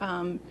to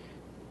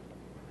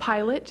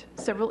pilot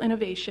several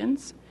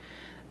innovations.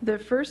 The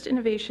first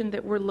innovation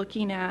that we're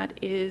looking at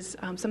is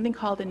something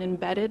called an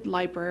embedded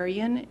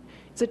librarian.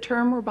 It's a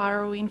term we're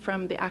borrowing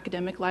from the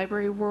academic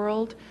library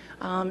world.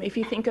 If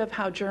you think of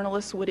how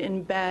journalists would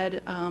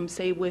embed,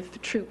 say,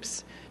 with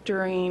troops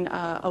during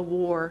a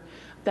war,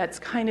 that's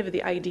kind of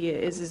the idea,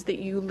 is that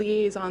you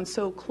liaison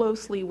so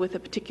closely with a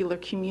particular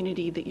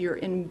community that you're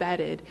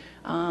embedded.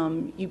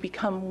 You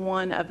become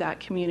one of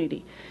that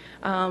community.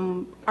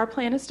 Our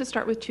plan is to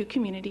start with 2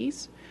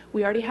 communities.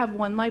 We already have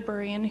one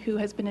librarian who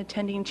has been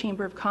attending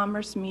Chamber of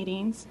Commerce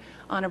meetings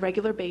on a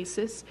regular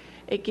basis.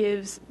 It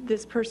gives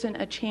this person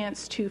a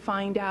chance to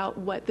find out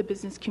what the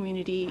business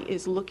community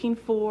is looking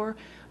for,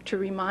 to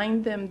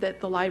remind them that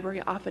the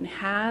library often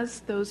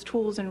has those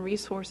tools and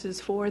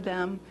resources for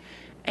them.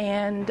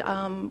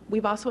 And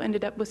we've also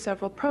ended up with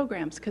several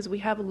programs because we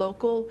have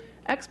local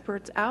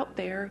experts out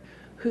there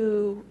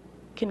who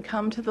can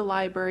come to the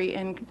library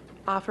and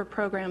offer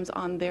programs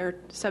on their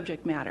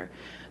subject matter.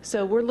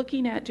 So we're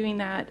looking at doing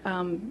that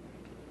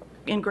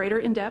in greater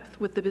in-depth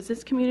with the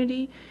business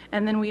community,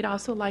 and then we'd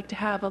also like to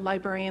have a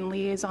librarian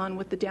liaison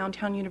with the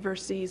downtown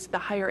universities, the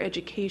higher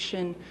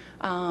education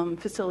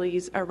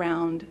facilities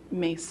around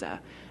Mesa.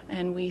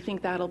 And we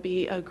think that'll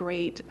be a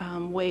great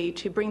way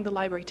to bring the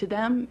library to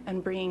them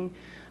and bring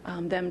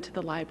them to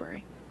the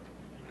library.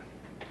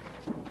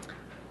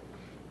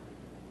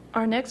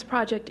 Our next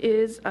project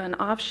is an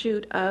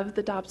offshoot of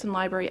the Dobson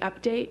Library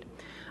update.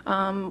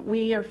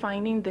 We are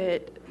finding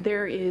that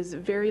there is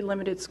very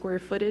limited square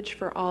footage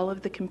for all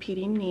of the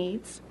competing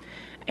needs,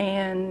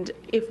 and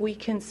if we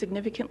can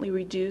significantly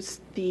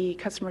reduce the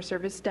customer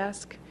service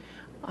desk,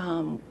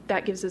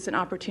 that gives us an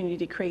opportunity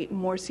to create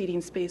more seating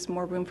space,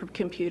 more room for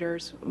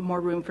computers,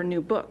 more room for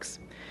new books.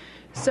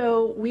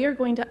 So we are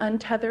going to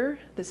untether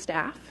the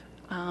staff.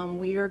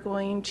 We are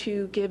going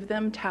to give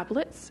them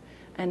tablets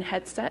and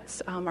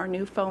headsets. Our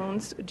new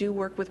phones do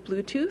work with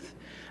Bluetooth,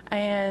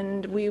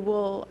 and we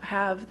will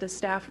have the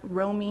staff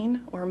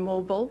roaming or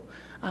mobile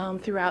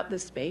throughout the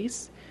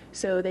space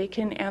so they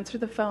can answer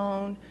the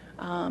phone,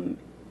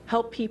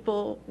 help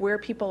people where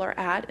people are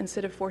at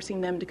instead of forcing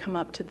them to come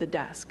up to the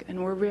desk.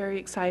 And we're very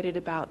excited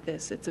about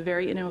this. It's a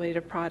very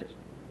innovative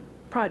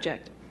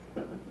project.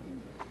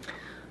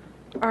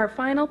 Our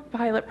final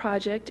pilot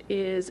project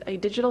is a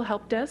digital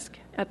help desk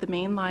at the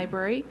main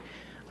library.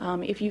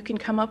 If you can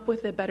come up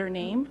with a better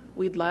name,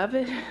 we'd love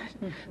it,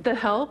 the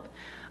help.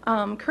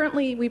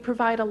 Currently, we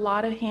provide a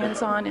lot of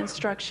hands-on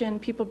instruction.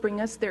 People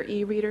bring us their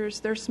e-readers,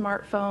 their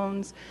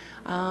smartphones,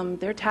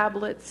 their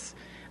tablets,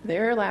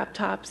 their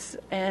laptops,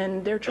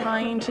 and they're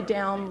trying to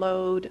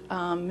download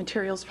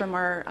materials from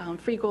our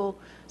Freegal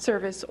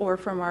service or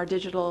from our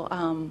digital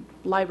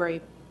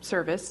library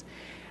service,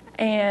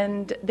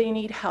 and they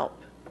need help.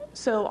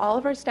 So all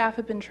of our staff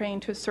have been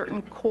trained to a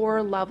certain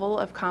core level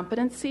of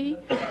competency,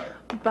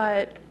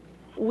 but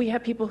we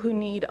have people who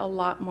need a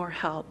lot more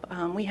help.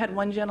 We had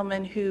one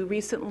gentleman who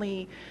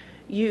recently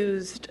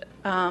used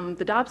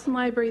the Dobson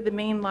Library, the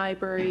main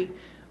library,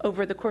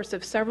 over the course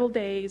of several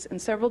days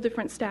and several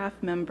different staff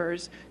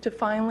members to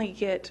finally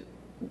get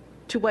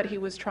to what he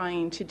was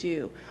trying to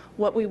do.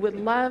 What we would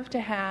love to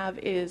have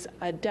is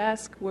a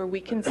desk where we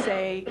can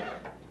say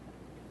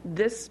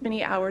this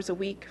many hours a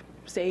week,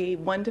 say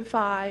 1 to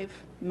 5,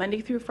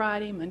 Monday through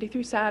Friday, Monday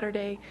through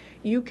Saturday,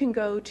 you can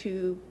go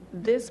to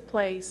this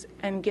place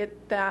and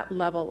get that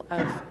level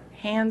of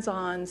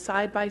hands-on,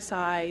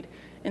 side-by-side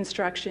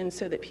instruction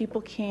so that people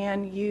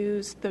can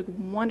use the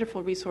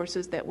wonderful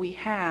resources that we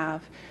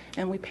have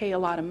and we pay a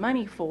lot of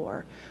money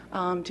for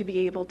to be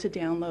able to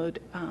download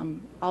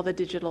all the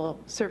digital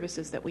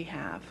services that we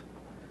have.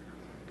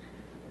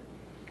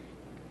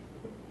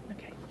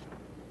 Okay.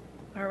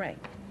 All right.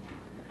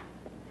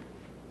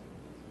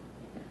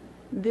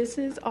 This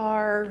is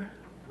our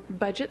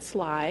budget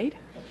slide.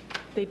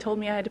 They told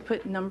me I had to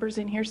put numbers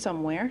in here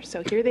somewhere,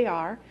 so here they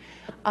are.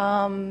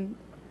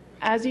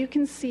 As you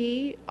can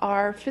see,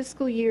 our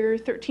fiscal year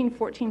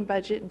 13-14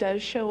 budget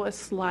does show a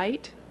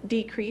slight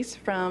decrease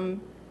from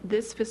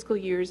this fiscal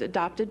year's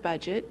adopted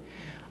budget.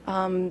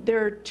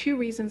 There are two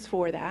reasons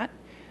for that.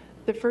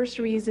 The first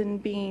reason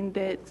being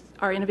that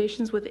our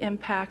Innovations with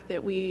Impact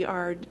that we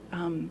are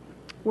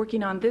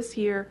working on this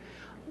year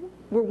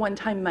were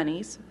one-time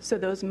monies, so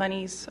those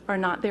monies are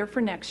not there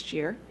for next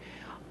year.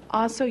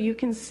 Also, you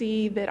can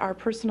see that our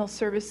personal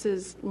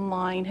services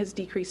line has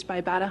decreased by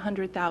about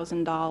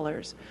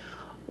 $100,000.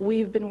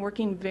 We've been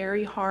working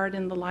very hard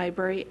in the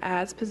library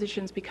as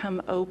positions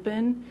become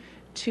open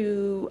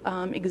to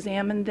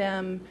examine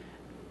them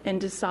and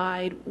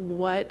decide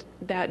what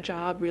that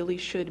job really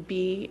should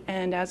be.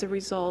 And as a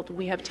result,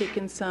 we have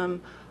taken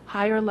some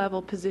higher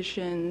level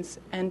positions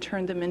and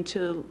turned them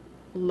into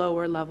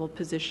lower level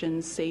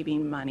positions,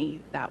 saving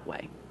money that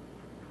way.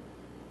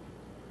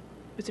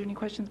 Is there any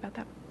questions about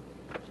that?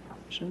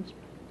 Questions?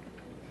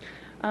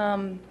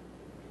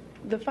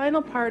 The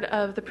final part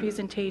of the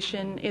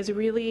presentation is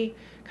really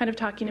kind of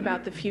talking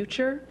about the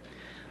future.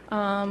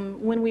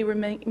 When we were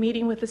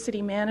meeting with the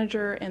city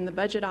manager and the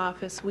budget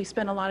office, we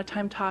spent a lot of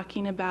time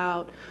talking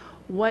about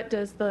what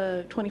does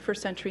the 21st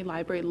century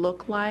library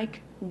look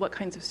like, what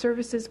kinds of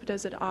services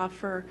does it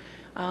offer,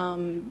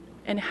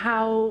 and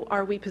how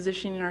are we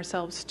positioning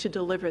ourselves to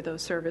deliver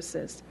those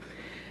services.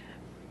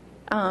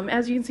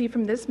 As you can see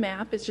from this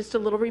map, it's just a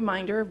little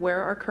reminder of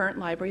where our current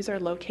libraries are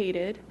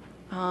located.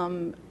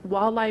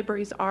 While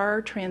libraries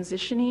are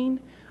transitioning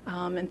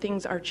and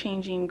things are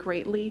changing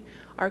greatly,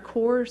 our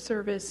core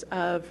service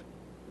of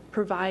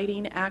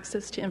providing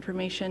access to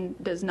information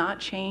does not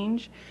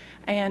change,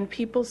 and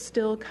people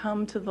still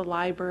come to the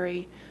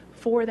library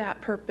for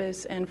that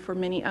purpose and for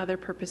many other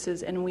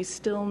purposes, and we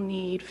still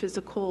need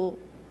physical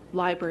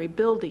library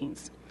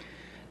buildings.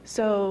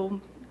 So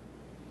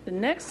the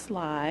next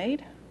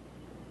slide,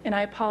 and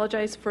I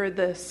apologize for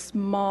the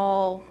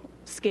small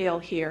scale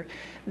here.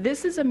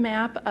 This is a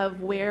map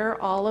of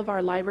where all of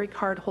our library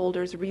card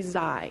holders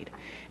reside.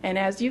 And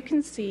as you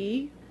can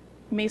see,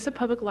 Mesa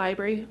Public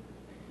Library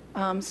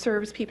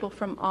serves people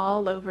from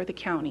all over the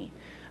county.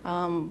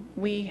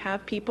 We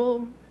have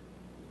people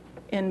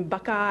in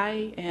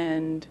Buckeye,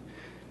 and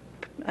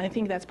I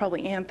think that's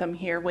probably Anthem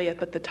here, way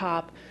up at the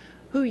top,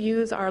 who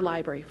use our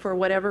library for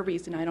whatever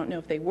reason. I don't know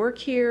if they work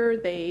here,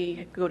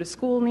 they go to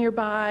school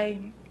nearby.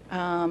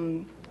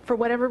 For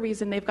whatever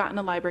reason, they've gotten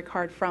a library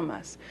card from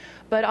us.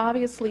 But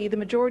obviously, the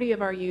majority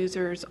of our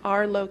users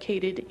are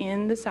located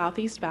in the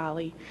Southeast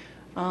Valley,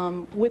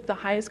 with the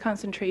highest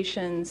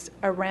concentrations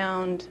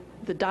around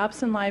the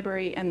Dobson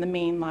Library and the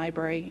main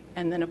library,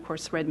 and then, of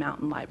course, Red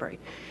Mountain Library.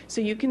 So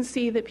you can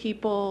see that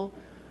people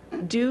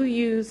do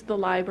use the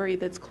library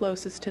that's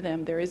closest to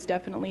them. There is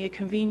definitely a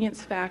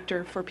convenience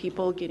factor for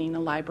people getting a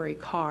library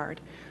card.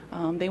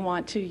 They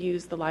want to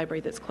use the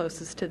library that's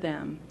closest to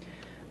them.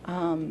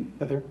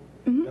 Heather?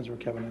 That's where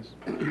Kevin is.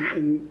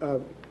 And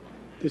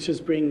this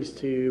just brings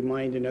to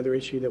mind another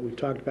issue that we've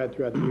talked about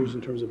throughout the years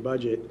in terms of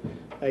budget.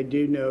 I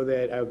do know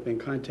that I've been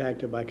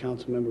contacted by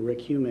Councilmember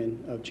Rick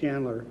Human of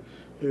Chandler,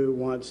 who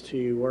wants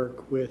to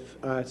work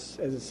with us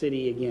as a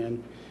city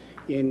again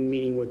in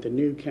meeting with the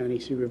new county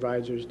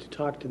supervisors to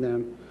talk to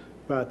them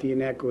about the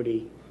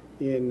inequity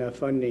in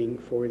funding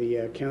for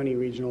the county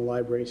regional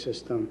library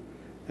system,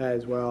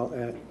 as well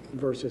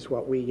versus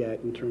what we get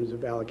in terms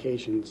of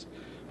allocations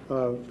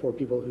for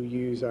people who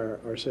use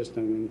our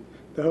system. And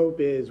the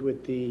hope is,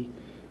 with the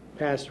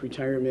past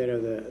retirement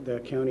of the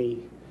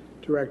county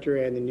director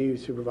and the new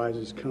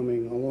supervisors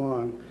coming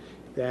along,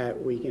 that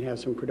we can have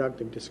some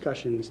productive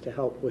discussions to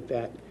help with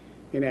that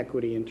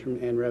inequity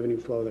and revenue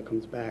flow that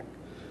comes back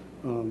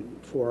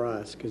for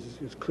us, because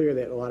it's clear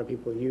that a lot of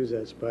people use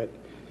us, but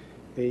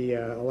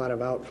a lot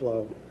of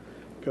outflow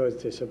goes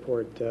to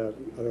support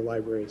other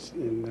libraries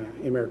in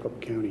Maricopa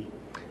County.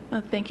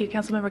 Thank you,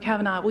 Councilmember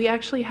Kavanaugh. We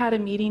actually had a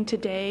meeting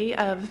today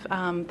of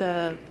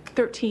the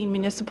 13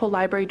 municipal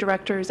library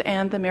directors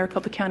and the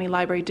Maricopa County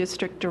Library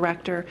District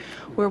Director,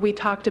 where we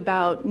talked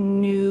about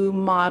new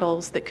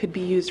models that could be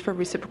used for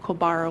reciprocal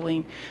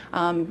borrowing.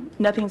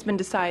 Nothing's been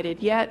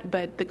decided yet,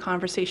 but the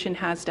conversation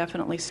has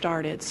definitely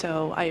started,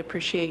 so I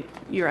appreciate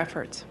your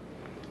efforts.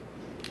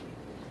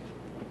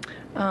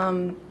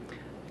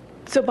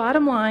 So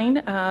bottom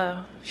line,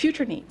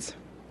 future needs.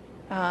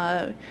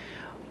 A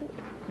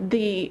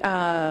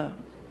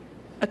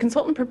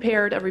consultant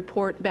prepared a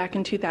report back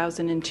in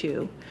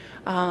 2002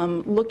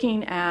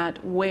 looking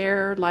at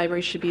where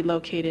libraries should be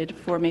located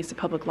for Mesa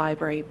Public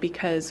Library,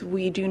 because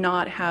we do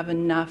not have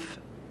enough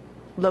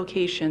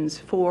locations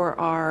for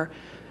our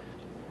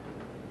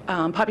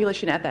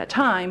population at that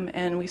time,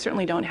 and we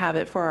certainly don't have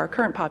it for our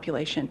current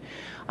population.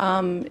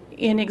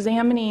 In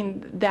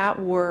examining that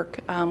work,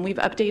 we've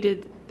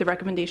updated the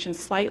recommendations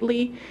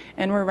slightly,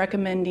 and we're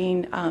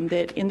recommending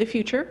that in the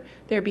future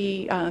there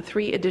be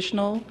 3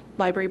 additional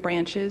library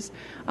branches,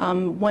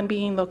 one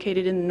being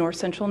located in the north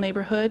central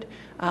neighborhood,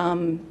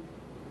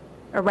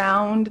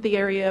 around the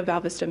area of Val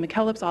Vista and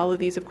McKellips. All of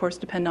these, of course,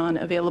 depend on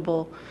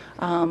available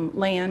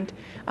land.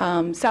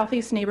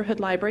 Southeast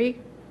Neighborhood Library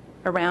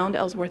around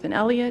Ellsworth and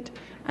Elliott,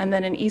 and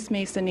then an East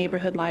Mesa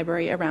Neighborhood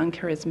Library around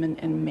Charisman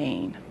and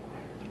Maine.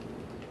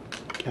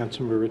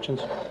 Councilmember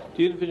Richens?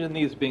 Do you envision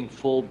these being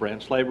full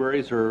branch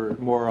libraries or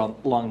more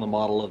along the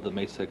model of the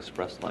Mesa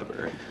Express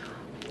Library?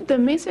 The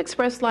Mesa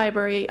Express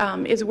Library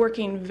is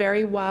working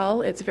very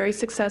well. It's very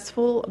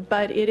successful,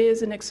 but it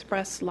is an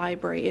express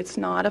library. It's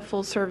not a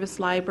full-service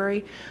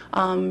library.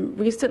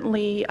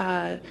 Recently,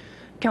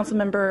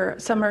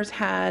 Councilmember Summers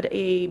had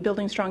a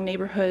Building Strong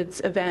Neighborhoods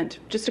event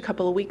just a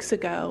couple of weeks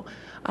ago.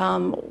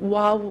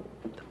 While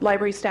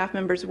library staff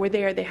members were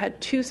there, they had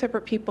 2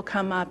 separate people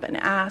come up and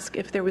ask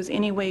if there was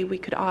any way we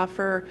could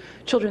offer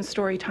children's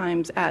story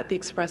times at the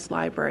Express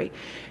Library.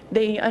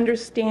 They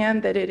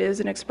understand that it is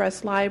an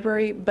Express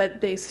Library,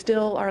 but they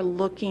still are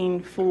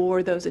looking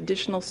for those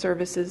additional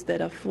services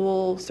that a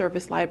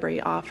full-service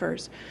library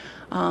offers.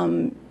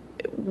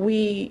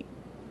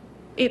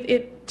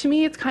 To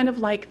me, it's kind of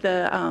like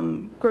the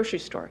grocery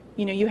store.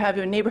 You know, you have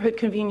a neighborhood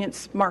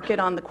convenience market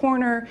on the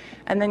corner,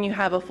 and then you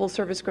have a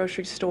full-service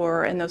grocery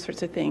store and those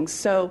sorts of things.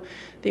 So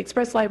the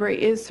Express Library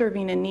is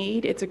serving a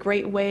need. It's a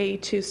great way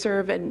to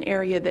serve an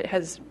area that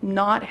has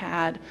not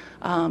had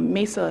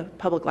Mesa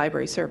Public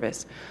Library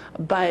service,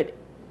 but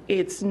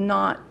it's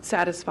not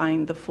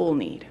satisfying the full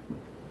need.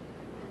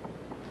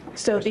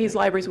 So these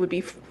libraries would be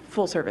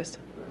full service.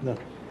 No.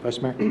 Vice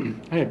Mayor?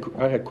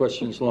 I had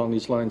questions along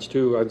these lines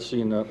too. I'd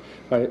seen,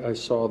 I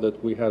saw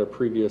that we had a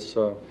previous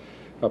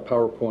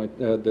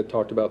PowerPoint that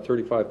talked about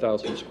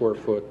 35,000 square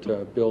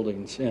foot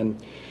buildings,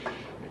 and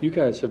you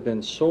guys have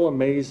been so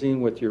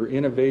amazing with your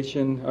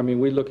innovation. I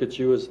mean, we look at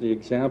you as the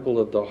example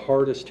of the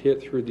hardest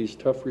hit through these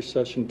tough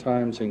recession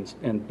times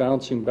and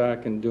bouncing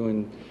back and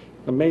doing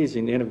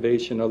amazing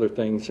innovation, other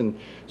things. And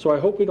so I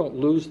hope we don't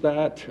lose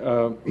that.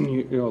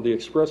 You know, the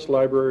Express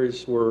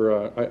Libraries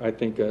were, I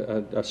think,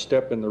 a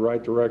step in the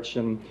right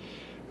direction.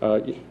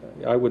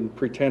 I wouldn't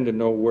pretend to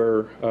know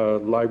where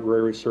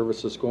library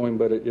service is going,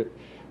 but you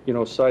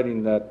know,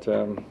 citing that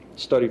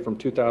study from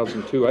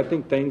 2002, I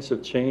think things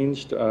have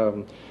changed.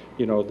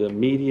 You know, the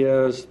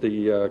medias,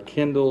 the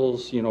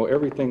Kindles, you know,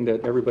 everything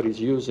that everybody's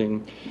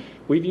using.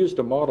 We've used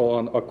a model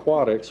on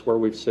aquatics where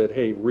we've said,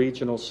 hey,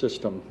 regional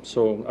system.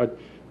 So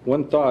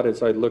One thought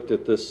as I looked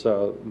at this,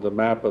 the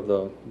map of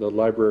the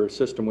library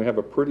system, we have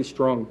a pretty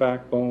strong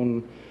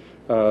backbone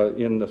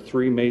in the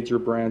 3 major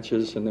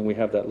branches, and then we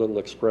have that little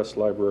express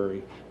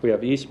library. We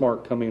have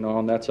Eastmark coming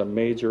on. That's a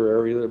major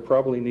area that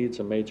probably needs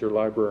a major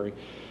library.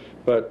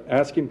 But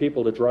asking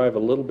people to drive a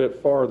little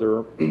bit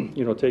farther,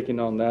 taking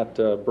on that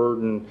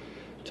burden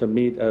to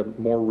meet a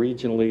more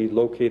regionally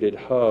located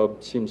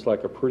hub seems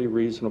like a pretty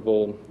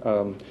reasonable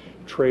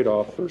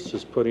trade-off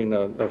versus putting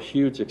a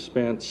huge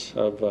expense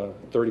of a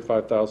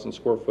 35,000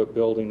 square foot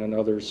building and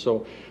others.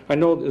 So I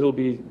know it'll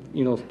be,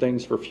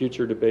 things for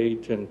future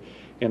debate and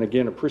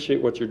again,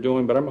 appreciate what you're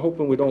doing, but I'm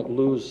hoping we don't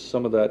lose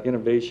some of that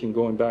innovation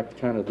going back to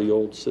kind of the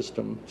old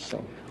system.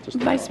 So,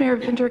 Vice Mayor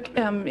Vinter,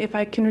 if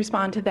I can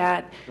respond to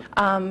that.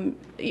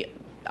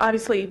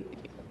 Obviously,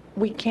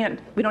 we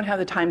don't have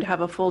the time to have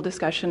a full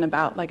discussion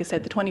about, like I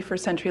said, the 21st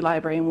Century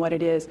Library and what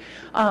it is.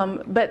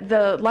 But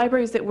the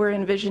libraries that we're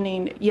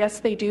envisioning,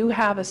 yes, they do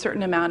have a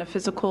certain amount of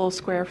physical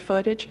square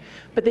footage,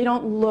 but they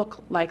don't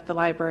look like the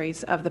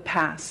libraries of the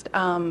past.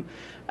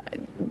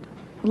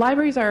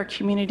 Libraries are a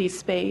community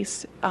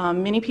space.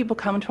 Many people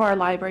come to our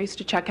libraries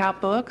to check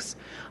out books,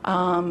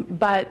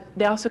 but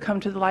they also come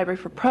to the library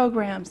for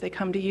programs. They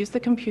come to use the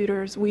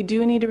computers. We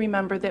do need to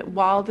remember that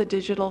while the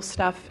digital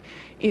stuff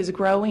is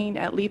growing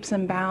at leaps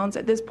and bounds,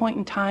 at this point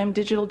in time,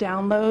 digital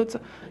downloads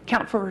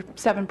account for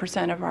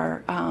 7% of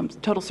our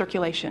total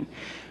circulation.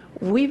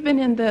 We've been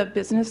in the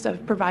business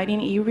of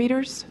providing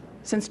e-readers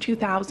since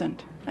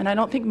 2000. And I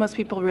don't think most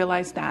people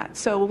realize that.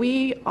 So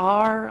we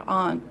are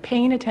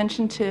paying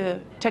attention to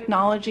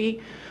technology.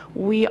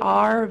 We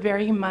are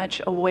very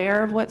much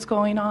aware of what's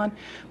going on,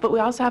 but we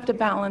also have to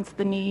balance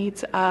the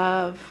needs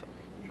of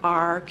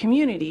our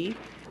community.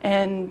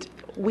 And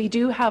we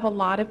do have a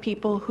lot of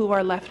people who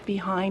are left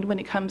behind when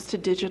it comes to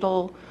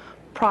digital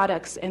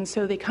products, and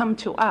so they come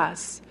to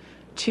us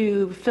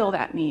to fill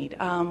that need.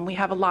 We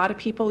have a lot of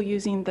people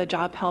using the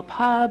Job Help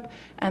Hub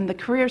and the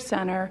Career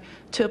Center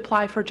to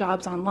apply for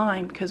jobs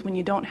online, because when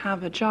you don't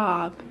have a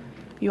job,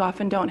 you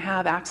often don't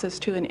have access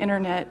to an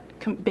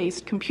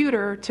internet-based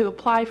computer to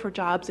apply for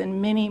jobs,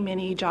 and many,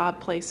 many job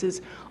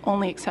places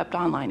only accept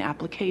online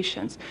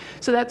applications.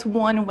 So that's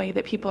one way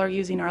that people are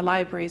using our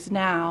libraries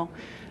now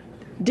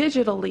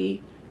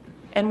digitally,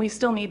 and we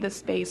still need the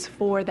space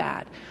for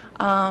that.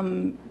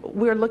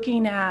 We're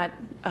looking at,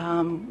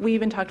 we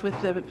even talked with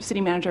the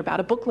city manager about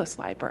a bookless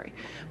library,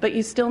 but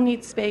you still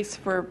need space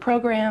for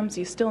programs,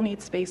 you still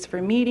need space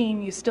for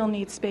meeting, you still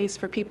need space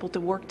for people to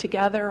work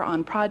together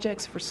on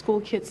projects, for school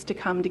kids to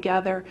come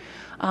together.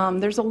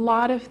 There's a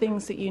lot of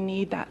things that you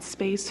need that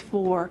space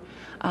for.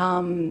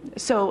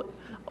 So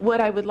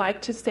what I would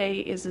like to say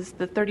is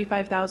the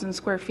 35,000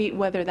 square feet,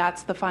 whether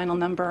that's the final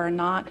number or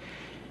not,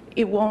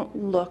 it won't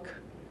look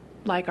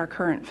like our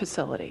current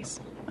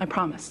facilities, I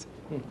promise.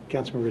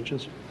 Councilman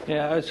Richards?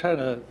 Yeah, I was trying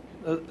to,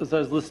 as I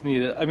was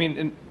listening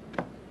to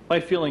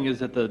my feeling is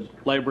that the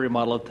library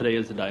model of today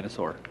is a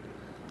dinosaur,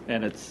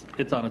 and it's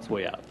on its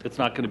way out. It's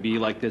not going to be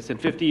like this. In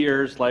 50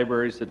 years,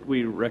 libraries that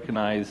we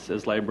recognize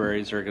as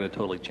libraries are going to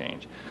totally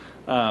change.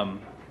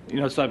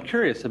 So I'm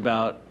curious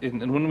about,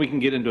 and when we can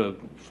get into a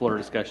fuller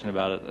discussion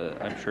about it,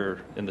 I'm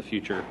sure in the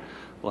future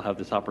we'll have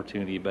this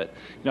opportunity. But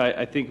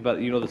I think about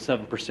the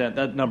 7%.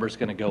 That number is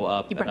going to go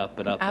up and up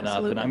and up and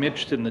up. And I'm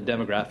interested in the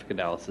demographic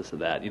analysis of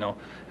that.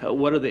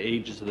 What are the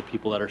ages of the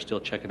people that are still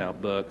checking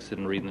out books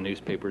and reading the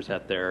newspapers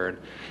out there?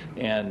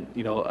 And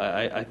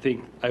I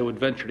think I would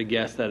venture to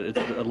guess that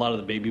a lot of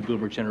the baby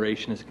boomer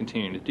generation is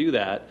continuing to do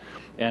that.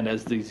 And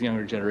as these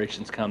younger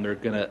generations come,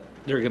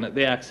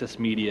 they access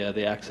media,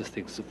 they access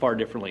things far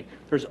differently.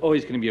 There's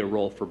always going to be a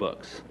role for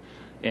books.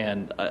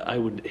 And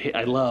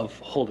I love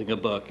holding a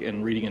book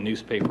and reading a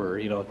newspaper,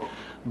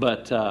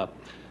 but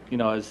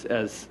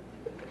as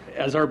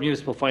our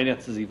municipal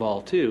finances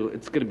evolve too,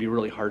 it's going to be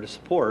really hard to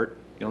support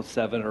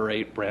 7 or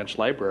 8 branch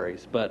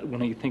libraries. But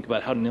when you think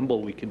about how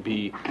nimble we could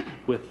be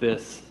with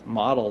this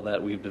model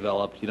that we've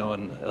developed,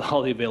 and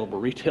all the available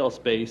retail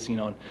space,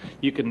 and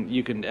you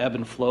can ebb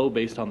and flow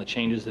based on the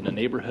changes in a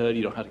neighborhood.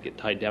 You don't have to get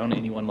tied down to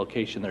any one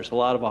location. There's a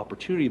lot of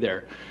opportunity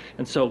there,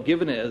 and so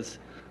given as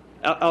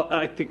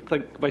I think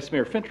like Vice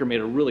Mayor Finter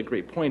made a really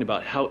great point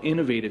about how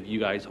innovative you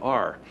guys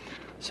are.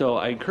 So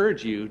I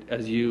encourage you,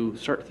 as you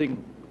start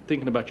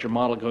thinking about your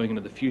model going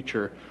into the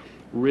future,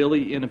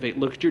 really innovate.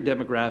 Look at your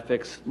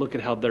demographics. Look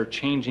at how they're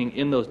changing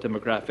in those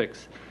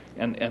demographics,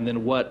 and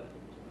then what,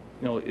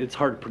 it's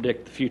hard to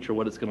predict the future,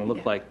 what it's going to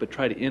look like, but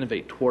try to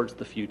innovate towards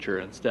the future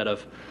instead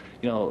of,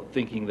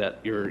 thinking that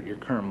your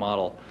current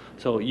model.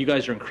 So you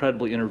guys are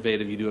incredibly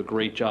innovative. You do a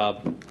great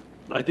job.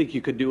 I think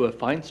you could do a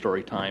fine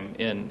story time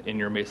in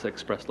your Mesa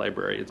Express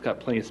library. It's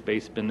got plenty of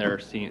space. Been there,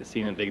 seen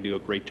it. They do a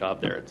great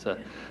job there. It's a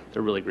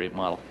really great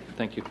model.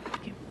 Thank you.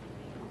 Thank you.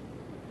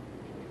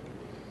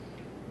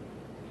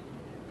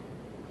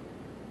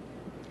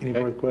 Any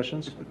more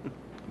questions?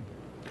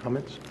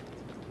 Comments?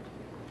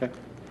 Okay.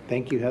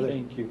 Thank you, Heather.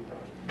 Thank you.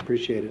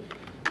 Appreciate it.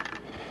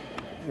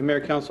 And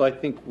Mayor, Council, I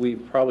think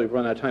we've probably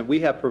run out of time.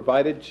 We have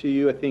provided to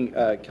you, I think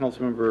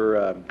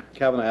Councilmember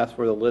Kavanaugh asked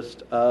for the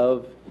list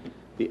of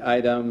the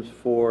items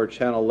for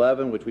Channel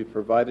 11, which we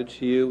provided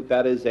to you.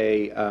 That is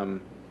a,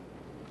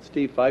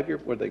 Steve, 5-year,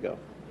 where'd they go?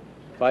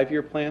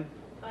 5-year plan?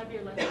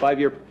 5-year list.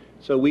 5-year.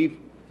 So we've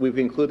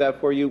included that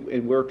for you,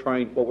 and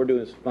what we're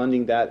doing is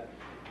funding that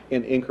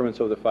in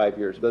increments over the 5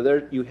 years. But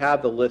there, you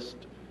have the list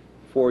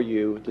for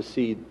you to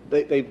see.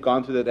 They've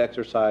gone through that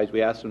exercise.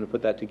 We asked them to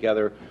put that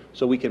together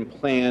so we can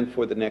plan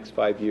for the next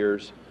 5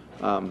 years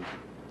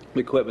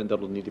equipment that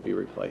will need to be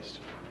replaced.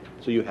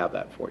 So you have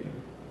that for you.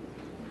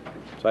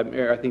 So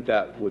I think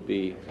that would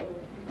be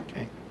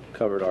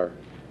covered our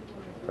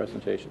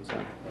presentations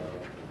then.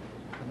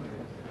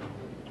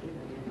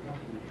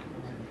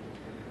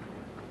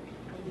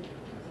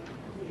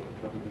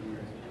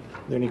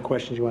 Are there any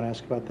questions you want to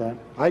ask about that?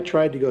 I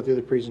tried to go through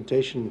the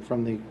presentation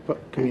from the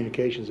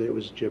communications. It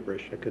was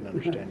gibberish. I couldn't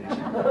understand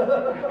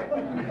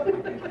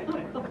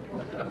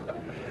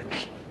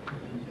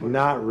it.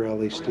 Not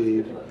really,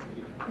 Steve.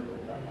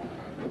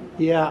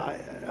 Yeah,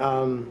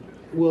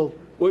 we'll...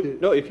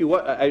 No, if you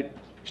want,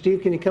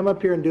 Steve, can you come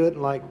up here and do it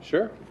in like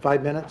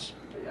 5 minutes?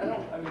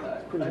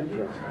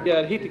 Yeah,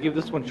 I'd hate to give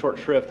this one short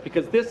shrift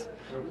because this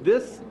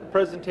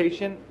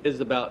presentation is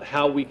about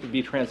how we can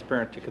be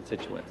transparent to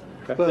constituents.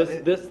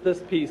 Okay.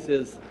 This piece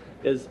is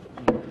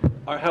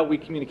how we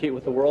communicate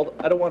with the world.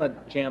 I don't want to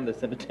jam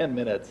this into 10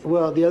 minutes.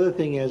 Well, the other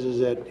thing is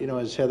that, you know,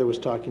 as Heather was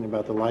talking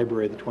about the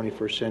library of the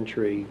 21st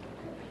century,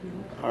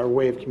 our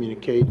way of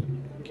communicating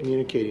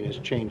has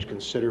changed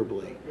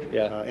considerably.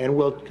 Yeah. And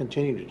will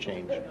continue to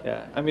change.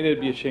 Yeah, I mean,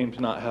 it'd be a shame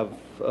to not have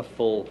a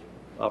full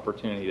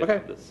opportunity to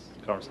have this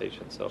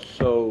conversation.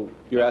 So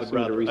you're asking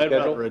me to reschedule? I'd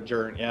rather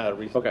adjourn,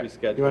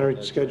 reschedule. You want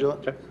to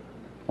reschedule it?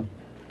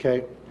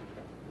 Okay.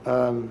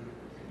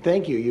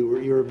 Thank you.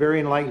 You were very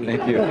enlightening.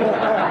 Thank you.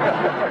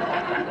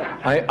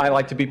 I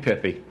like to be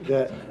pithy.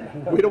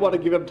 We don't want to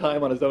give him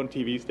time on his own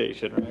TV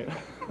station, right?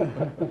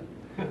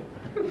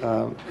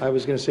 I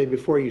was going to say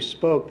before you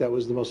spoke, that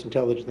was the most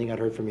intelligent thing I'd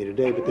heard from you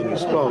today, but then you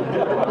spoke.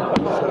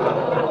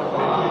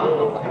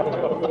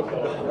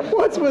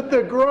 What's with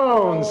the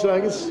groans? I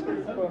guess.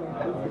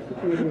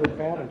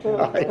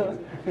 All right.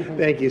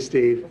 Thank you,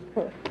 Steve.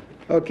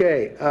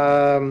 Okay.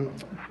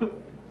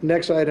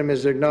 Next item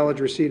is acknowledge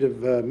receipt of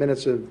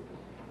minutes of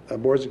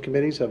boards and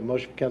committees. Have a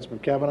motion from Councilman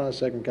Kavanaugh, a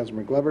second from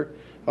Councilman Glover.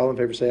 All in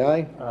favor say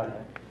aye. Aye.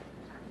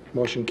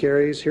 Motion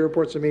carries. Here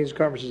reports of meetings and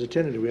conferences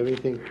attended. Do we have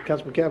anything?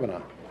 Councilman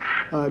Kavanaugh.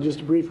 Just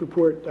a brief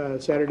report.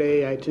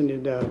 Saturday, I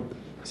attended a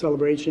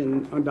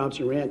celebration on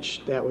Dobson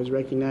Ranch that was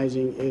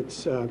recognizing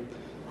its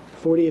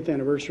 40th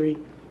anniversary.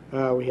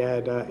 We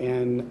had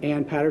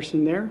Ann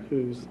Patterson there,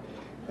 whose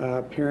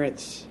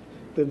parents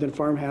lived in a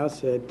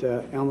farmhouse at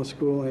Alma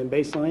School in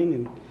Baseline,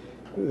 and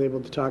was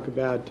able to talk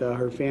about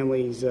her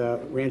family's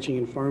ranching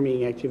and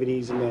farming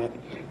activities in that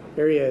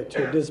area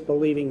to a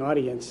disbelieving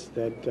audience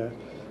that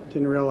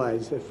didn't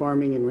realize that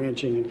farming and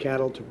ranching and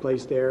cattle took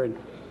place there, and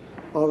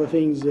all the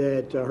things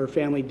that her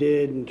family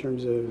did in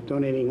terms of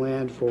donating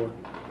land for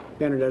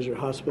Banner Desert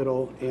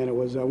Hospital. And it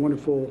was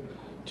wonderful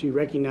to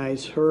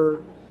recognize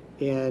her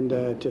and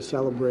to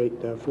celebrate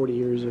 40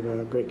 years of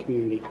a great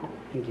community.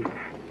 Thank you.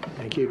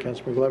 Thank you,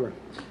 Councilman Glover.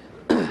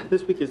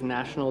 This week is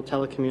National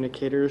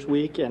Telecommunicators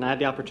Week, and I had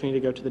the opportunity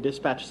to go to the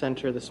dispatch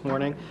center this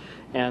morning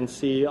and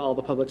see all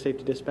the public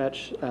safety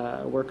dispatch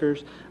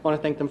workers. I want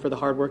to thank them for the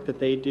hard work that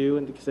they do,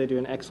 and because they do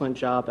an excellent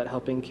job at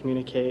helping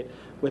communicate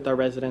with our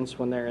residents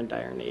when they're in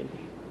dire need.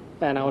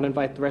 And I want to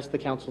invite the rest of the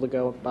council to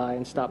go by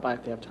and stop by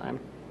if they have time.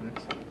 Thank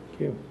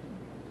you.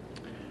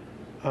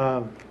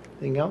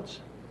 Anything else?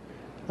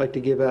 I'd like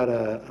to give out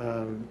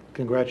a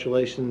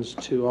congratulations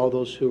to all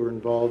those who were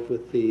involved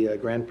with the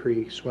Grand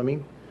Prix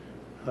swimming.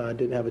 I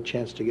didn't have a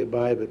chance to get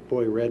by, but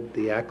boy, read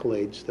the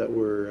accolades that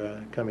were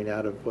coming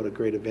out of what a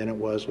great event it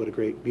was, what a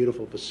great,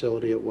 beautiful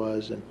facility it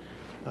was, and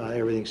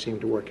everything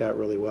seemed to work out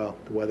really well.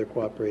 The weather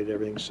cooperated,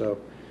 everything. So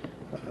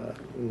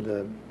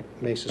the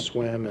Mesa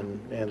Swim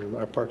and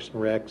our Parks and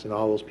Recs and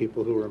all those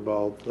people who were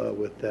involved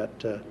with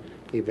that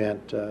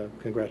event,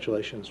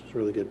 congratulations. It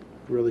was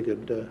really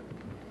good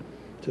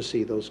to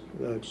see those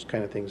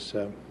kind of things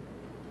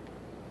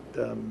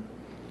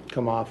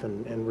come off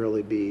and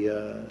really be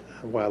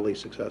wildly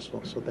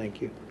successful. So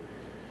thank you.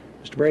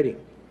 Mr. Brady.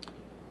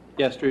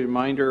 Yes, to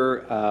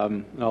reminder,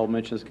 I'll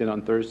mention this again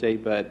on Thursday,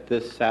 but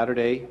this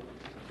Saturday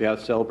we have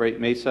Celebrate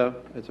Mesa.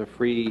 It's a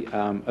free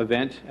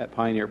event at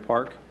Pioneer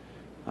Park.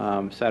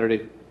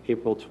 Saturday,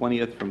 April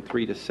 20th from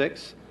 3 to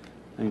 6.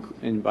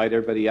 Invite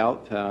everybody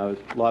out. A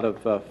lot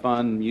of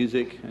fun,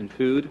 music and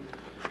food,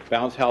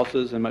 bounce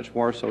houses and much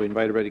more. So we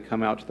invite everybody to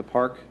come out to the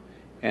park.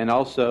 And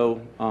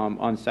also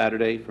on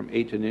Saturday from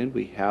 8 to noon,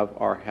 we have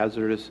our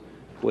hazardous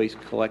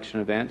waste collection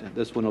event.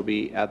 This one will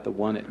be at the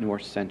one at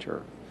North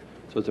Center.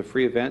 So it's a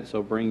free event,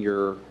 so bring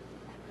your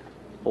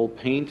old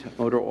paint,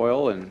 motor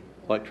oil, and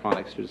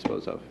electronics to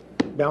dispose of.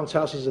 Bounce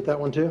houses at that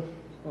one too?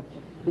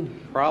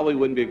 Probably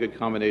wouldn't be a good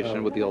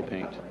combination with the old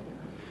paint.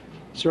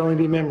 Certainly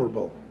be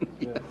memorable.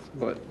 Yes,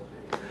 but.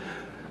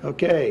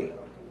 Okay.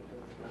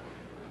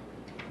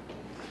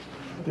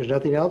 If there's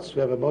nothing else,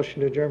 we have a motion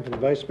to adjourn from the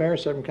Vice Mayor,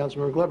 second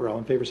Councilmember Glover. All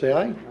in favor say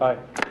aye. Aye.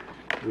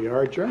 We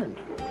are adjourned.